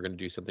looked like they were going to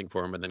do something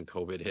for him, and then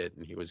COVID hit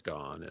and he was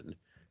gone. And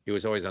he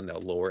was always on the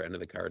lower end of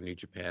the card in New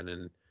Japan,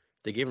 and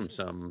they gave him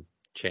some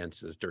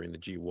chances during the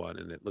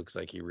G1, and it looks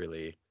like he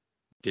really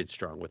did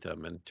strong with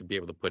him. And to be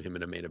able to put him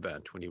in a main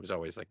event when he was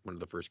always like one of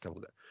the first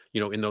couple,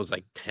 in those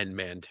like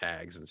 10-man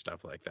tags and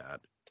stuff like that.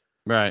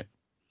 Right.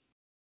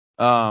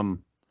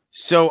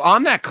 So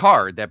on that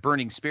card, that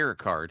Burning Spirit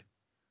card,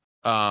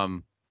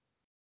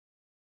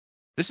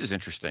 this is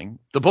interesting.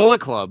 The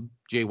Bullet Club,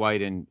 Jay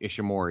White and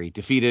Ishimori,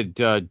 defeated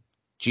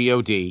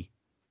GOD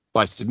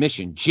by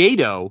submission.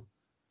 Jado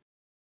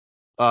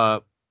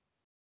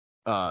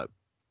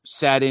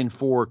sat in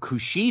for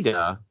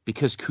Kushida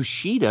because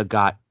Kushida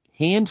got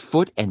hand,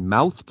 foot, and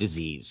mouth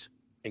disease.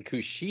 And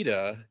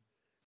Kushida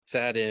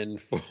sat in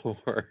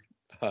for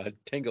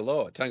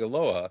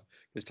Tangaloa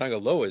because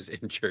Tangaloa's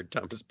injured,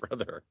 Thomas'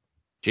 brother.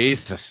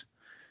 Jesus.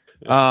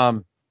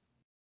 Yeah,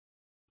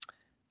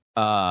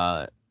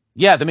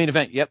 the main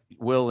event. Yep.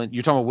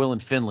 You're talking about Will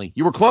and Finlay.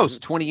 You were close,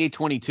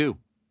 28-22.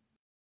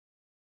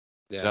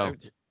 Yeah. So.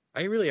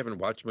 I really haven't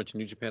watched much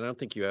New Japan. I don't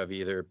think you have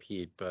either,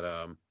 Pete,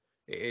 but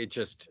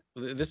this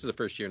is the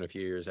first year in a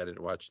few years I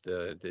didn't watch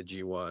the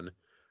G1.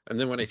 And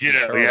then when I see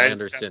Carl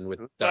Anderson with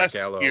Doc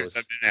Gallows,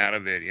 I've been out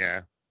of it,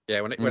 yeah. Yeah,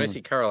 when I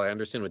see Carl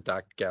Anderson with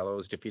Doc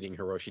Gallows defeating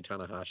Hiroshi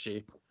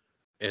Tanahashi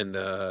in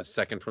the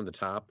second from the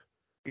top,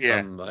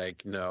 I'm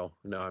like, no,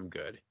 I'm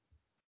good.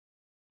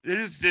 They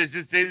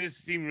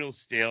just seem real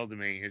stale to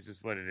me. It's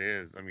just what it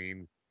is. I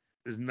mean,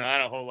 there's not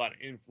a whole lot of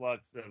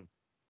influx of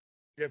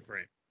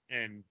different,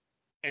 and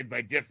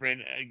by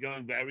different,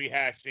 going back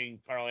rehashing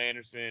Carl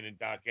Anderson and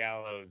Doc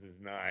Gallows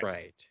is not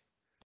right.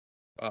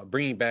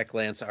 Bringing back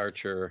Lance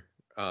Archer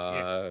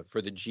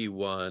for the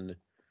G1,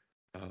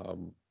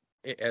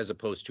 as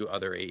opposed to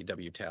other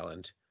AEW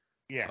talent.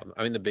 Yeah.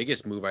 I mean, the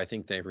biggest move I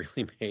think they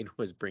really made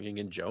was bringing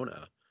in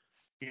Jonah.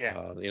 Yeah.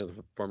 The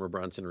former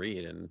Bronson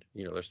Reed, and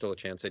there's still a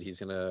chance that he's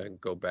gonna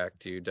go back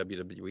to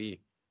WWE.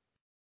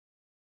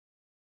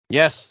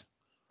 Yes.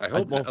 I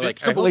hope.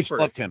 Triple H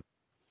loved him.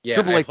 Yeah.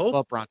 Triple H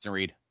loved Bronson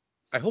Reed.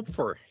 I hope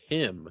for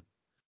him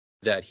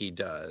that he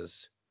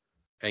does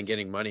and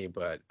getting money,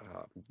 but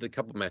the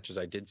couple matches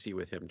I did see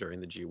with him during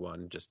the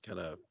G1 just kind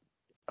of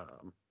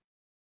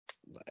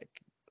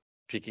like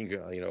peeking,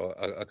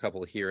 a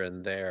couple here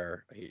and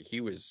there.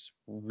 He was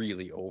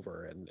really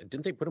over, and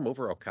didn't they put him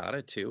over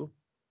Okada too?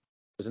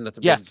 Wasn't that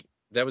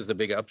that was the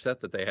big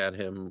upset that they had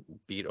him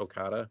beat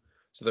Okada?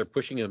 So they're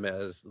pushing him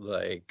as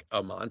like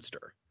a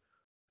monster.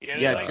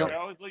 Yeah, they're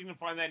always looking to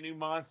find that new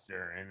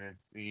monster, and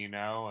it's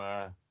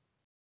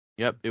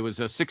Yep, it was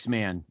a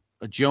 6-man.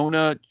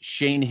 Jonah,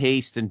 Shane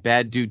Haste, and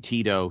Bad Dude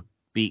Tito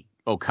beat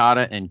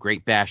Okada and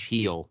Great Bash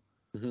Heel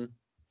in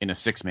a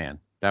 6-man.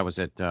 That was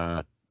at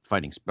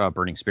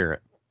Burning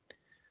Spirit.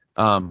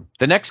 The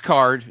next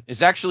card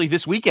is actually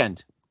this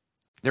weekend.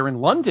 They're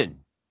in London,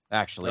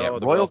 actually. Oh,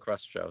 the Royal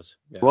Quest shows.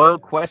 Yeah. Royal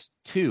Quest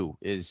 2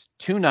 is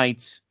 2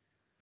 nights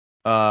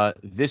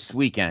this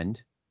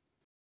weekend.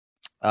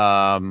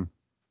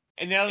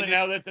 And now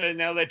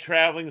that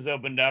traveling's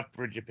opened up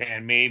for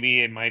Japan,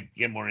 maybe it might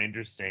get more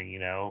interesting,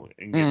 and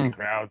get the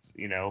crowds,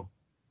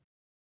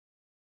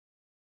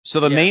 So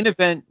the main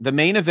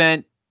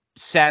event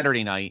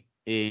Saturday night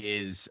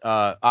is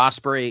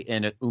Ospreay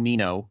and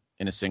Umino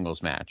in a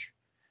singles match.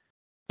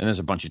 And there's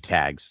a bunch of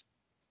tags.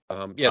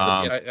 I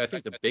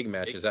think the big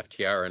match is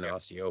FTR and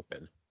Aussie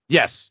Open.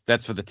 Yes,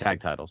 that's for the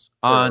tag titles.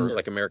 For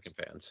like American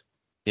fans.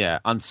 Yeah,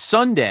 on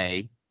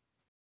Sunday,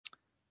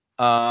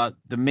 the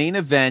main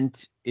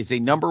event is a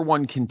number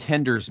 1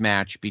 contenders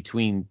match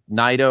between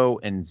Naito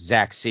and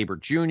Zack Sabre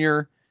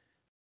Jr.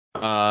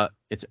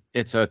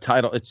 It's a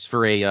title. It's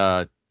for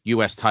a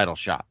U.S. title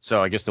shot.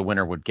 So I guess the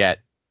winner would get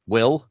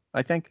Will,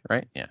 I think,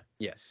 right? Yeah.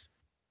 Yes.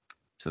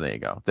 So there you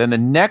go. Then the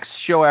next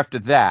show after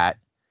that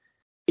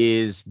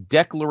is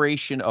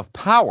Declaration of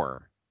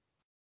Power,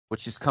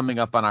 which is coming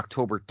up on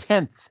October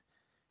 10th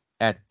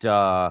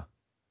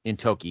in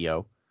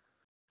Tokyo.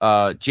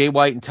 Jay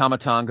White and Tama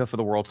Tonga for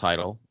the world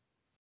title.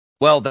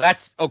 Well,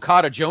 that's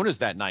Okada Jonah's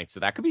that night, so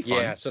that could be fun.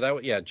 Yeah, so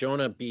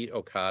Jonah beat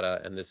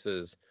Okada, and this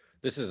is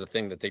this is a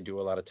thing that they do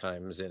a lot of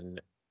times in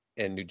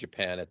New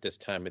Japan at this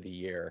time of the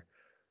year,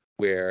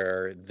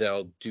 where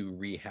they'll do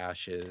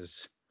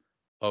rehashes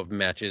of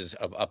matches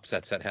of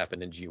upsets that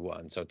happened in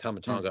G1. So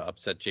Tama Tonga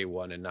upset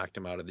J1 and knocked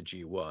him out of the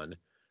G1.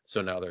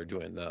 So now they're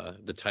doing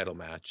the title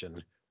match,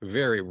 and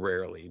very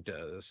rarely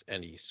does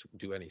any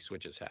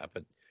switches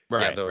happen.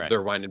 Right, yeah,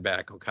 they're winding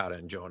back Okada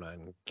and Jonah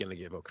and gonna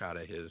give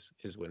Okada his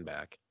win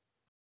back.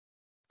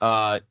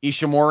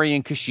 Ishimori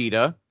and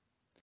Kushida,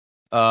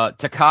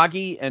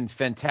 Takagi and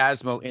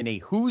Phantasmo in a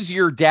Who's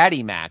Your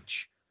Daddy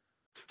match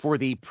for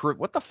the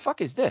what the fuck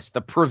is this?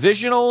 The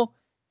Provisional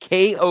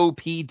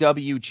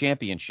KOPW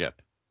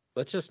Championship.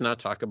 Let's just not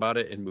talk about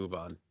it and move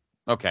on.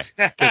 Okay,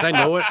 because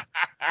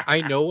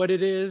I know what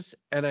it is,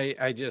 and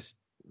I just,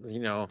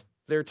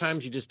 there are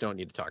times you just don't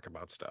need to talk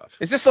about stuff.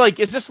 Is this like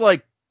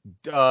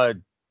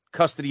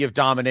custody of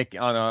Dominic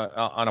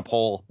on a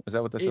pole? Is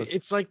that what this is?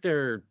 It's like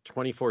their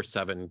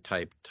 24/7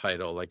 type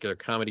title, like their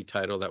comedy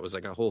title that was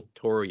like a whole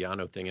Toru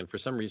Yano thing, and for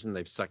some reason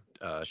they've sucked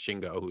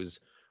Shingo, who's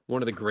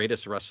one of the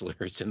greatest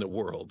wrestlers in the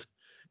world,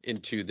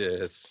 into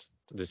this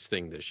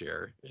thing this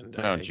year. And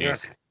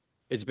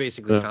it's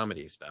basically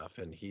comedy stuff,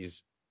 and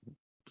he's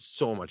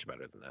so much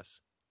better than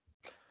this.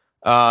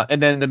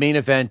 And then the main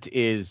event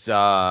is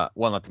not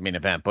the main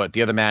event, but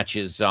the other match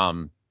is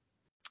Ren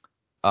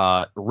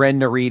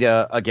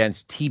Narita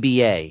against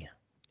TBA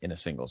in a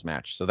singles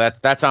match. So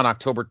that's on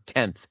October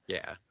 10th.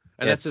 Yeah.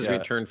 And that's his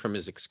return from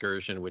his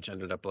excursion, which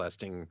ended up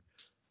lasting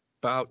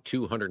about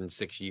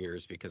 206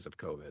 years because of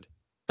COVID.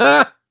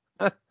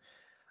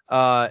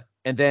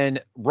 And then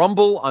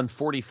Rumble on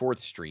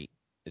 44th Street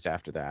is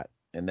after that.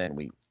 And then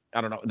I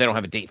don't know. They don't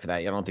have a date for that.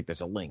 I don't think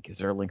there's a link. Is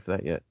there a link for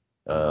that yet?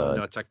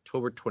 No, it's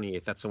October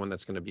 28th. That's the one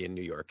that's going to be in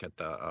New York at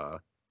the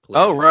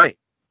Oh, right.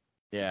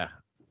 Yeah.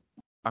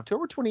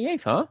 October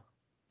 28th, huh?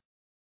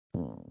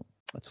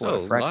 That's a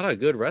lot of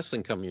good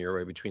wrestling coming your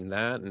way between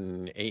that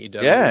and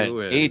AEW. Yeah, and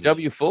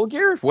AEW Full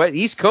Gear.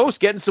 East Coast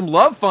getting some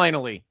love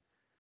finally.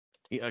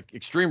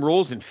 Extreme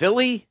Rules in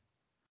Philly.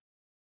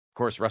 Of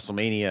course,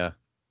 WrestleMania.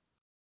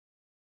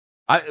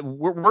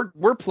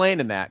 We're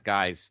planning that,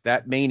 guys.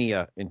 That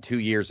Mania in 2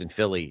 years in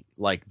Philly,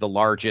 like the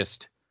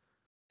largest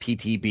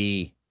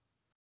PTB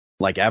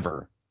like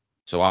ever.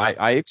 So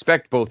I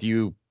expect both of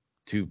you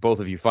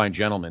fine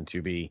gentlemen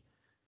to be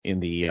in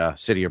the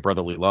city of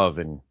brotherly love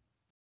in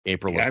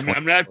April. Yeah,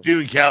 I'm not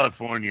doing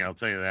California. I'll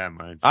tell you that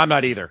much. I'm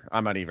not either.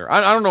 I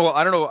don't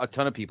know. A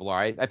ton of people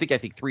are. I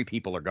think 3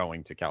 people are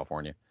going to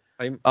California.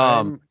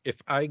 If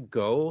I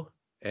go,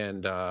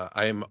 and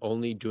I am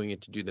only doing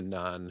it to do the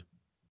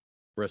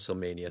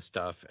non-WrestleMania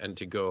stuff, and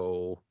to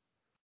go.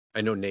 I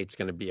know Nate's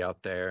going to be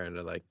out there, and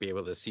to be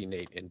able to see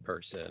Nate in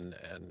person,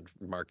 and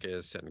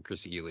Marcus and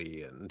Chris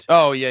Ely, and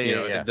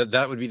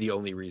that would be the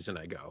only reason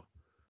I go.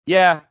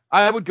 Yeah,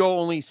 I would go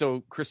only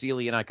so Chris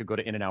Ely and I could go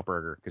to In-N-Out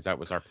Burger, because that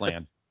was our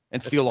plan,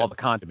 and steal all the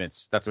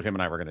condiments. That's what him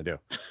and I were going to do.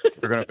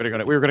 We were going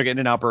to get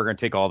In-N-Out Burger and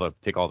take all the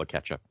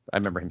ketchup. I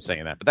remember him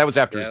saying that, but that was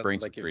after his brain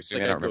surgery. So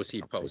I'd go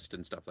see Post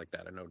and stuff like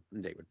that. I know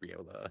Nate would be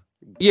able to.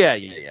 Yeah,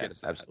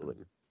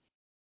 absolutely.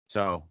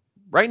 So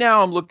right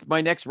now my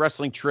next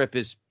wrestling trip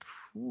is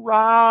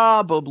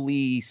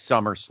probably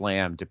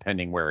SummerSlam,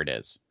 depending where it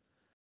is.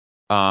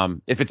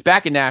 If it's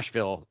back in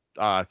Nashville,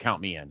 count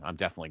me in. I'm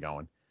definitely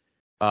going.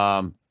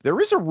 There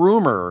is a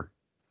rumor,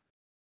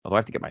 although I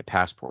have to get my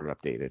passport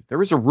updated.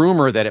 There is a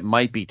rumor that it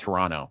might be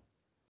Toronto,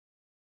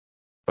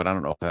 but I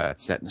don't know if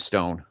that's set in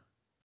stone.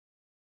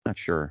 Not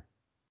sure.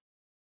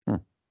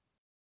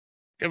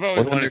 I've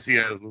always wanted to see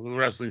a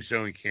wrestling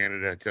show in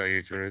Canada, to tell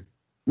you the truth.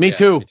 Me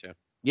too.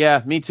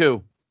 Yeah, me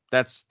too.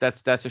 That's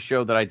a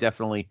show that I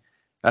definitely.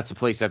 That's a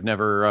place I've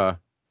never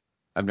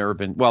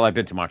been. Well, I've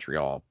been to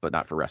Montreal, but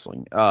not for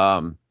wrestling.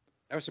 I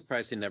was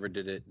surprised they never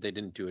did it. They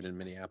didn't do it in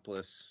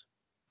Minneapolis.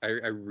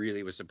 I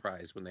really was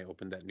surprised when they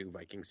opened that new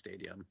Viking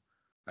Stadium.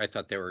 I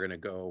thought they were going to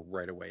go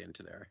right away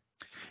into there.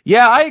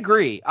 Yeah, I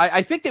agree.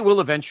 I think they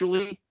will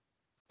eventually.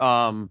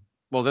 Well,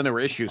 then there were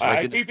issues.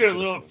 I think they're a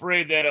little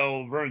afraid that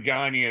old Vern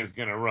Gagne is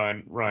going to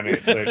run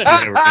it. But you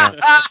never know.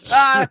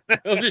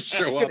 He'll just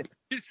show up.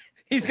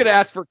 He's going to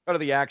ask for a cut of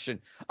the action.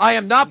 I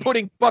am not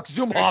putting Buck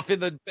Zumhoff in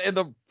the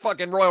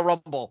fucking Royal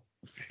Rumble.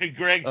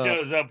 Greg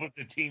shows up with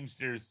the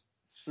Teamsters.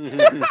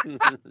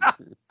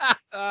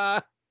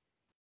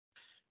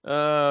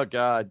 Oh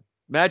God!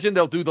 Imagine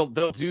they'll do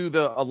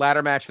a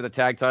ladder match for the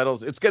tag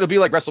titles. It's going to be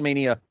like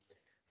WrestleMania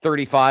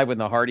 35 when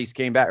the Hardys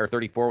came back, or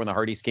 34 when the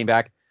Hardys came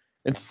back.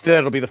 Instead,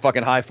 it'll be the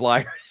fucking High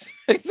Flyers.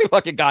 It's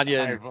fucking Gagne.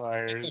 High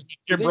Flyers.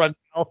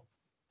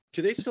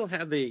 Do they still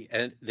have the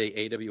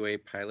AWA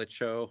pilot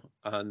show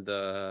on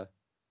the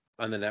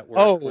network?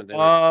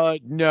 Oh,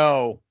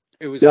 no.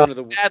 It was one of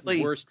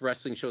the worst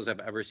wrestling shows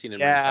I've ever seen in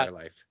my entire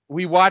life.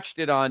 We watched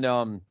it on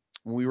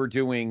when we were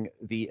doing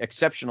the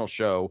exceptional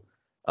show,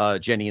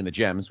 Jenny and the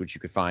Gems, which you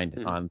could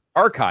find on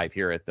archive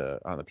here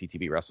on the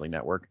PTB Wrestling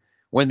Network.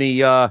 When the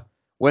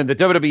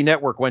WWE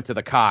Network went to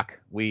the cock,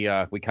 we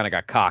kind of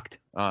got cock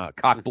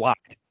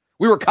blocked.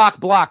 We were cock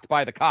blocked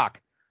by the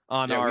cock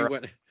on our.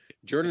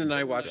 Jordan and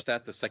I watched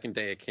that the second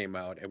day it came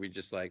out, and we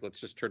just like, let's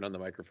just turn on the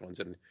microphones.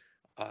 And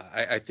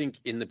I think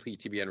in the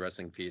PTBN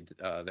wrestling feed,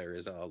 there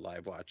is a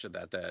live watch of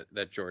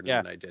that Jordan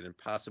and I did, and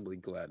possibly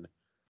Glenn.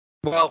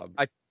 Well,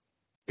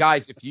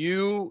 guys, if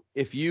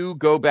you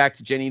go back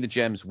to Jenny and the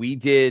Gems, we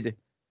did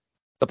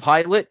the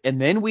pilot,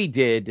 and then we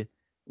did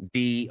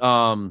the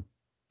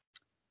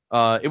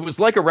it was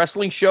like a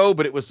wrestling show,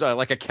 but it was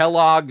like a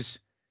Kellogg's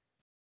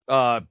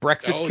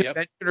breakfast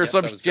convention or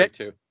some shit.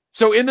 Too.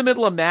 So in the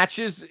middle of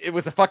matches, it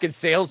was a fucking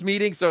sales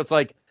meeting. So it's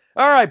like,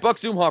 all right, Buck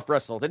Zumhoff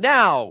wrestled, and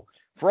now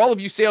for all of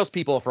you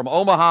salespeople from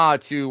Omaha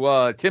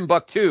to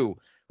Timbuktu,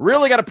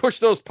 really got to push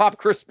those Pop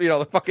Crisp,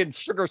 the fucking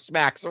Sugar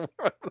Smacks. Or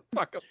the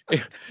fuck.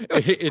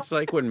 It's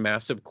like when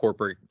massive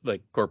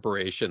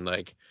corporation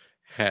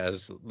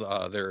has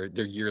their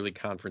yearly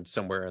conference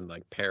somewhere in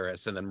like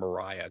Paris, and then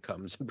Mariah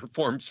comes and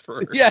performs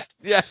for yes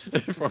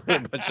for a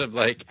bunch of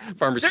like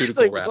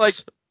pharmaceutical reps. Like,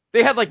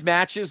 they had like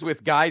matches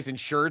with guys in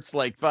shirts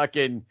like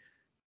fucking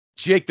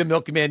Jake the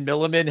Milkman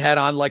Milliman had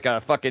on like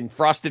a fucking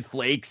Frosted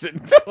Flakes.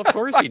 And well, of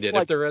course he did.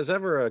 If there was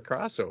ever a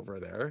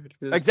crossover there,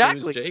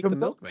 exactly. It was Jake the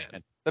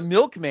Milkman. The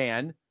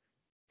Milkman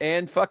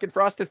and fucking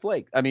Frosted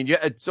Flake. I mean,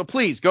 yeah. So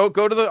please go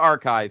to the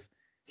archive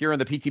here on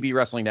the PTB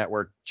Wrestling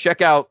Network.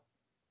 Check out.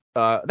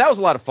 That was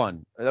a lot of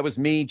fun. That was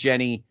me,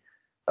 Jenny,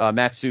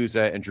 Matt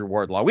Souza, and Drew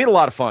Wardlaw. We had a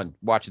lot of fun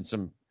watching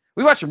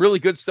we watched some really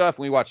good stuff.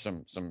 And we watched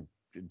some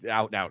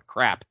out and out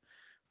crap,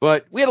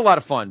 but we had a lot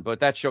of fun. But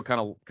that show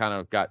kind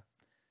of got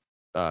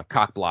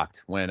cock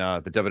blocked when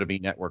the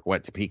WWE Network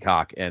went to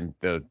Peacock, and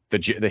the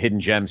Hidden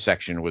Gems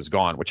section was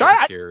gone, which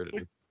I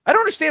don't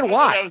understand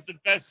why. That was the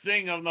best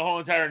thing of the whole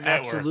entire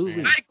network.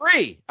 Absolutely,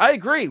 man. I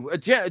agree.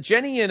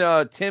 Jenny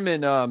and Tim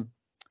and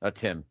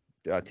Tim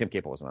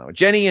Capel wasn't on it.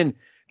 Jenny and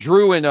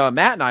Drew and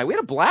Matt and I, we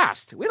had a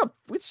blast. We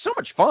had so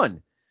much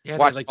fun. Yeah,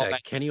 they had like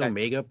that Kenny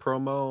Omega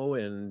promo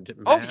and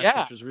match,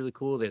 which was really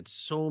cool. They had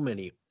so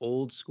many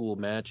old school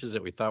matches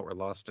that we thought were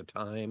lost to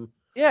time.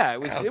 Yeah, it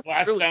was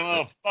last really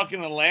time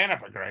fucking Atlanta,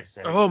 for Christ's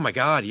sake. Oh my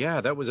God,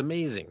 yeah, that was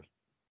amazing.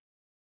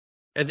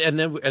 And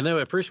then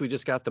at first we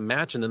just got the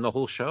match, and then the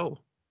whole show.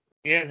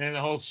 Yeah, and then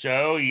the whole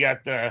show. You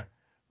got the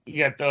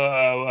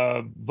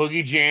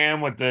Boogie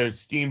Jam with the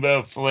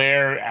Steamboat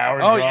Flair hour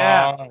draw.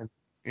 Yeah.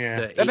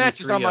 Yeah, that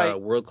match is on my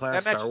World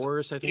Class Star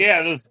Wars. I think.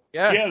 Yeah,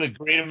 the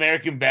Great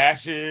American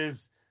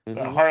Bashes,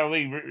 the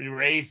Harley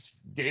Race,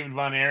 David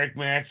Von Erich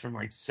match from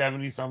like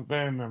 70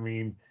 something. I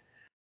mean,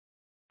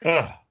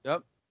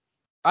 Yep.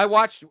 I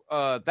watched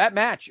that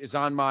match is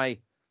on my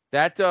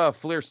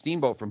Flair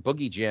Steamboat from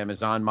Boogie Jam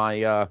is on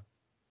my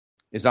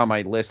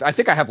list. I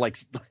think I have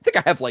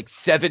like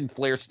 7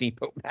 Flair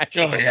Steamboat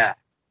matches. Oh yeah,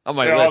 on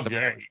my They're list. All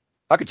great.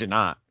 How could you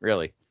not?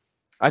 Really?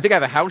 I think I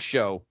have a house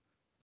show.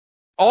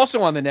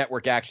 Also on the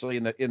network, actually,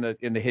 in the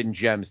Hidden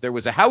Gems, there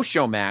was a house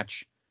show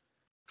match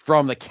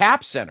from the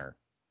Cap Center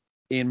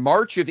in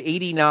March of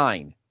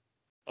 '89.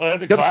 Oh,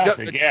 that's a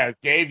classic. Yeah,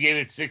 Dave gave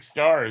it 6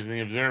 stars in the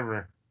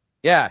Observer.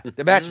 Yeah,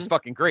 the match is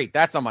fucking great.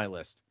 That's on my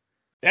list.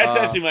 That's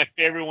actually my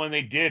favorite one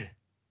they did.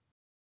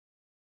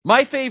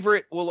 My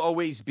favorite will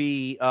always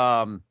be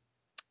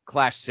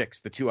Clash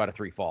 6, the 2 out of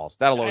 3 falls.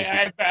 That'll always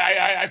be.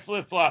 I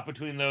flip flop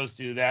between those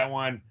two. That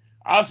one.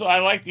 Also, I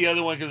like the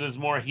other one because it's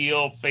more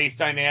heel face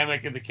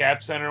dynamic in the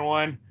Cap Center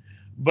one.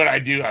 But I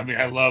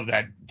love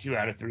that 2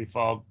 out of 3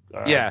 fall.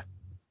 Yeah,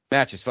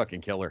 match is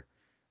fucking killer.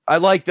 I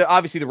like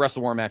obviously the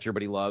Wrestle War match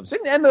everybody loves,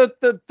 and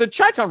the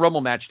Chi-Town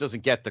Rumble match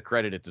doesn't get the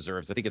credit it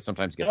deserves. I think it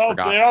sometimes gets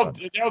forgotten.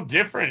 They're all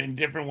different in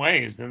different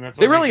ways, and that's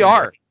what they really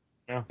are.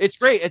 Yeah. It's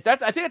great. I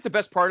think that's the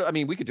best part. I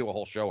mean, we could do a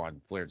whole show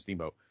on Flair and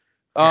Steamboat.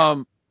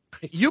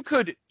 You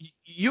could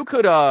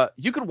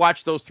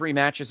watch those 3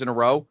 matches in a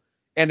row,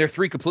 and they're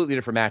 3 completely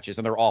different matches,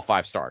 and they're all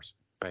 5 stars.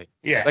 Right.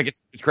 Yeah. Like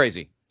it's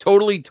crazy.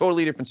 Totally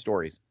different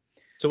stories.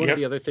 So one of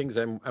the other things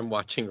I'm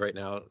watching right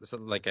now, so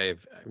like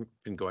I've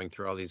been going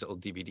through all these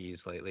old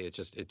DVDs lately. It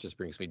just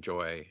brings me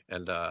joy,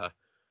 and I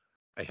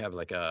have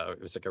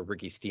it was like a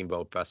Ricky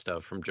Steamboat best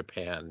of from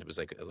Japan. It was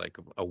like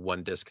a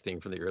 1-disc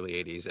thing from the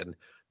early '80s, and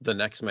the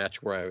next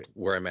match where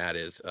I'm at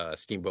is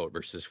Steamboat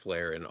versus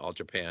Flair in All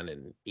Japan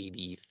in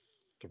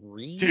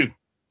 '83.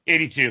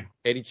 82.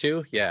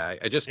 82? Yeah,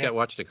 I just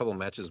watched a couple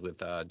matches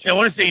with. I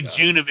want to say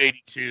June of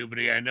 '82, but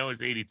I know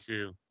it's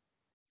 '82.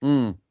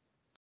 Hmm.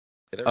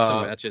 Yeah, there were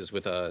some matches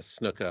with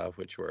Snuka,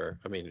 which were,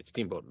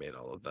 Steamboat made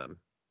all of them.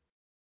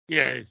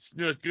 Yeah,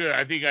 Snuka.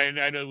 I think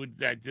I know what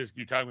that disc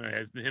you're talking about. It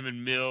has him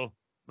and Mil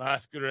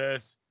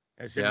Mascaras,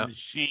 as him and the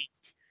Sheik,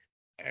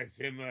 as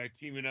him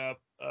teaming up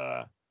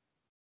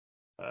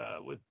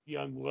with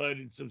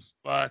Youngblood in some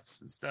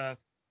spots and stuff.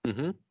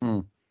 Mm-hmm.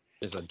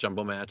 There's a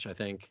jumbo match, I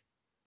think.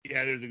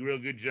 Yeah, there's a real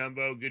good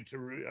jumbo, good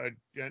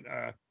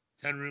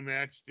Tenru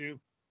match too.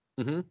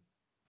 Mm-hmm.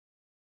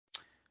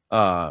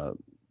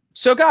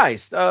 So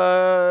guys,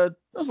 that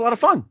was a lot of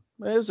fun.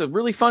 It was a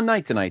really fun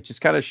night tonight. Just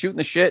kind of shooting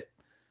the shit,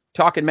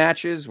 talking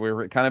matches.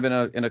 We're kind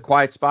of in a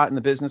quiet spot in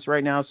the business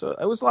right now, so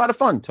it was a lot of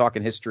fun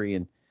talking history,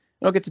 and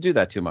I don't get to do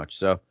that too much.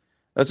 So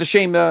that's a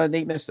shame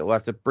Nate missed it. We'll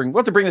have to bring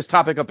this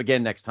topic up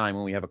again next time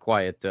when we have a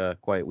quiet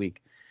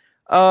week.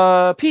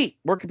 Pete,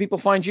 where can people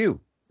find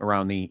you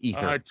around the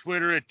ether?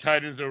 Twitter at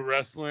Titans of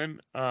Wrestling.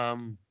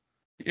 That's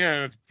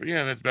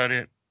about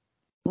it.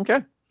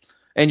 Okay.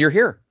 And you're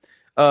here.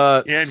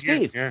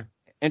 Steve. Yeah.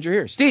 And you're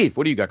here. Steve,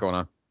 what do you got going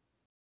on?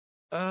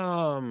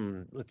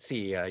 Let's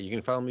see. You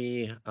can follow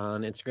me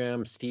on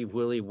Instagram,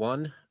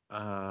 SteveWilly1.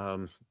 I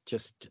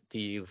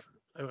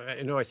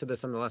know I said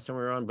this on the last time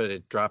we were on, but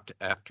it dropped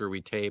after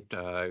we taped.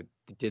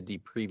 Did the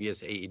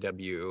previous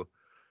AEW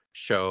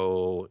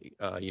show.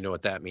 You know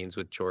what that means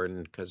with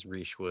Jordan, because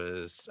Riche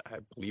was, I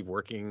believe,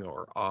 working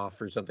or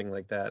off or something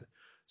like that.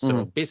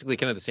 So basically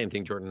kind of the same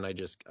thing. Jordan and I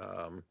just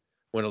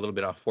went a little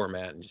bit off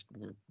format and just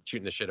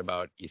shooting the shit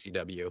about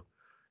ECW.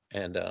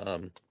 And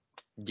that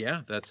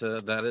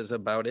is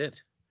about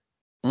it.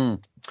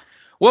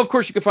 Well, of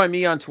course, you can find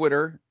me on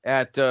Twitter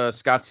at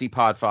Scott C.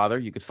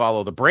 Podfather. You could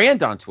follow the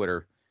brand on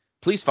Twitter.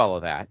 Please follow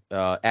that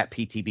at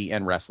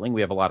PTBN Wrestling.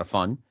 We have a lot of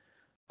fun.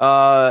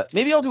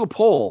 Maybe I'll do a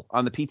poll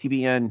on the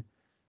PTBN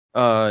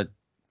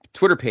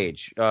Twitter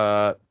page.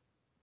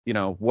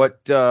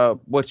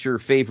 What's your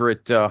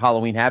favorite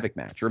Halloween Havoc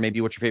match, or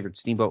maybe what's your favorite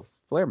Steamboat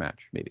Flair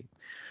match? Maybe.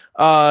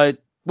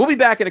 We'll be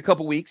back in a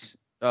couple weeks.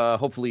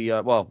 Hopefully,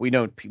 we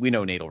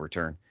know Nate will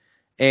return,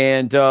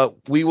 and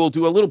we will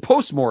do a little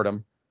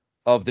postmortem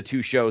of the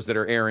two shows that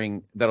are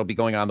airing. That'll be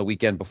going on the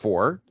weekend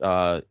before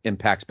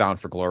Impact's Bound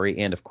for Glory,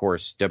 and of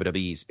course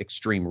WWE's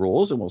Extreme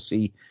Rules, and we'll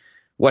see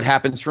what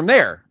happens from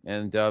there.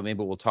 And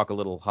maybe we'll talk a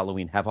little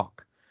Halloween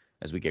Havoc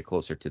as we get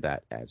closer to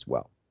that as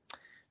well.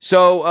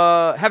 So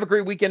have a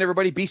great weekend,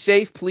 everybody. Be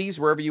safe, please,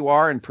 wherever you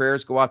are, and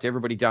prayers go out to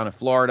everybody down in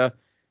Florida.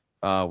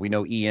 We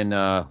know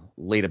Ian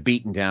laid a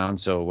beating down,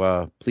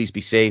 so please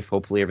be safe.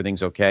 Hopefully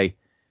everything's okay,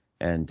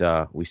 and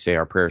we say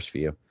our prayers for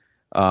you.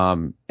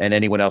 And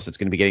anyone else that's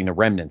going to be getting the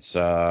remnants,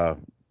 up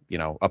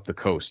the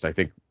coast. I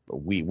think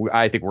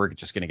I think we're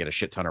just going to get a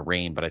shit ton of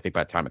rain, but I think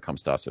by the time it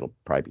comes to us, it'll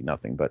probably be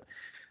nothing. But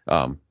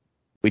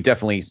we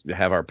definitely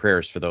have our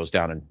prayers for those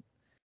down in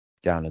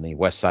the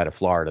west side of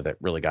Florida that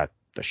really got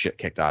the shit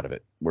kicked out of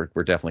it. We're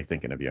definitely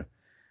thinking of you.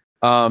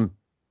 And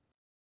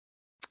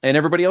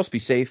everybody else, be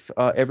safe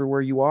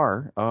everywhere you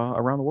are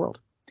around the world.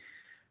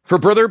 For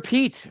Brother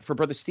Pete, for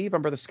Brother Steve,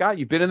 I'm Brother Scott.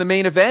 You've been in the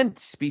main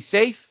event. Be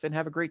safe and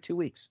have a great 2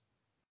 weeks.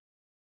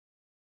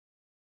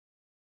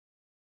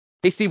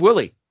 Hey, Steve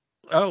Willie.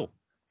 Oh,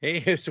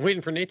 hey, I was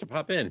waiting for Nate to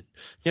pop in.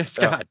 Yeah,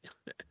 Scott.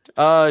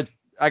 I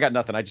got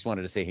nothing. I just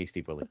wanted to say, hey,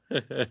 Steve Willie.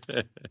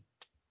 Ha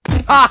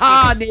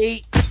ha,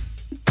 Nate.